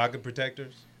 Pocket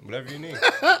protectors, whatever you need.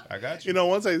 I got you. You know,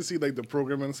 once I see like the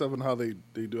program and stuff and how they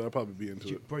do, I'll probably be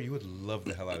into it. Bro, you would love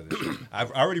the hell out of this shit.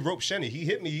 I've already roped Shenny. He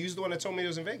hit me. He's the one that told me he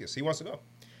was in Vegas. He wants to go.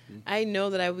 I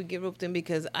know that I would get roped in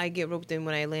because I get roped in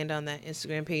when I land on that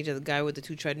Instagram page of the guy with the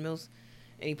 2 treadmills,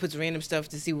 and he puts random stuff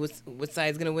to see what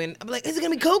side's gonna win. I'm like, is it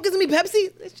gonna be Coke? Is it gonna be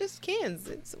Pepsi? It's just cans.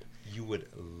 You would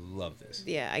love this.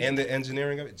 Yeah, and the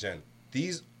engineering of it, Jen.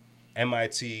 These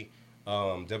MIT,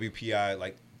 WPI,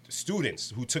 like students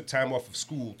who took time off of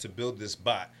school to build this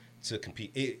bot to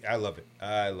compete. I love it.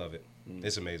 I love it.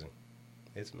 It's amazing.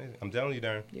 It's amazing. I'm telling you,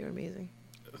 Darren. You're amazing.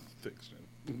 Thanks,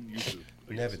 Jen. You too.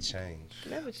 Never change.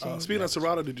 Never change. Speaking of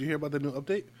Serato, did you hear about the new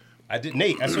update? I did.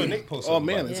 Nate, I saw Nate post. Oh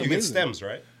man, it's it's you get amazing. stems,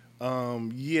 right?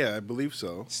 Yeah, I believe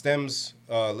so. Stems,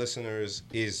 listeners,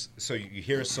 is so you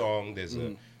hear a song. There's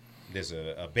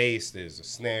a bass. There's a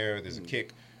snare. There's a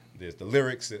kick. There's the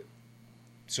lyrics.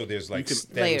 So there's like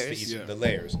stems layers. to each Yeah. the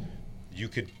layers. You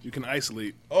can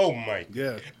isolate. Oh my.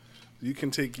 Yeah, you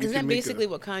can take. Isn't that basically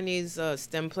what Kanye's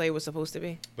stem play was supposed to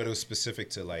be? But it was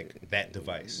specific to like that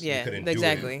device. Yeah, you couldn't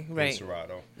exactly, do it in right.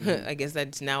 Serato. I guess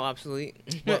that's now obsolete.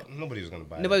 Well, nobody was gonna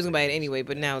buy it. Nobody's gonna buy it anyway,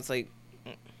 but now it's like,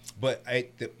 But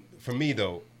for me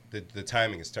though, the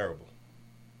timing is terrible.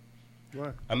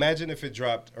 Why? Imagine if it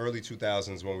dropped early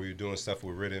 2000s when we were doing stuff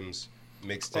with rhythms,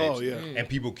 mixtapes. Oh, yeah. And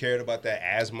people cared about that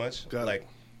as much. Got it. Like,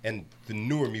 and the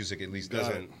newer music at least Got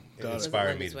doesn't it. Got it.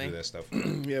 inspire Doesn't me lend to its do way.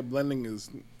 that stuff. Yeah, blending is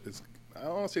I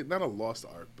don't want to say not a lost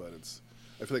art, but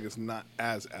I feel like it's not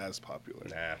as popular.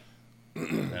 Nah.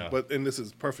 No. And this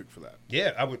is perfect for that.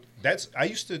 Yeah, I would. I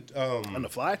used to. On the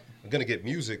fly? I'm gonna get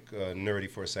music nerdy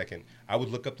for a second. I would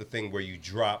look up the thing where you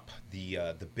drop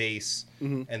the bass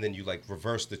and then you like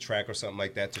reverse the track or something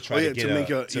like that to try to make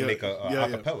a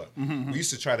acapella. We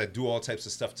used to try to do all types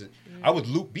of stuff. I would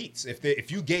loop beats.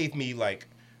 If you gave me like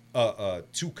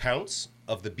 2 counts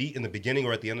of the beat in the beginning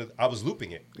or at the end I was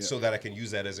looping it so that I can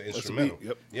use that as an instrumental.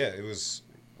 Yep. Yeah, it was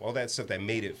all that stuff that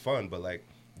made it fun. But like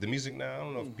the music now, I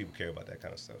don't know if people care about that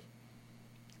kind of stuff.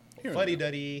 Fuddy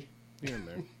duddy. Here and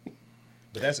there.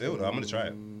 But that's ill though. I'm gonna try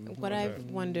it. What I've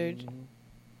wondered,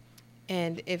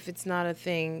 and if it's not a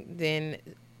thing, then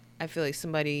I feel like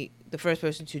the first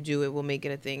person to do it will make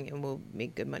it a thing and will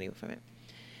make good money from it.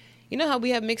 You know how we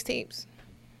have mixtapes?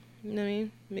 You know what I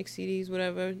mean? Mix CDs,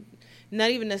 whatever. Not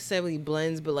even necessarily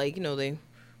blends, but like, they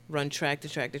run track to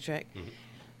track to track. Mm-hmm.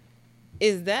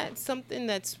 Is that something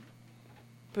that's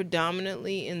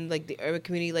predominantly in like the urban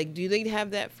community? Like, do they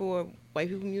have that for white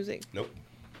people music? Nope.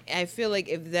 I feel like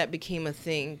if that became a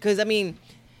thing, because I mean,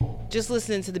 just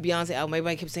listening to the Beyonce album,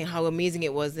 everybody kept saying how amazing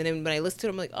it was, and then when I listened to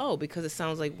it, I'm like, oh, because it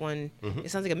sounds like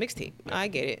it sounds like a mixtape. I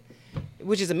get it,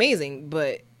 which is amazing,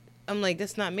 but I'm like,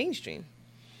 that's not mainstream.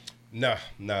 No,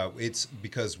 it's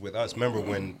because with us, remember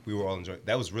when we were all enjoying,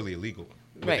 that was really illegal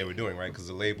what they were doing, right? Because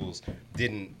the labels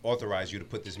didn't authorize you to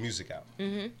put this music out,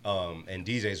 and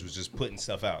DJs was just putting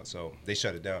stuff out, so they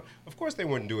shut it down. Of course, they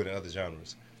wouldn't do it in other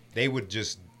genres. They would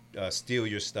just steal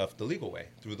your stuff the legal way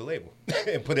through the label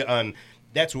and put it on.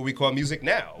 That's what we call music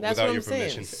now, without your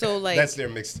permission. So like, that's their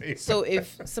mixtape. So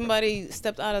if somebody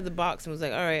stepped out of the box and was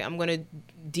like, "All right, I'm gonna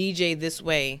DJ this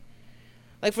way,"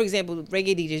 like for example,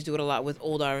 reggae DJs do it a lot with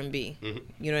old R&B. Mm-hmm.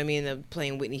 You know what I mean? They're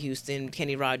playing Whitney Houston,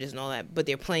 Kenny Rogers, and all that, but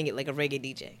they're playing it like a reggae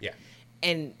DJ. Yeah.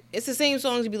 And it's the same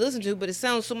songs you be listening to, but it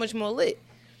sounds so much more lit.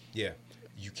 Yeah,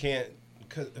 you can't,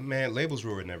 cause man, labels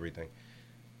ruin everything.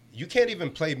 You can't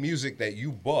even play music that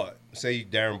you bought. Say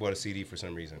Darren bought a CD for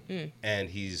some reason, and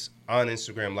he's on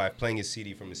Instagram Live playing his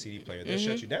CD from a CD player. They'll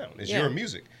shut you down. It's your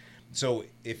music. So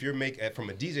if you're from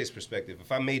a DJ's perspective,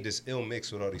 if I made this ill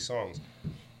mix with all these songs,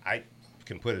 I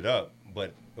can put it up,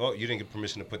 but you didn't get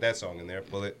permission to put that song in there.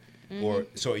 Pull it, or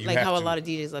so you like have how to, a lot of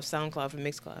DJs left SoundCloud for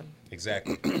Mixcloud.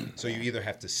 Exactly. So you either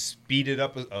have to speed it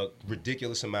up a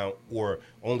ridiculous amount, or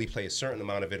only play a certain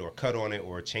amount of it, or cut on it,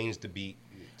 or change the beat.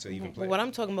 To even play. What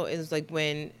I'm talking about is like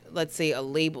when, let's say, a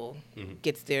label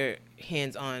gets their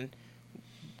hands on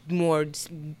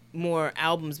more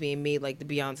albums being made, like the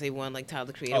Beyonce one, like Tyler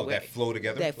the Creator. Oh, that flow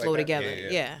together. That flow together.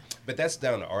 Yeah. But that's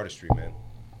down to artistry, man.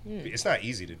 It's not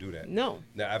easy to do that. No.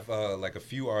 Now I've like a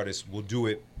few artists will do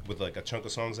it with like a chunk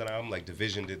of songs on an album. Like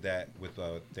Division did that with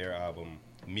their album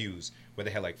Muse, where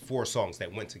they had like 4 songs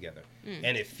that went together,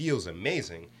 and it feels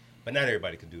amazing. But not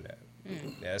everybody can do that.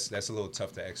 Yeah, that's a little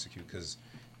tough to execute because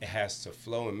it has to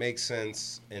flow and make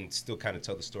sense and still kind of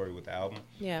tell the story with the album.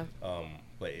 Yeah.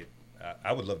 But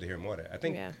I would love to hear more of that. I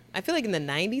think. Yeah. I feel like in the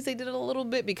 90s they did it a little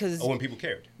bit because. Oh, when people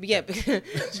cared. Yeah,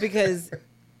 because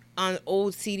on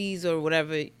old CDs or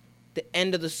whatever, the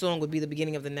end of the song would be the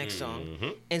beginning of the next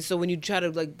song, and so when you try to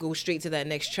like go straight to that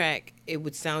next track, it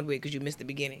would sound weird because you missed the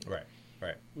beginning.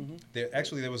 Right.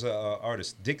 There was a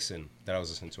artist Dixon that I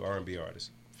was listening to, R&B artist,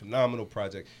 phenomenal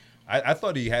project. I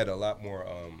thought he had a lot more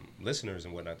listeners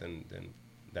and whatnot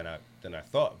than I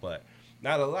thought, but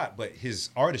not a lot. But his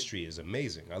artistry is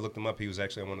amazing. I looked him up. He was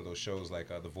actually on one of those shows like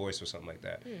The Voice or something like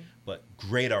that. But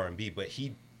great R&B. But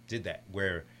he did that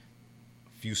where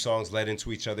a few songs led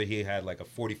into each other. He had like a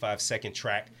 45-second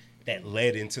track that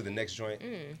led into the next joint.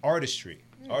 Artistry.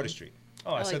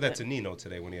 Oh, I said that to Nino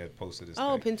today when he had posted this.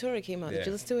 Oh, Pintura came out. Did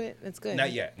you listen to it? That's good.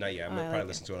 Not yet. I'm gonna probably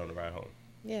listen to it on the ride home.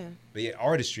 Yeah. But yeah,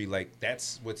 artistry, like,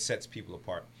 that's what sets people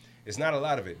apart. It's not a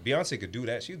lot of it. Beyonce could do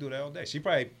that. She'd do that all day. She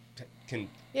probably can.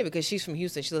 Yeah, because she's from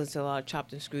Houston. She listens to a lot of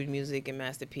Chopped and Screwed music and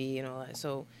Master P and all that.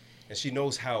 So. And she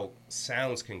knows how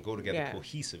sounds can go together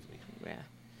cohesively. Yeah.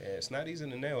 It's not easy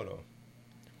to nail, though.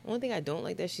 Only thing I don't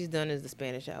like that she's done is the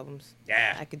Spanish albums.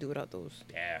 Yeah. I could do without those.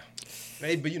 Yeah.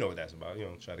 Hey, but you know what that's about.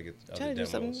 Try to get other demos. Do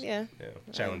something, yeah.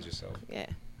 Challenge yourself. Yeah.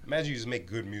 Imagine you just make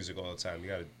good music all the time. You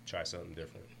got to try something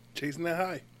different. Chasing the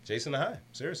high.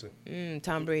 Seriously.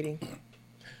 Tom Brady.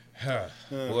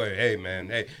 Boy, hey, man.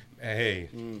 Hey.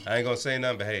 I ain't going to say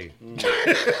nothing, but hey.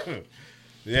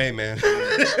 Hey, man.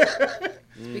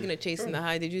 Speaking of chasing the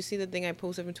high, did you see the thing I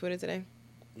posted from Twitter today?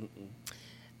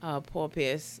 Paul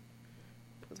Pierce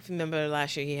Remember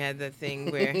last year he had that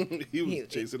thing where he was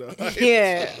chasing her.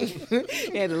 Yeah,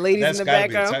 he had the ladies That's in the gotta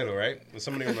be the background. title, right? Does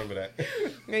somebody remember that?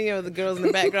 You know, the girls in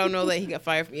the background know that he got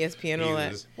fired from ESPN and all He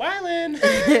that. was wildin'.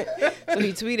 So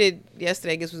he tweeted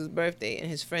yesterday, I guess it was his birthday, and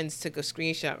his friends took a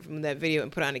screenshot from that video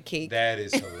and put on a cake. That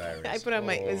is hilarious. I put on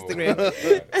my Oh, Instagram.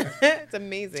 God. It's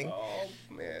amazing. Oh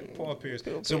man, Paul Pierce.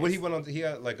 So what he went on? He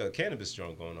had like a cannabis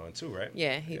joint going on too, right?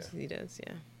 Yeah, he does.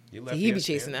 Yeah, You so left he be ESPN?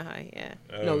 chasing that high. Yeah,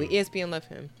 Oh. no, the ESPN left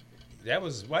him. That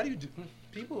was why do you do?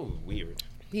 People are weird.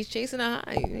 He's chasing a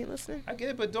high. You ain't listening. I get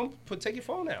it, but don't take your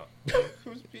phone out.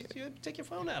 Take your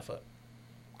phone out for.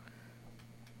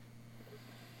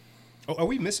 Oh, are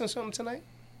we missing something tonight?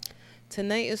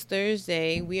 Tonight is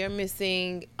Thursday. We are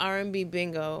missing R&B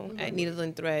bingo at Needle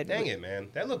and Thread. Dang it, man!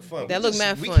 That looked fun. That We looked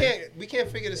mad we fun. We can't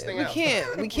figure this thing We out.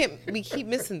 can't. We keep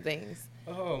missing things.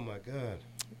 Oh my god.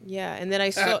 Yeah, and then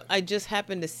I just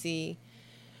happened to see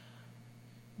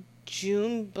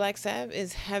June Black Sabbath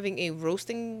is having a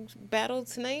roasting battle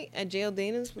tonight at JL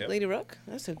Dana's with Yep. Lady Ruck.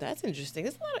 That's interesting.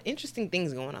 There's a lot of interesting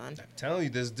things going on. I'm telling you,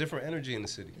 there's different energy in the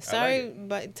city. I Sorry, like it.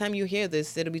 by the time you hear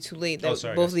this, it'll be too late. Oh, That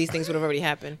sorry, both guys. of these things would have already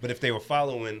happened. But if they were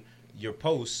following your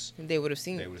posts, They would have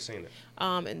seen they it. would have seen it.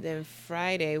 And then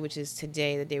Friday, which is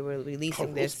today, that they were releasing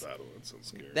Oh, this. battle. That sounds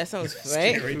scary. That sounds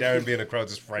right. Scary. Darren being in the crowd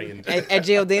just frightened. At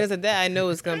JL Dana's at that, I know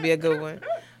it's gonna be a good one.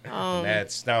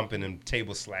 Mad stomping and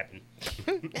table slapping.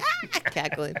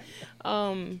 Cackling.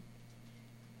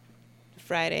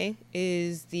 Friday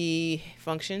is the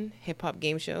Function Hip Hop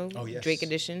Game Show, Oh, yes. Drake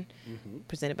Edition,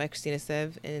 presented by Christina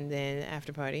Sev, and then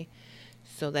After Party.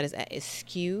 So that is at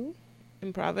Askew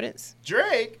in Providence.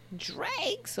 Drake.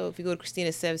 Drake. So if you go to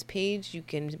Christina Sev's page, you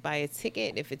can buy a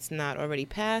ticket if it's not already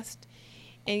passed.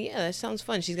 And yeah, that sounds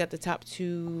fun. She's got the top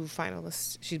 2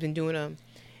 finalists. She's been doing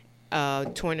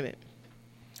a tournament.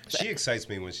 She excites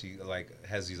me when she like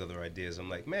has these other ideas. I'm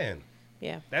like, man,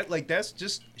 Yeah. that's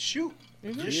just shoot.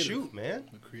 Just Creative. shoot, man.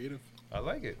 Creative. I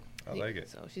like it. I like it.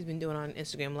 So she's been doing it on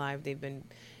Instagram Live. They've been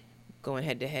going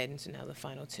head to head, and so now the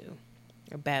final 2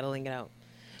 are battling it out.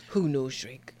 Who knows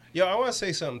Drake? Yo, I want to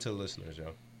say something to the listeners,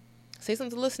 yo. Say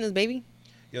something to listeners, baby.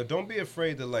 Yo, don't be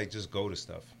afraid to like just go to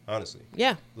stuff. Honestly,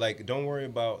 Yeah. like don't worry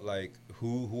about like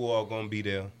who all gonna be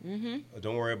there.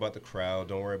 Don't worry about the crowd.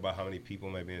 Don't worry about how many people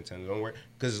might be in attendance. Don't worry,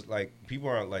 because like people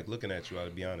aren't like looking at you. I'll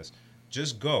be honest.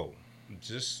 Just go.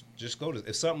 Just go to.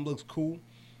 If something looks cool,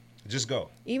 just go.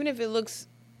 Even if it looks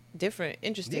different,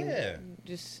 interesting, Yeah.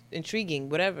 just intriguing,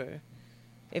 whatever.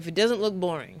 If it doesn't look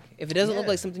boring, if it doesn't look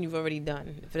Yeah. like something you've already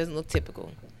done, if it doesn't look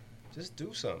typical. Just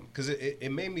do something, because it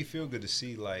made me feel good to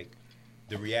see like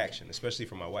the reaction, especially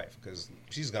from my wife, because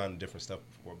she's gone to different stuff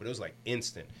before, but it was like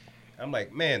instant. I'm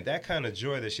like, man, that kind of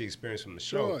joy that she experienced from the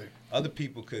show, Joy. other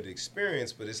people could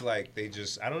experience, but it's like they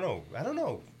just, I don't know.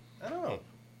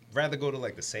 Rather go to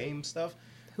like the same stuff.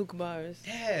 Hookah bars.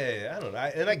 Yeah, I don't know.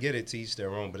 And I get it, to each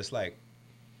their own, but it's like,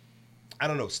 I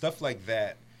don't know, stuff like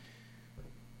that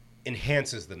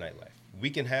enhances the nightlife. We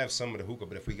can have some of the hookah,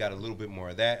 but if we got a little bit more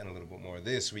of that and a little bit more of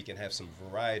this, we can have some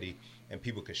variety and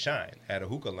people could shine. At a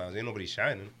hookah lounge, ain't nobody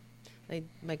shining. Like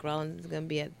Mike Rollins is gonna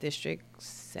be at District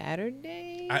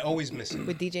Saturday I always miss it.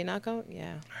 with DJ Knockout.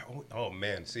 Yeah, Oh,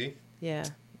 man, see? yeah,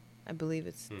 I believe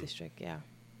it's District. Yeah,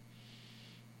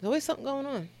 there's always something going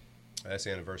on. That's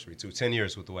the anniversary, too. 10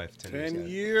 years with the wife. 10 years. 10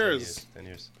 guys. years. 10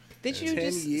 years. Did you 10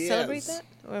 just years. celebrate that,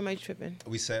 or am I tripping?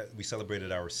 We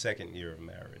celebrated our 2nd year of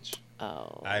marriage.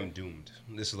 Oh, I'm doomed.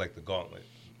 This is like the gauntlet.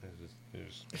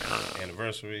 There's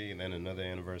anniversary, and then another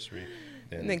anniversary.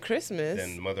 and then Christmas.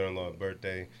 Then mother-in-law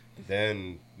birthday,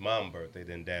 then mom birthday,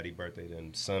 then daddy birthday,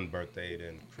 then son birthday,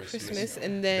 then Christmas.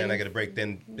 And then I get a break,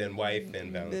 then wife,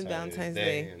 then Valentine's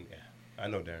Day. And yeah, I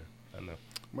know, Darren. I know.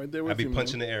 Right there with I be you,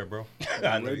 punching man. the air, bro.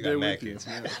 I know Right you there got mad with you. kids.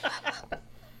 Yeah.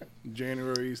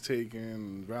 January's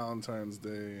taken, Valentine's Day,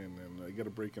 and then I get a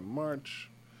break in March.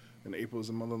 And April's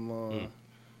a mother-in-law.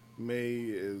 May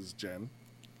is Jen.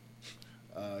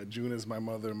 June is my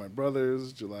mother and my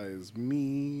brothers. July is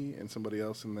me and somebody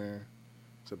else in there.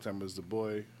 September is the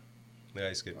boy. Yeah,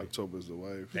 I skipped it. October is the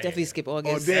wife. definitely skip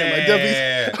August. Oh, damn. I definitely-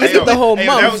 Hey, skipped yo, the whole hey,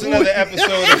 month. That was another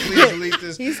episode of Please Delete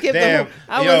This. He skipped Damn. the whole.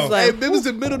 I Yo, was like, Hey, Bim was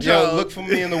the middle child. Yo, look for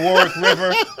me in the Warwick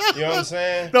River. You know what I'm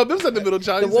saying? No, Bim's not the middle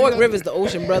child. the You see Warwick that? River's the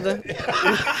ocean, brother.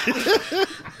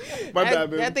 My bad,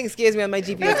 Bim. That thing scares me on my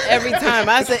GPS every time.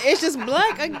 I said, it's just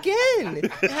black again.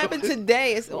 It happened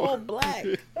today. It's all black.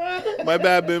 My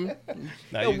bad, Bim.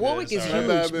 Nah, Yo, you good. Warwick is It's all right.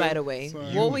 My bad, huge, babe. by the way.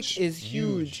 Sorry. Warwick is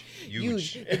huge.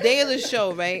 Huge. The day of the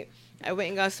show, right? I went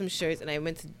and got some shirts, and I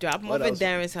went to drop them Oh, off that at was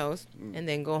Darren's house, and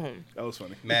then go home. That was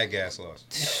funny. Mad gas loss.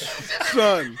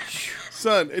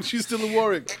 Son, and she's still in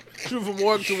Warwick. She went from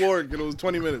Warwick to Warwick, and it was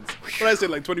 20 minutes. What did I say,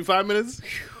 like 25 minutes?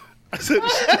 I said,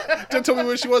 just told me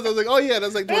where she was. I was like, oh yeah,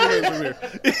 that's like 20 minutes from here.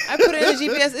 I put it in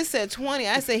the GPS. It said 20.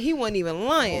 I said he wasn't even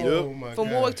lying. Oh my From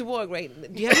God. Warwick to Warwick,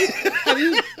 right? Do you have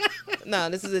you? No,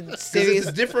 this is a 'Cause serious. it's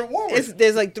a different Warwick.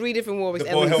 There's like 3 different Warwicks. The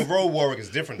at Bull Hill least. Road Warwick is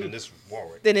different than this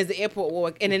Warwick. Then there's the airport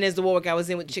Warwick, and then there's the Warwick I was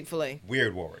in with Chick-fil-A.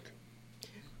 Weird Warwick.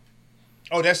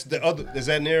 Oh, that's the other. Is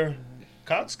that near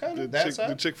Cox kind of? That The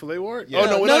side? Chick-fil-A Warwick? Yeah. Oh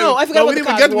no, No, we're no, not no, even- I forgot we about didn't the even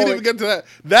Cox get. We didn't Warwick. even get to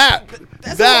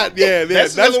that. Yeah.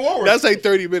 That's That's another Warwick. that's like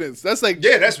 30 minutes. That's like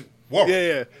Yeah, that's Warwick.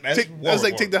 yeah. That's That's Warwick,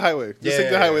 like take the highway. Just take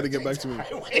the Yeah. highway to get back to me.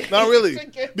 Not really,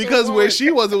 because where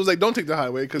she was, it was like don't take the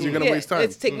highway because you're gonna Yeah, waste time.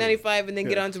 it's take 95 and then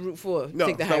get Yeah. onto Route 4. No,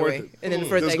 take the it's not worth highway, it. and then the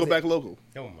first Just exit. go back local.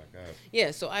 Oh my God.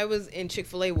 Yeah, so I was in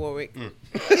Chick-fil-A Warwick. Mm.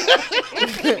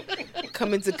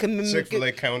 Coming to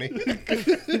Chick-fil-A County.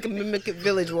 Commemorate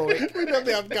Village Warwick. We know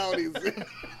they have counties.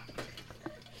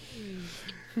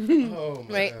 Oh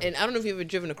my Right, God. and I don't know if you've ever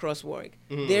driven across Warwick.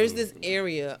 Mm. There's this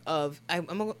area of I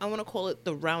want to call it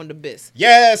the Round Abyss.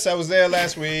 Yes, I was there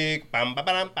last week. Bam, bam,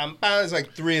 bam, bam, bam. There's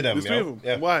like 3 of them. There's 3 yo. of them.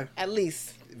 Yeah. Why? At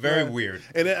least. Very Yeah. weird.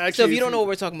 And then actually, So if you don't know what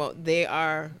we're talking about, they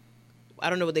are. I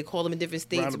don't know what they call them in different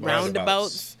states.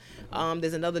 Roundabouts. Roundabouts.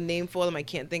 There's another name for them. I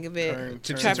can't think of it. Turn-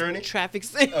 Tipsy Traf- turny? Traffic.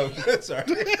 Oh, sorry.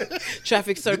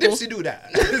 Traffic The circle. Dipsy do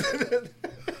that.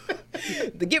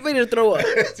 The get ready to throw up.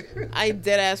 I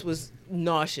dead ass was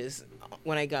nauseous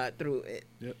when I got through it.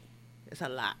 Yep. It's a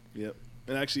lot. Yep.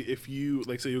 And actually, if you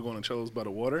like, say you're going to Cello's by the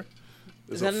water,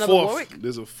 there's Is that a another fourth. Warwick?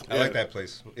 There's a. I like that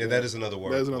place. Yeah, that is another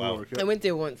Warwick. That is another Wow. Warwick. I Yep. went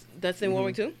there once. That's in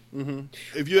Warwick too.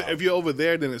 If you're over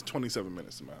there, then it's 27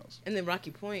 minutes to my house. And then Rocky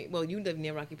Point. Well, you live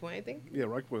near Rocky Point, I think. Yeah,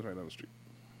 Rocky Point's right down the street.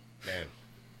 Man,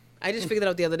 I just figured it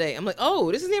out the other day. I'm like,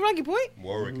 oh, this is near Rocky Point.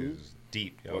 Warwick is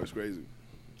deep. Yo. Oh, it's crazy.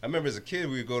 I remember as a kid,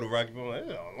 we would go to Rocky Point. Like,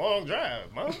 it's a long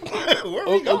drive, mom. Where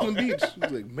we going? Oakland Beach.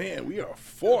 He's like, man, we are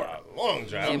far out. A long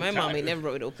drive. Yeah, I'm my mom tired. ain't never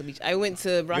rode to Oakland Beach. I went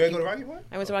to You Rocky. ain't go to Rocky Point?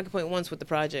 I went to Rocky Point once with the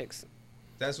projects.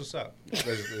 That's what's up.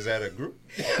 Is that a group?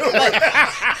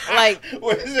 Like,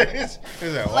 What is it? Is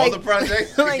that all Like- the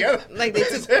projects like- together? like they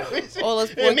took all us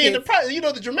And poor me and the kids. you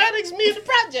know the dramatics, me and the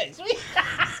projects.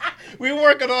 We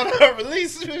working on our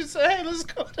release. We said, hey, let's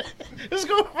go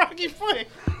to Rocky Point.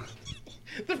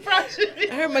 The project.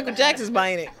 I heard Michael Jackson's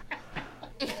buying it.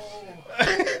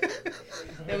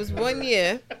 There was one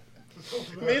year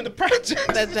Me and the project.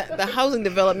 that the housing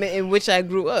development in which I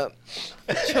grew up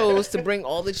chose to bring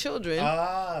all the children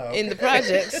in the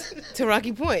projects to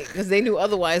Rocky Point because they knew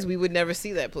otherwise we would never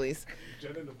see that place.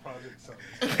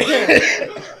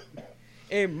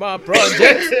 In my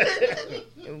project.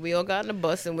 And we all got in a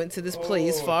bus and went to this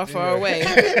place far, far away.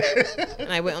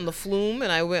 And I went on the Flume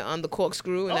and I went on the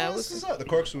Corkscrew and that was the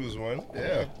Corkscrew was one.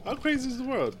 Yeah. How crazy is the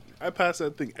world? I pass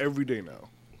that thing every day now.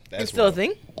 That's it's still a wild.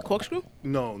 thing. Corkscrew.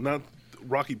 No, not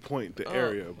Rocky Point, the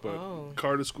area, but oh.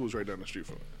 Carter School's right down the street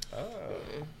from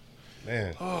it.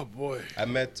 Man. Oh boy. I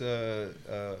met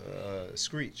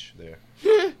Screech there.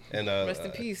 And Rest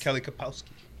in peace. Kelly Kapowski.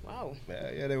 Wow,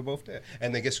 Yeah, they were both there.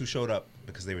 And then guess who showed up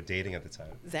because they were dating at the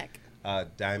time? Zach.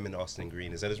 Diamond Austin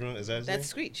Green. Is that his real? Is that his That's name?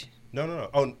 Screech. No.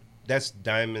 Oh, that's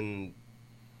Diamond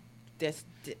That's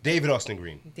David Austin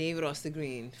Green. David Austin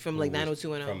Green from like who was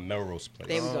 90210. From Melrose Place.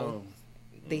 There we Oh. go.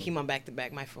 They came on back to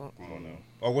back. My fault. Come on now.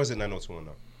 Or was it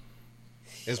 90210?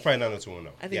 It's probably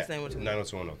 90210. I think it's 90210.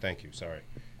 90210. Thank you. Sorry.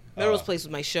 Melrose Place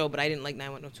was my show, but I didn't like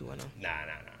 90210. Nah.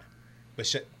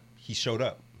 But he showed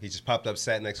up. He just popped up,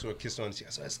 sat next to her, kissed her on the cheek. I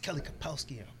said, that's Kelly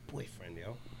Kapowski, her boyfriend,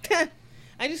 yo.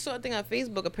 I just saw a thing on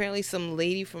Facebook. Apparently, some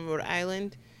lady from Rhode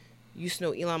Island used to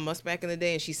know Elon Musk back in the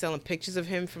day, and she's selling pictures of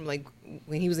him from like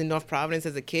when he was in North Providence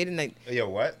as a kid. And Yo,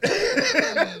 what?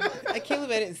 I can't believe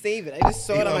I didn't save it. I just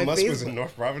saw it on Elon my Musk Facebook. was in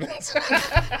North Providence.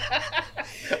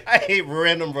 I hate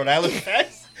random Rhode Island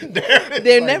facts.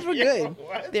 They're never good.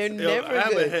 What? They're Yo, never I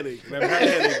have a good. headache. And I've had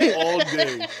a headache all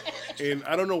day, and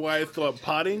I don't know why I thought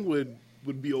potting would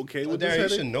be okay with Darren, you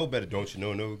this should headache. know better. Don't you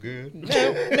know no good?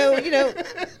 No, you know.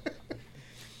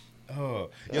 Oh,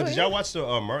 yo, did y'all watch the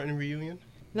Martin reunion?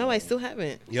 No, I still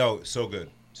haven't. Yo, so good.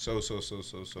 So Oh,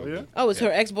 yeah? good. Oh, it's Yeah.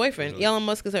 her ex-boyfriend. Really? Elon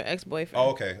Musk is her ex-boyfriend.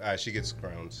 Oh, okay. All right, she gets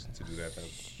grounds to do that then.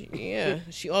 Yeah,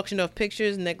 she auctioned off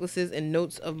pictures, necklaces, and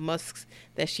notes of Musk's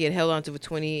that she had held onto for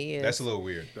 28 years. That's a little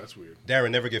weird. That's weird.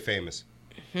 Darren, never get famous.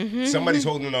 Mm-hmm. Somebody's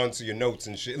holding on to your notes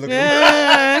and shit. Look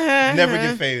at never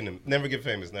get famous. Never get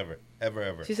famous. Never.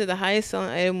 Ever. She said the highest selling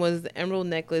item was the emerald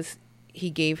necklace he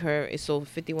gave her. It sold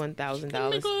for $51,000.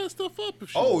 Make all that stuff up.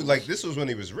 If she Oh, wants. like this was when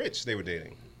he was rich. They were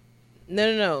dating.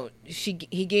 No. He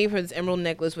gave her this emerald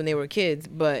necklace when they were kids,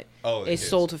 but Oh, it kids.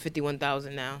 sold for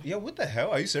 $51,000 now. Yo, what the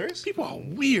hell? Are you serious? people are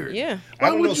weird. Yeah. I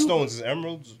don't would know you- stones. Is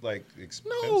emeralds like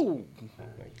expensive? No. Oh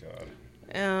my god.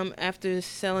 After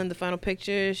selling the final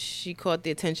picture, she caught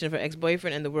the attention of her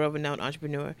ex-boyfriend and the world-renowned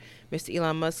entrepreneur. Mr.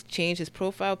 Elon Musk changed his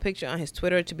profile picture on his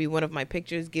Twitter to be one of my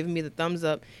pictures, giving me the thumbs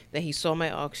up that he saw my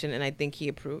auction, and I think he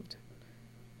approved.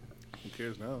 Who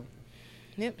cares now?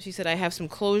 Yep, she said, I have some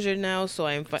closure now, so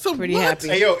I'm So pretty what? happy.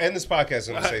 Hey, yo, end this podcast.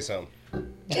 I'm going to say something.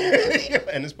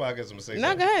 End this podcast. I'm going to say No,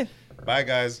 something. go ahead. Bye,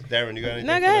 guys. Darren, you got anything?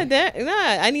 No, go for them?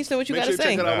 ahead. I need to know what you Make got sure to you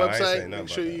say. check out Nah, our I ain't saying website. nothing Make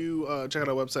sure about you check out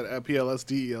our website at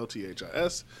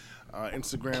PLSDELTHIS.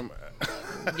 Instagram.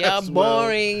 Y'all as well.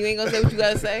 boring. You ain't going to say what you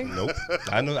got to say? Nope.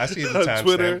 I know. I see the time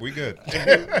Twitter. stamp. We good.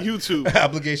 YouTube.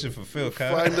 Obligation fulfilled,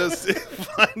 Kyle. Find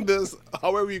us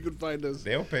however you can find us.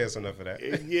 They don't pay us enough for that.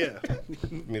 Yeah.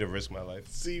 Me to risk my life.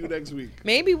 See you next week.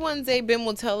 Maybe one day Ben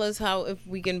will tell us how if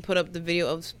we can put up the video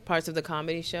of parts of the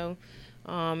comedy show.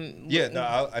 Yeah,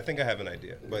 no, I think I have an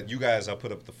idea. But you guys, I'll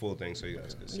put up the full thing so you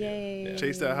guys can see Yay. it. Yeah.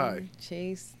 Chase that high.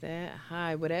 Chase that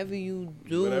high. Whatever you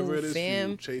do, Whatever it is,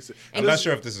 fam. you chase it. I'm not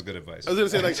sure if this is good advice. I was gonna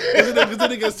say like, because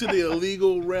then it gets to the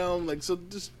illegal realm. Like, so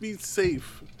just be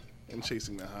safe in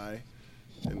chasing the high,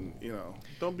 and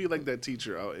don't be like that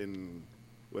teacher out in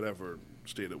whatever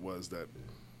state it was that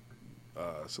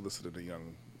solicited a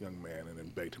young man and then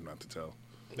begged him not to tell.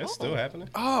 That's still happening.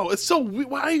 Oh, it's so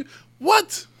why?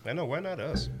 What? I know. Why not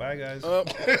us? Bye, guys. Uh,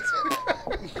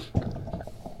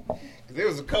 There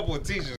was a couple of teachers